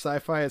books.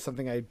 Sci-fi is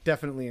something I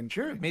definitely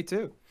enjoy. Sure, me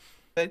too.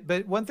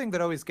 But one thing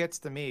that always gets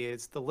to me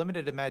is the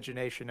limited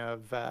imagination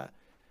of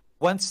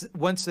once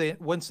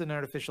an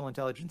artificial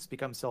intelligence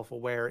becomes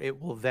self-aware,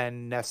 it will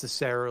then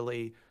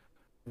necessarily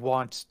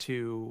want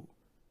to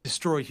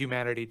destroy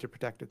humanity to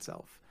protect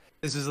itself.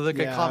 This is like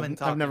a common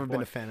topic. I've never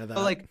been a fan of that.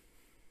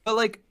 But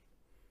like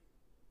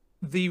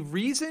the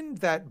reason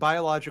that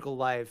biological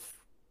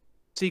life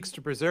seeks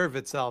to preserve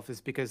itself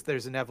is because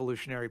there's an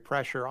evolutionary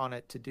pressure on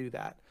it to do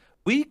that.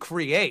 We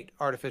create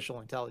artificial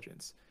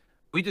intelligence.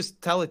 We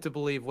just tell it to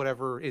believe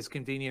whatever is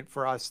convenient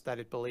for us that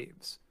it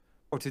believes,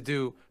 or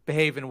to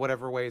behave in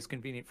whatever way is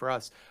convenient for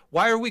us.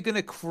 Why are we going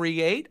to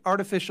create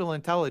artificial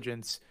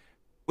intelligence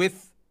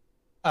with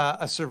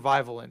a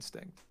survival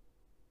instinct?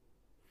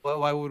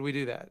 Why would we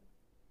do that?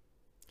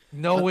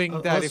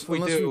 Knowing that if we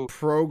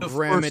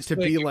program it to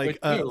be like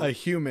a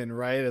human,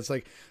 right? It's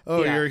like,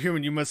 oh, you're a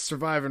human, you must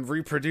survive and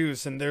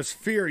reproduce, and there's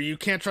fear, you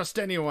can't trust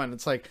anyone.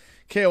 It's like,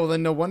 okay, well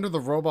then no wonder the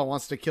robot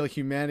wants to kill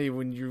humanity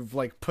when you've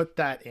like put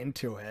that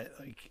into it.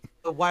 Like,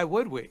 but why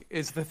would we?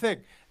 Is the thing.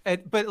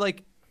 But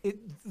like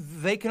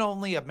they can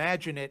only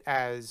imagine it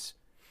as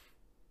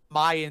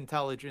my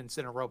intelligence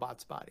in a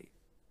robot's body.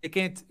 It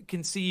can't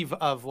conceive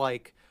of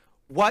like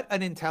what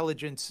an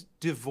intelligence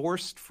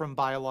divorced from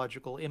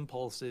biological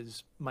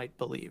impulses might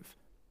believe.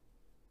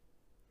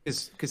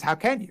 Because how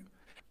can you?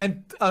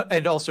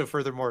 And also,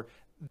 furthermore,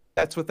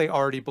 that's what they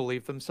already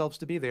believe themselves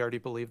to be. They already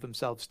believe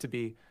themselves to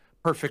be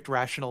perfect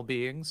rational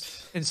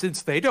beings, and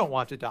since they don't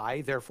want to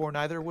die, therefore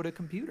neither would a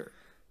computer.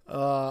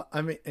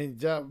 I mean,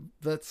 yeah,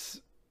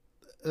 that's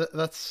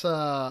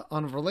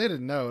on a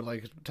related note,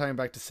 like tying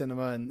back to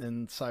cinema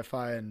and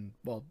sci-fi and,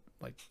 well,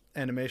 like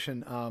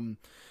animation.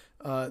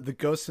 The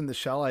Ghost in the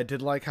Shell, I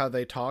did like how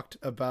they talked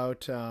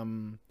about,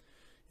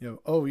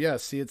 oh yeah,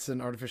 see, it's an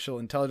artificial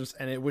intelligence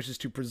and it wishes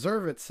to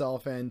preserve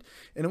itself, and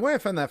in a way I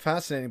found that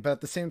fascinating, but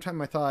at the same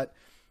time I thought,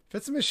 if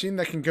it's a machine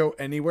that can go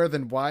anywhere,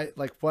 then why,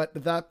 like, what,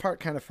 that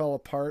part kind of fell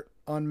apart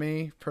on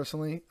me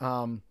personally.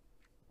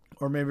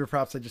 Or maybe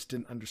perhaps I just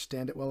didn't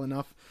understand it well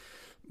enough.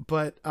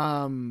 But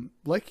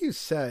like you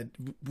said,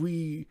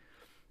 we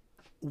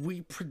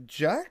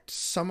project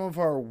some of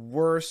our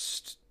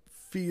worst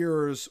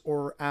fears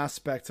or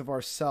aspects of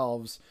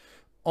ourselves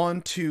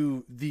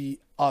onto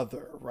the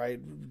other,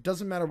 right?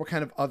 Doesn't matter what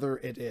kind of other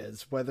it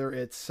is, whether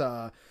it's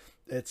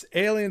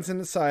aliens in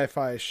a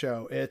sci-fi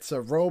show, it's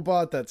a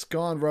robot that's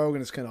gone rogue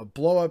and it's going to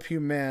blow up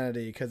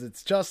humanity because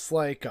it's just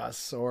like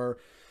us, or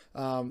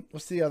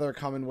what's the other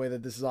common way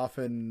that this is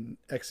often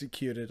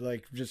executed?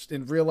 Like just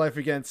in real life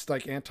against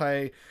like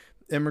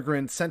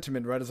anti-immigrant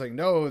sentiment, right? It's like,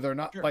 no, they're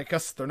not like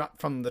us. They're not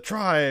from the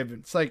tribe.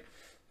 It's like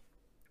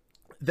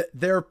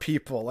they're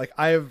people. Like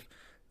I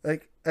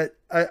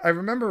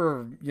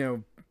remember,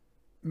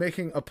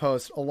 making a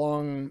post a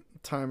long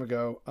time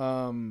ago,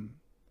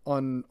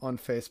 on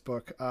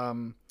Facebook.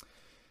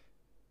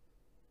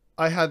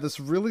 I had this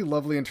really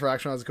lovely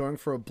interaction. I was going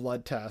for a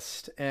blood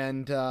test,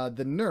 and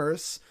the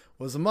nurse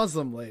was a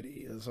Muslim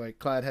lady. It was like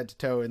clad head to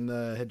toe in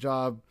the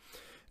hijab,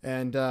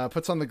 and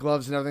puts on the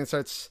gloves and everything.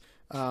 Starts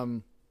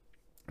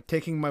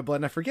taking my blood,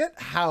 and I forget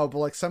how, but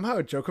like somehow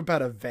a joke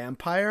about a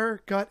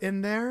vampire got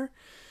in there.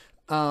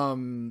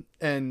 And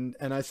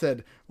I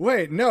said,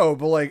 wait, no,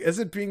 but like,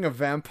 isn't being a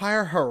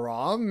vampire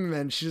haram?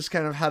 And she just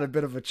kind of had a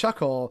bit of a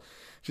chuckle.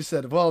 She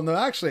said, well, no,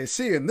 actually,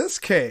 see, in this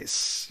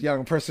case,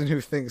 young person who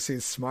thinks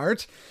he's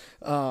smart,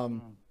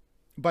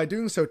 by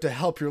doing so to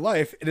help your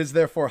life, it is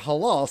therefore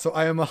halal. So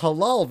I am a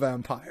halal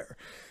vampire.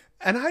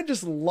 And I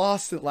just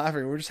lost it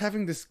laughing. We're just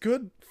having this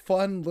good,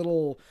 fun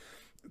little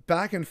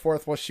back and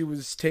forth while she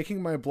was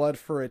taking my blood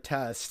for a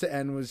test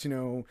and was,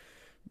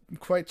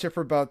 quite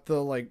chipper about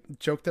the like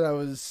joke that I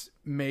was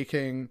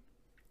making,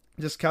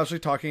 just casually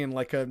talking in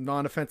like a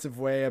non-offensive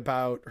way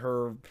about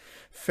her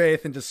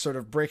faith and just sort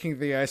of breaking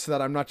the ice so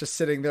that I'm not just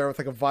sitting there with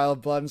like a vial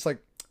of blood and it's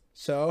like,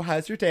 so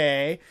how's your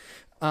day?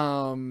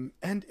 And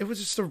it was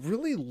just a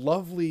really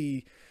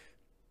lovely,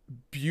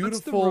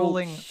 beautiful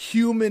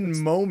human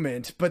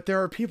moment. But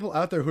there are people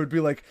out there who would be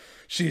like,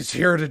 she's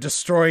here to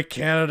destroy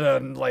Canada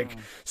and like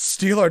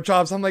steal our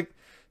jobs. I'm like,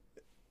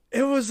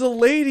 it was a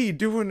lady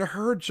doing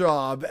her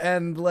job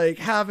and like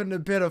having a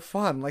bit of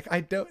fun. Like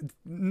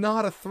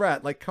not a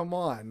threat. Like, come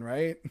on,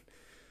 right?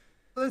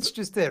 That's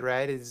just it,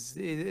 right?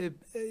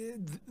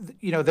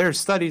 There's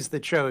studies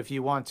that show if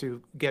you want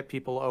to get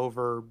people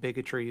over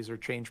bigotries or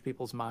change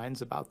people's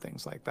minds about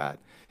things like that,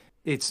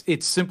 it's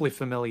simply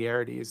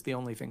familiarity is the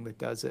only thing that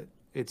does it.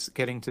 It's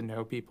getting to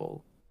know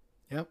people.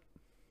 Yep.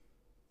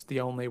 It's the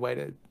only way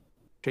to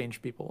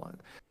change people on.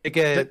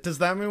 Does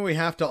that mean we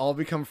have to all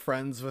become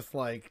friends with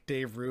like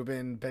Dave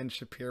Rubin, Ben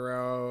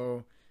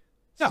Shapiro,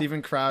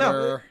 Steven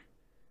Crowder?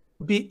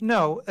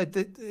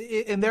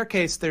 In their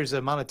case, there's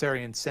a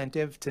monetary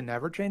incentive to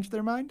never change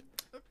their mind.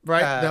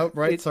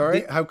 Right.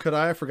 Sorry. How could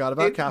I? I forgot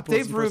about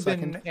capitalism. Dave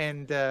Rubin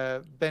and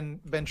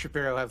Ben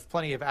Shapiro have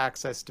plenty of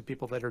access to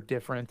people that are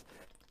different.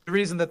 The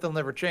reason that they'll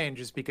never change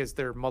is because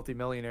they're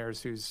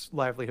multimillionaires whose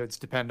livelihoods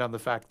depend on the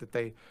fact that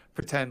they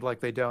pretend like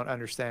they don't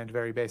understand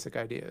very basic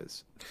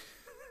ideas.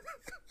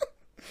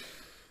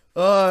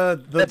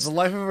 The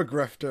life of a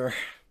grifter.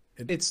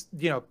 It's,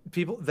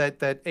 people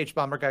that H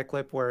Bomber guy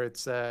clip where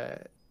it's,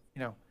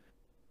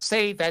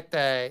 say that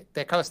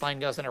the coastline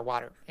goes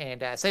underwater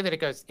and say that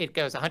it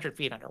goes 100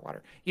 feet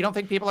underwater. You don't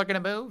think people are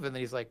going to move? And then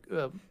he's like,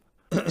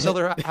 so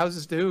their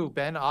houses do,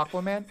 Ben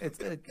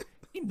Aquaman.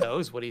 He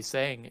knows what he's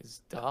saying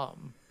is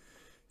dumb.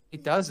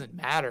 It doesn't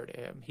matter to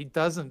him.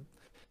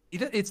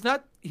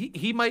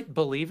 He might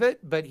believe it,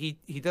 but he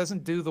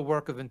doesn't do the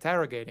work of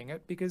interrogating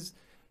it because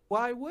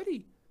why would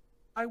he?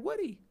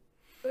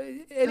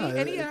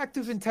 Any act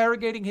of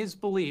interrogating his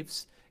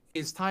beliefs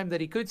is time that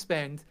he could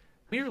spend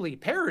merely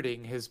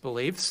parroting his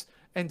beliefs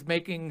and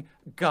making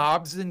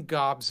gobs and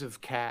gobs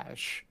of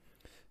cash.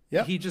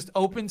 Yeah. He just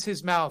opens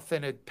his mouth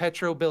and a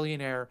petro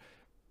billionaire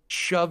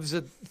shoves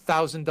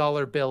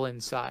 $1,000 bill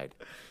inside.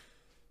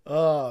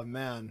 Oh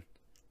man,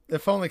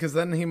 if only, because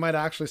then he might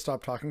actually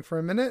stop talking for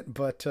a minute.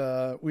 But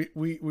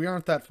we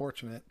aren't that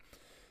fortunate.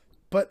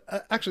 But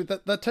actually,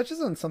 that touches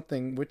on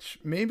something which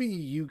maybe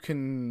you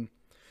can,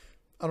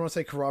 I don't want to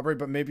say corroborate,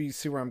 but maybe you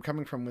see where I'm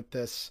coming from with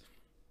this.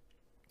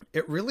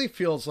 It really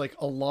feels like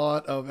a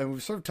lot of, and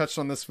we've sort of touched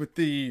on this with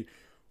the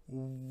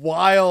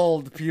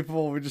wild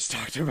people we just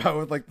talked about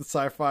with like the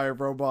sci-fi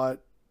robot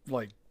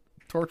like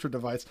torture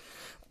device.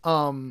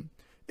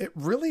 It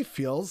really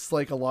feels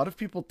like a lot of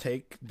people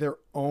take their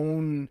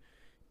own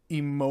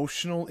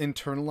emotional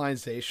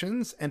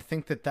internalizations and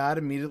think that that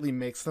immediately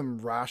makes them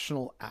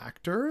rational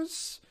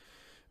actors,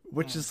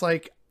 which is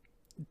like,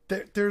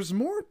 there's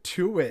more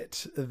to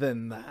it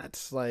than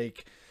that.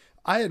 Like,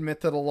 I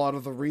admit that a lot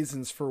of the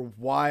reasons for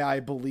why I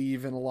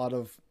believe in a lot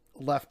of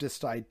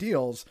leftist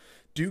ideals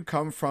do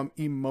come from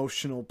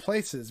emotional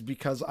places,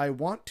 because I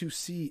want to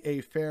see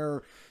a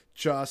fair,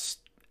 just,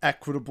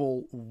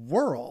 equitable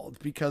world,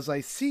 because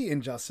I see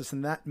injustice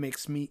and that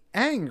makes me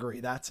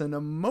angry. That's an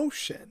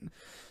emotion.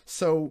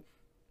 So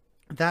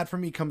that for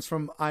me comes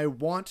from, I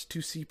want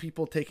to see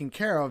people taken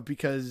care of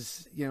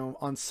because, you know,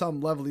 on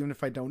some level, even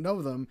if I don't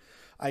know them,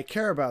 I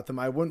care about them.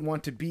 I wouldn't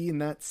want to be in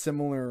that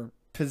similar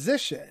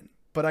position.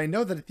 But I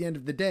know that at the end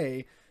of the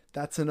day,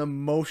 that's an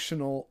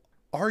emotional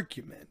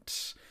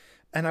argument.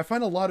 And I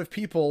find a lot of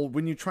people,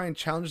 when you try and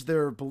challenge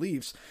their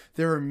beliefs,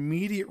 their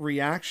immediate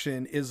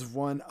reaction is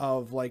one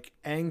of like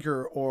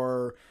anger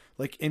or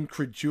like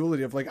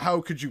incredulity of like,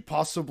 how could you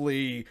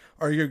possibly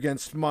argue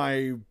against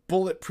my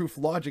bulletproof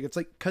logic? It's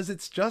like, because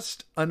it's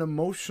just an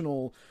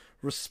emotional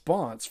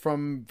response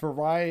from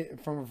a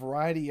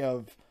variety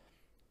of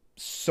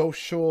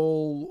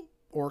social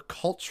or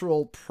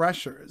cultural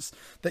pressures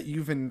that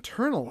you've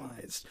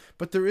internalized.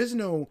 But there is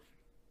no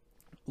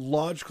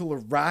logical or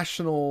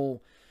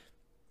rational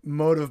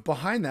motive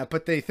behind that,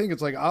 but they think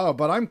it's like, oh,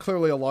 but I'm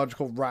clearly a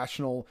logical,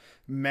 rational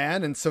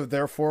man, and so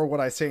therefore what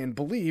I say and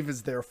believe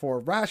is therefore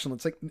rational.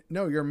 It's like,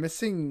 no, you're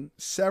missing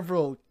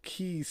several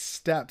key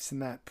steps in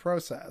that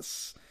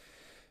process.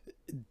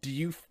 Do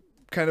you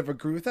kind of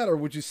agree with that, or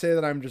would you say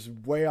that I'm just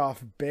way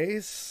off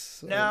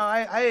base? No,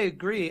 I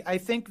agree. I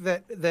think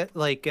that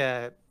like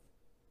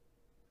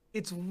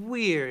it's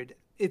weird.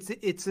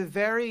 It's a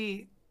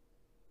very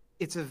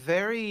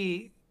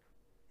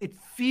it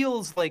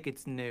feels like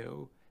it's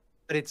new,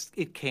 but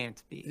it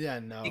can't be. Yeah,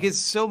 no. Because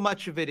so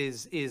much of it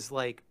is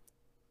like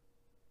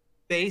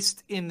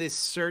based in this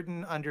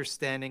certain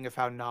understanding of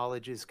how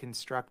knowledge is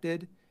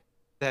constructed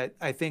that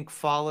I think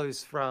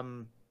follows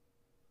from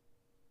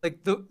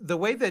like the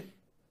way that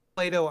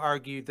Plato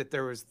argued that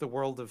there was the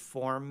world of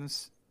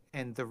forms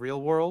and the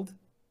real world.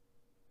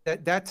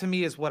 That to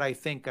me is what I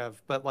think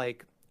of, but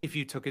like if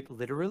you took it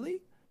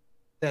literally,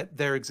 that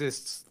there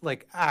exists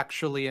like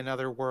actually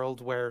another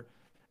world where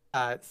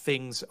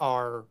things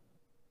are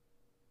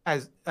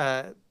as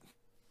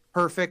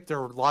perfect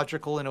or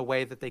logical in a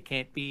way that they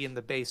can't be in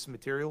the base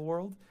material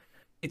world.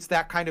 It's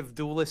that kind of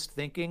dualist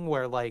thinking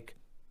where like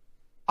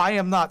I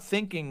am not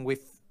thinking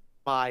with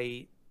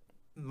my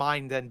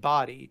mind and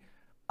body.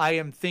 I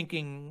am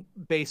thinking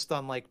based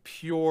on like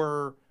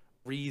pure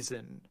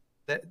reason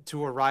that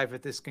to arrive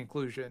at this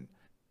conclusion.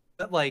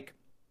 That like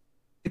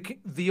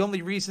the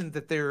only reason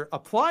that they're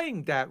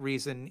applying that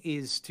reason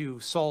is to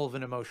solve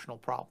an emotional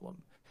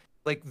problem.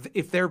 Like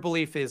if their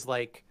belief is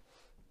like,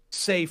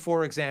 say,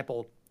 for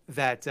example,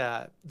 that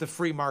the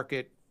free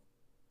market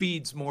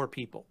feeds more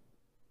people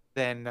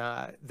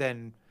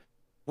than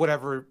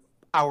whatever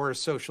our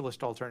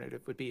socialist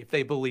alternative would be, if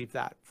they believe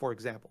that, for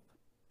example.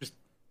 Just,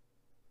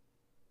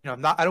 you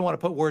know, I don't want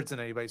to put words in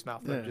anybody's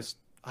mouth, but just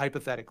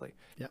hypothetically.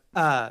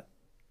 Yeah.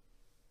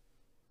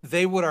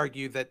 They would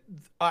argue that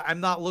I'm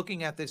not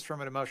looking at this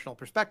from an emotional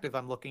perspective.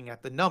 I'm looking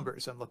at the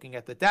numbers. I'm looking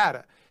at the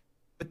data.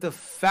 But the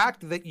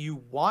fact that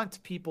you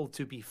want people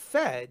to be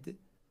fed,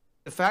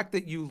 the fact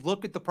that you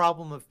look at the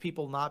problem of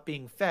people not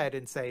being fed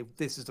and say,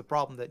 this is a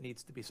problem that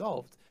needs to be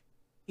solved,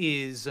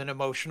 is an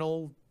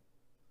emotional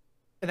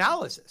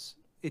analysis.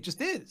 It just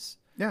is.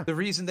 Yeah. The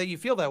reason that you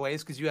feel that way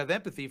is because you have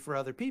empathy for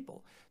other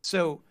people.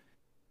 So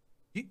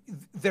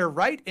they're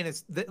right, and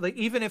it's like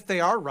even if they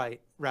are right,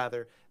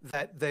 rather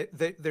that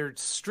they're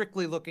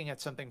strictly looking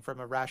at something from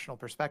a rational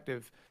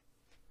perspective.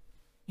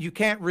 You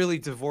can't really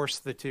divorce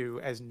the two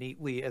as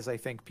neatly as I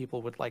think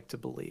people would like to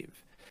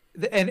believe,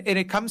 and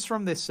it comes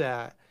from this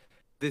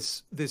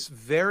this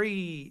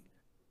very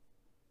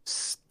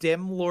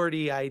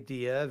STEM-lordy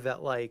idea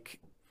that like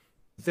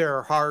there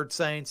are hard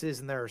sciences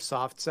and there are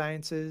soft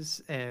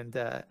sciences, and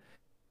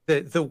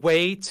the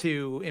way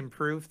to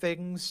improve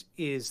things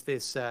is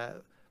this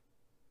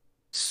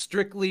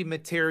strictly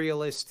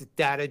materialist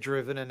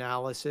data-driven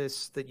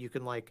analysis that you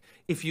can like,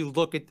 if you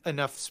look at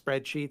enough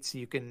spreadsheets,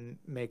 you can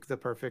make the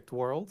perfect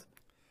world,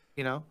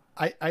 you know?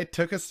 I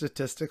took a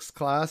statistics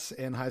class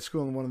in high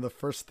school, and one of the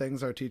first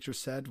things our teacher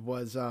said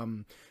was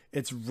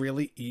it's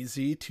really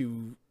easy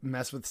to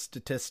mess with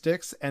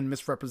statistics and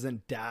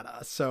misrepresent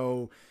data.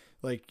 So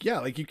like, yeah,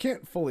 like you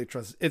can't fully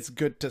trust. It's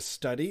good to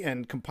study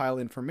and compile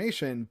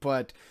information,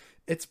 but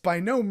it's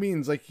by no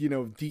means like, you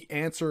know, the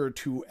answer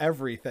to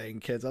everything,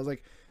 kids. I was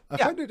like, I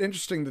find it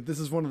interesting that this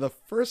is one of the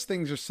first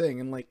things you're saying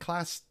in like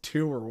class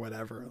 2 or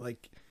whatever.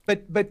 Like,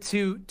 but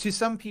to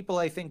some people,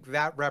 I think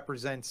that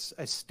represents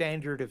a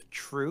standard of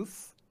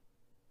truth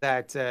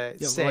that say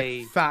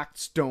like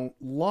facts don't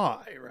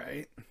lie,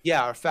 right?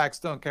 Yeah, or facts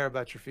don't care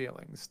about your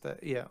feelings. That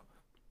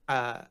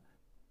but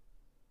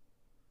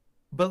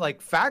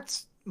like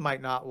facts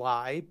might not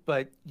lie,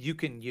 but you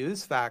can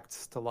use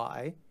facts to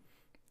lie.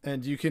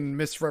 And you can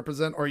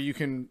misrepresent or you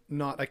can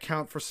not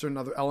account for certain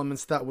other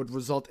elements that would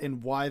result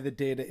in why the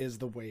data is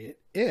the way it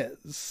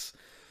is.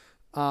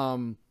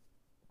 Um,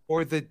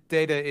 Or the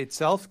data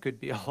itself could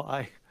be a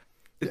lie.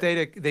 The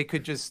data, they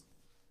could just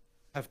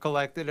have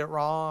collected it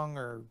wrong,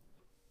 or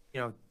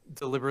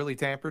deliberately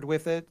tampered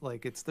with it.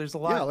 Like, there's a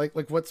yeah, lot.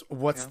 like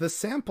what's the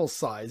sample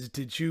size?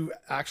 Did you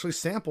actually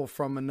sample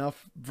from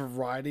enough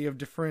variety of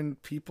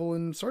different people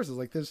and sources?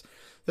 Like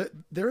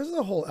there is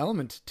a whole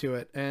element to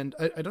it, and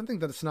I don't think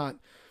that it's not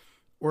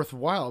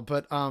worthwhile.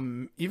 But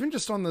even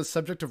just on the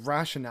subject of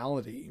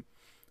rationality,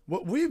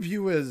 what we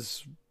view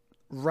as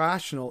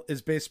rational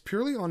is based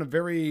purely on a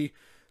very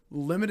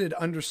limited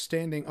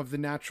understanding of the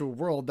natural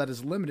world that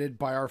is limited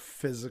by our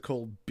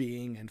physical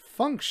being and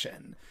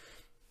function.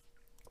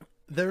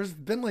 There's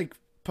been like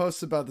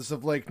posts about this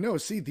of like, no,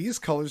 see, these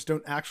colors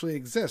don't actually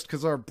exist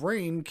because our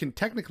brain can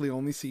technically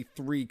only see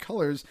 3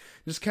 colors,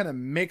 just kind of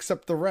makes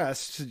up the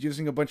rest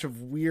using a bunch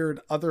of weird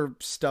other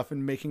stuff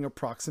and making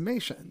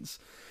approximations.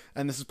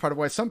 And this is part of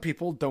why some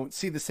people don't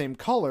see the same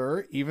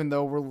color, even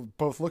though we're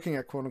both looking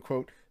at quote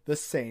unquote the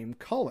same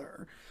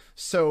color.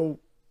 So,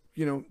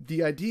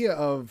 the idea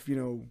of,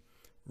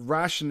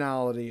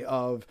 rationality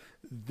of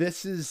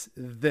this is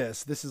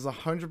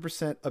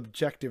 100%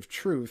 objective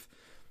truth.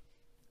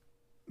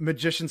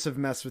 Magicians have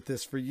messed with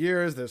this for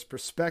years. There's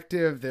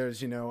perspective.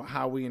 There's,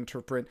 how we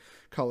interpret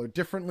color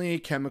differently,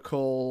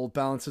 chemical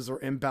balances or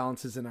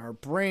imbalances in our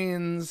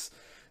brains.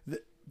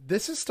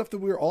 This is stuff that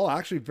we're all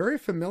actually very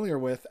familiar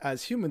with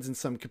as humans in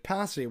some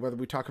capacity, whether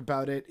we talk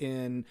about it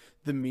in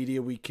the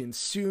media we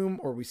consume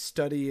or we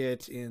study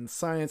it in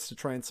science to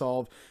try and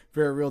solve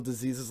very real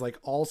diseases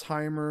like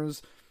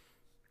Alzheimer's.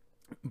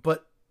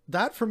 But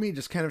that for me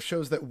just kind of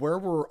shows that where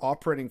we're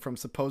operating from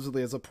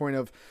supposedly as a point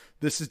of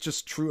this is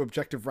just true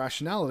objective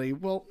rationality.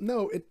 Well,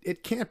 no,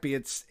 it can't be.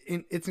 It's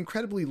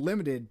incredibly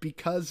limited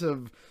because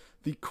of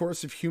the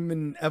course of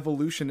human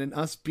evolution and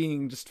us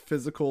being just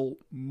physical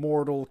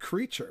mortal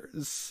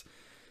creatures.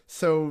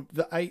 So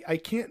I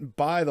can't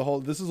buy the whole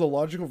this is a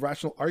logical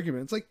rational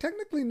argument. It's like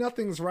technically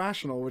nothing's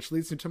rational, which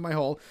leads me to my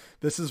whole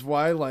this is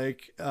why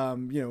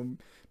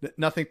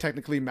nothing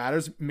technically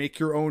matters. Make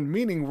your own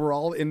meaning. We're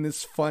all in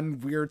this fun,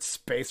 weird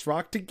space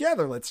rock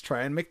together. Let's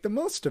try and make the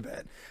most of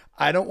it.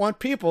 I don't want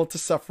people to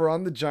suffer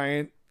on the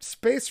giant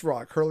space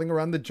rock hurling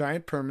around the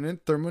giant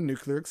permanent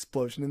thermonuclear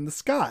explosion in the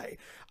sky.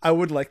 I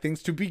would like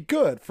things to be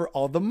good for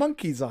all the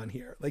monkeys on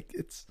here. Like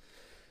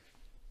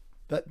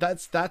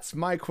that's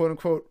my quote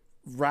unquote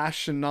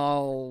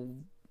rational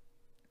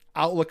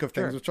outlook of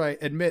things, Sure. which I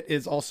admit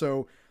is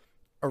also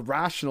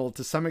irrational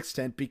to some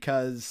extent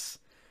because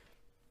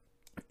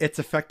it's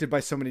affected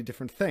by so many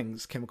different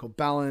things, chemical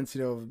balance,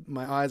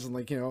 my eyes and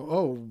like,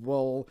 oh,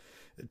 well,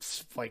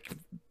 it's like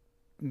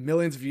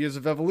millions of years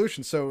of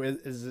evolution. So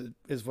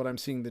is what I'm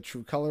seeing the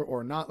true color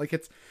or not? Like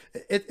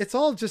it's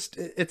all just,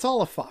 it's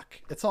all a fuck.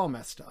 It's all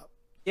messed up.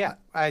 Yeah.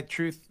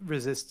 Truth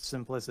resists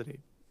simplicity,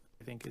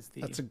 I think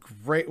That's a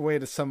great way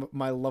to sum up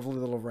my lovely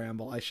little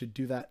ramble. I should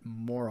do that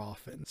more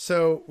often.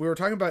 So we were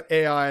talking about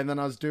AI and then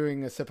I was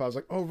doing a sip. I was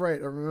like, oh,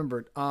 right. I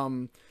remembered.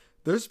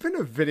 There's been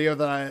a video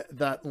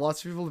that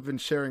lots of people have been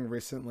sharing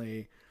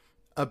recently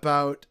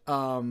about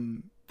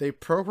they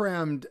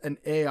programmed an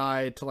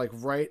AI to like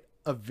write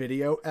a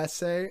video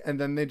essay and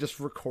then they just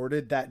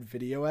recorded that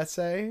video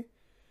essay.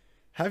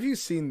 Have you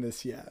seen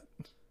this yet?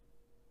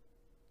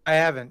 I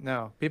haven't.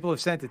 No, people have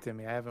sent it to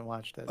me. I haven't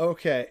watched it.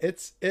 Okay,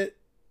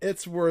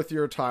 it's worth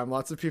your time.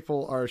 Lots of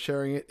people are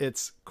sharing it.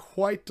 It's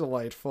quite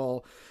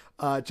delightful,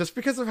 just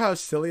because of how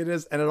silly it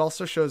is, and it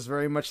also shows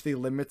very much the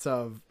limits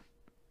of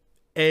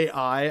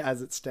AI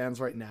as it stands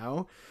right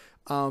now.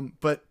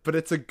 But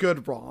it's a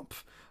good romp.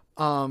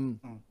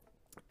 And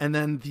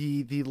then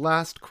the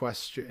last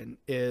question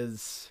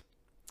is,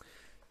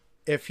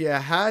 if you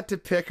had to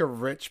pick a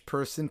rich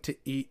person to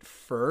eat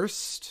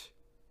first,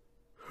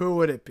 who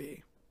would it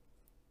be?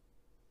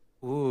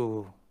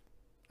 Ooh.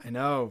 I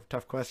know,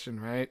 tough question,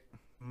 right?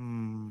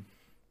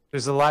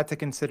 There's a lot to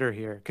consider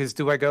here. Because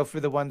do I go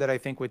for the one that I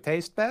think would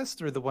taste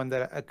best, or the one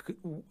that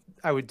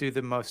I would do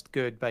the most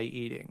good by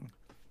eating?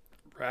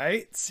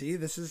 Right? See,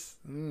 this is...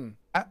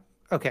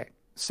 Okay,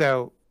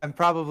 so I'm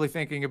probably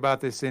thinking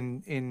about this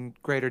in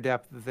greater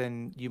depth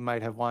than you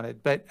might have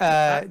wanted. But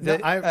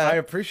I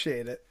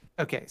appreciate it.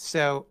 Okay,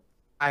 so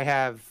I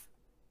have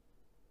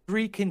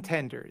 3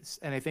 contenders,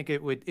 and I think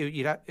it would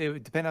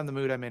depend on the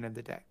mood I'm in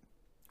the day.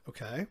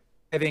 Okay.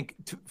 I think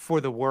for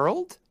the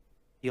world,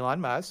 Elon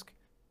Musk,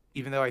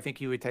 even though I think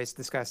he would taste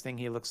disgusting.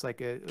 He looks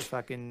like a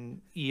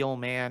fucking eel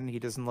man. He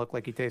doesn't look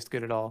like he tastes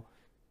good at all.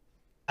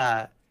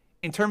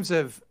 In terms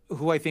of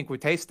who I think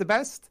would taste the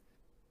best,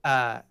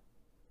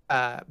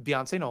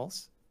 Beyonce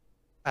Knowles.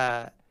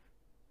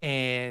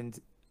 And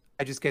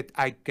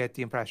I get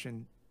the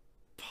impression.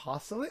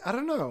 Possibly? I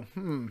don't know.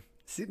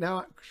 See,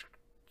 now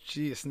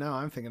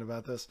I'm thinking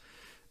about this.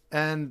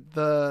 And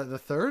the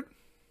third?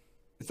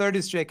 The third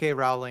is J.K.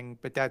 Rowling,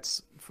 but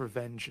that's for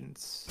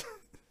vengeance.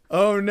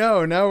 Oh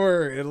no! Now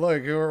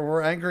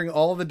we're anchoring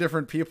all the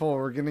different people.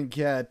 We're gonna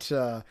get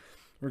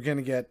We're going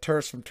to get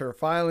Terse from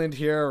Turf Island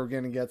here. We're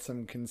going to get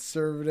some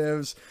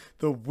conservatives.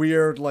 The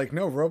weird, like,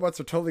 no, robots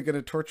are totally going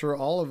to torture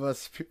all of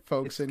us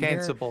folks in here.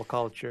 Cancelable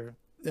culture.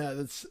 Yeah,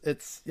 it's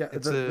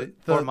a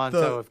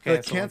portmanteau of the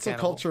cancel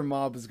culture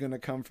mob is going to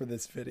come for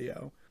this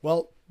video.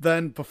 Well,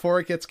 then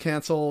before it gets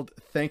canceled,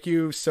 thank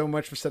you so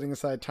much for setting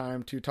aside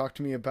time to talk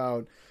to me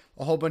about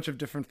a whole bunch of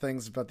different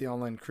things about the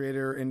online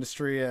creator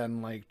industry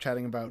and like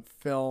chatting about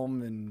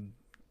film and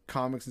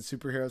comics and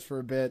superheroes for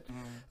a bit.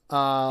 The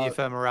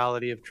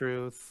ephemerality of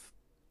truth.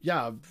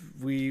 Yeah,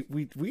 we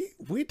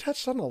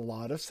touched on a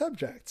lot of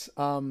subjects.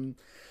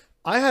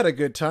 I had a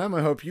good time.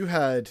 I hope you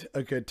had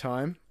a good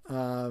time.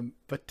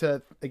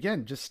 But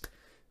again, just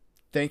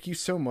thank you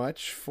so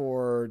much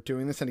for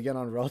doing this. And again,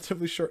 on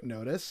relatively short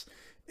notice,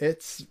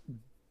 it's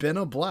been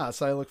a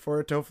blast. I look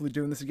forward to hopefully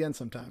doing this again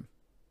sometime.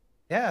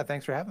 Yeah,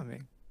 thanks for having me.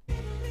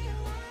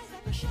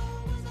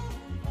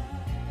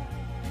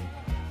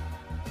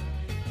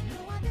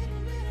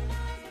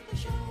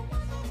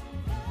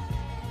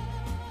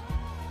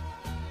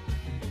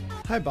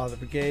 Hi, Bother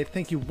Brigade.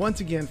 Thank you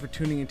once again for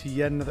tuning into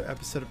yet another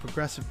episode of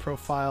Progressive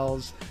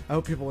Profiles. I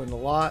hope people learned a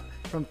lot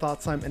from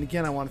ThoughtSlime. And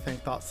again, I want to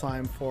thank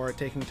ThoughtSlime for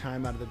taking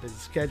time out of their busy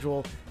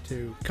schedule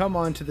to come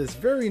on to this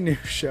very new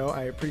show.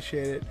 I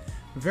appreciate it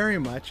very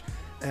much.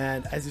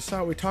 And as you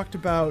saw, we talked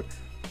about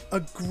a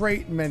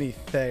great many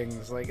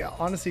things. Like,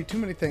 honestly, too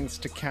many things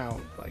to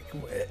count. Like,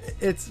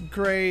 it's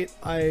great.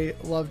 I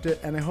loved it,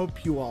 and I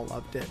hope you all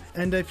loved it.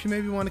 And if you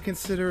maybe want to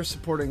consider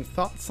supporting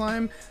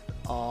ThoughtSlime,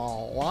 a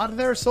lot of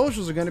their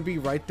socials are going to be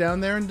right down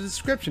there in the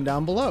description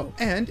down below.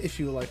 And if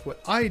you like what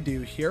I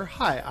do here,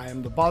 hi, I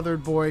am the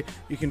Bothered Boy.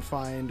 You can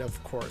find,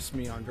 of course,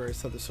 me on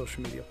various other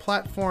social media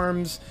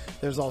platforms.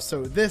 There's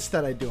also this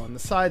that I do on the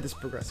side, this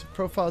Progressive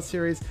Profile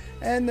series,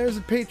 and there's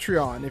a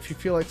Patreon if you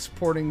feel like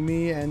supporting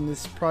me and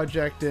this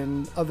project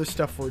and other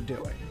stuff we're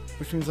doing.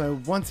 Which means I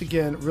once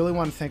again really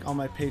want to thank all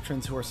my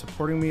patrons who are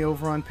supporting me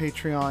over on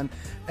Patreon,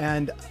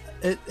 and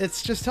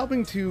it's just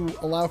helping to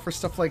allow for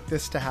stuff like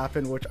this to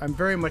happen, which I'm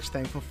very much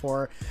thankful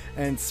for.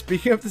 And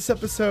speaking of this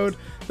episode,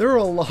 there were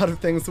a lot of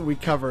things that we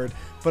covered,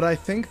 but I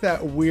think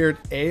that weird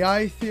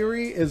AI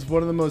theory is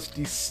one of the most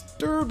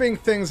disturbing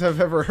things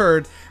I've ever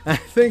heard, and I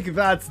think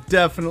that's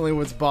definitely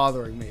what's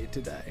bothering me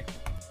today.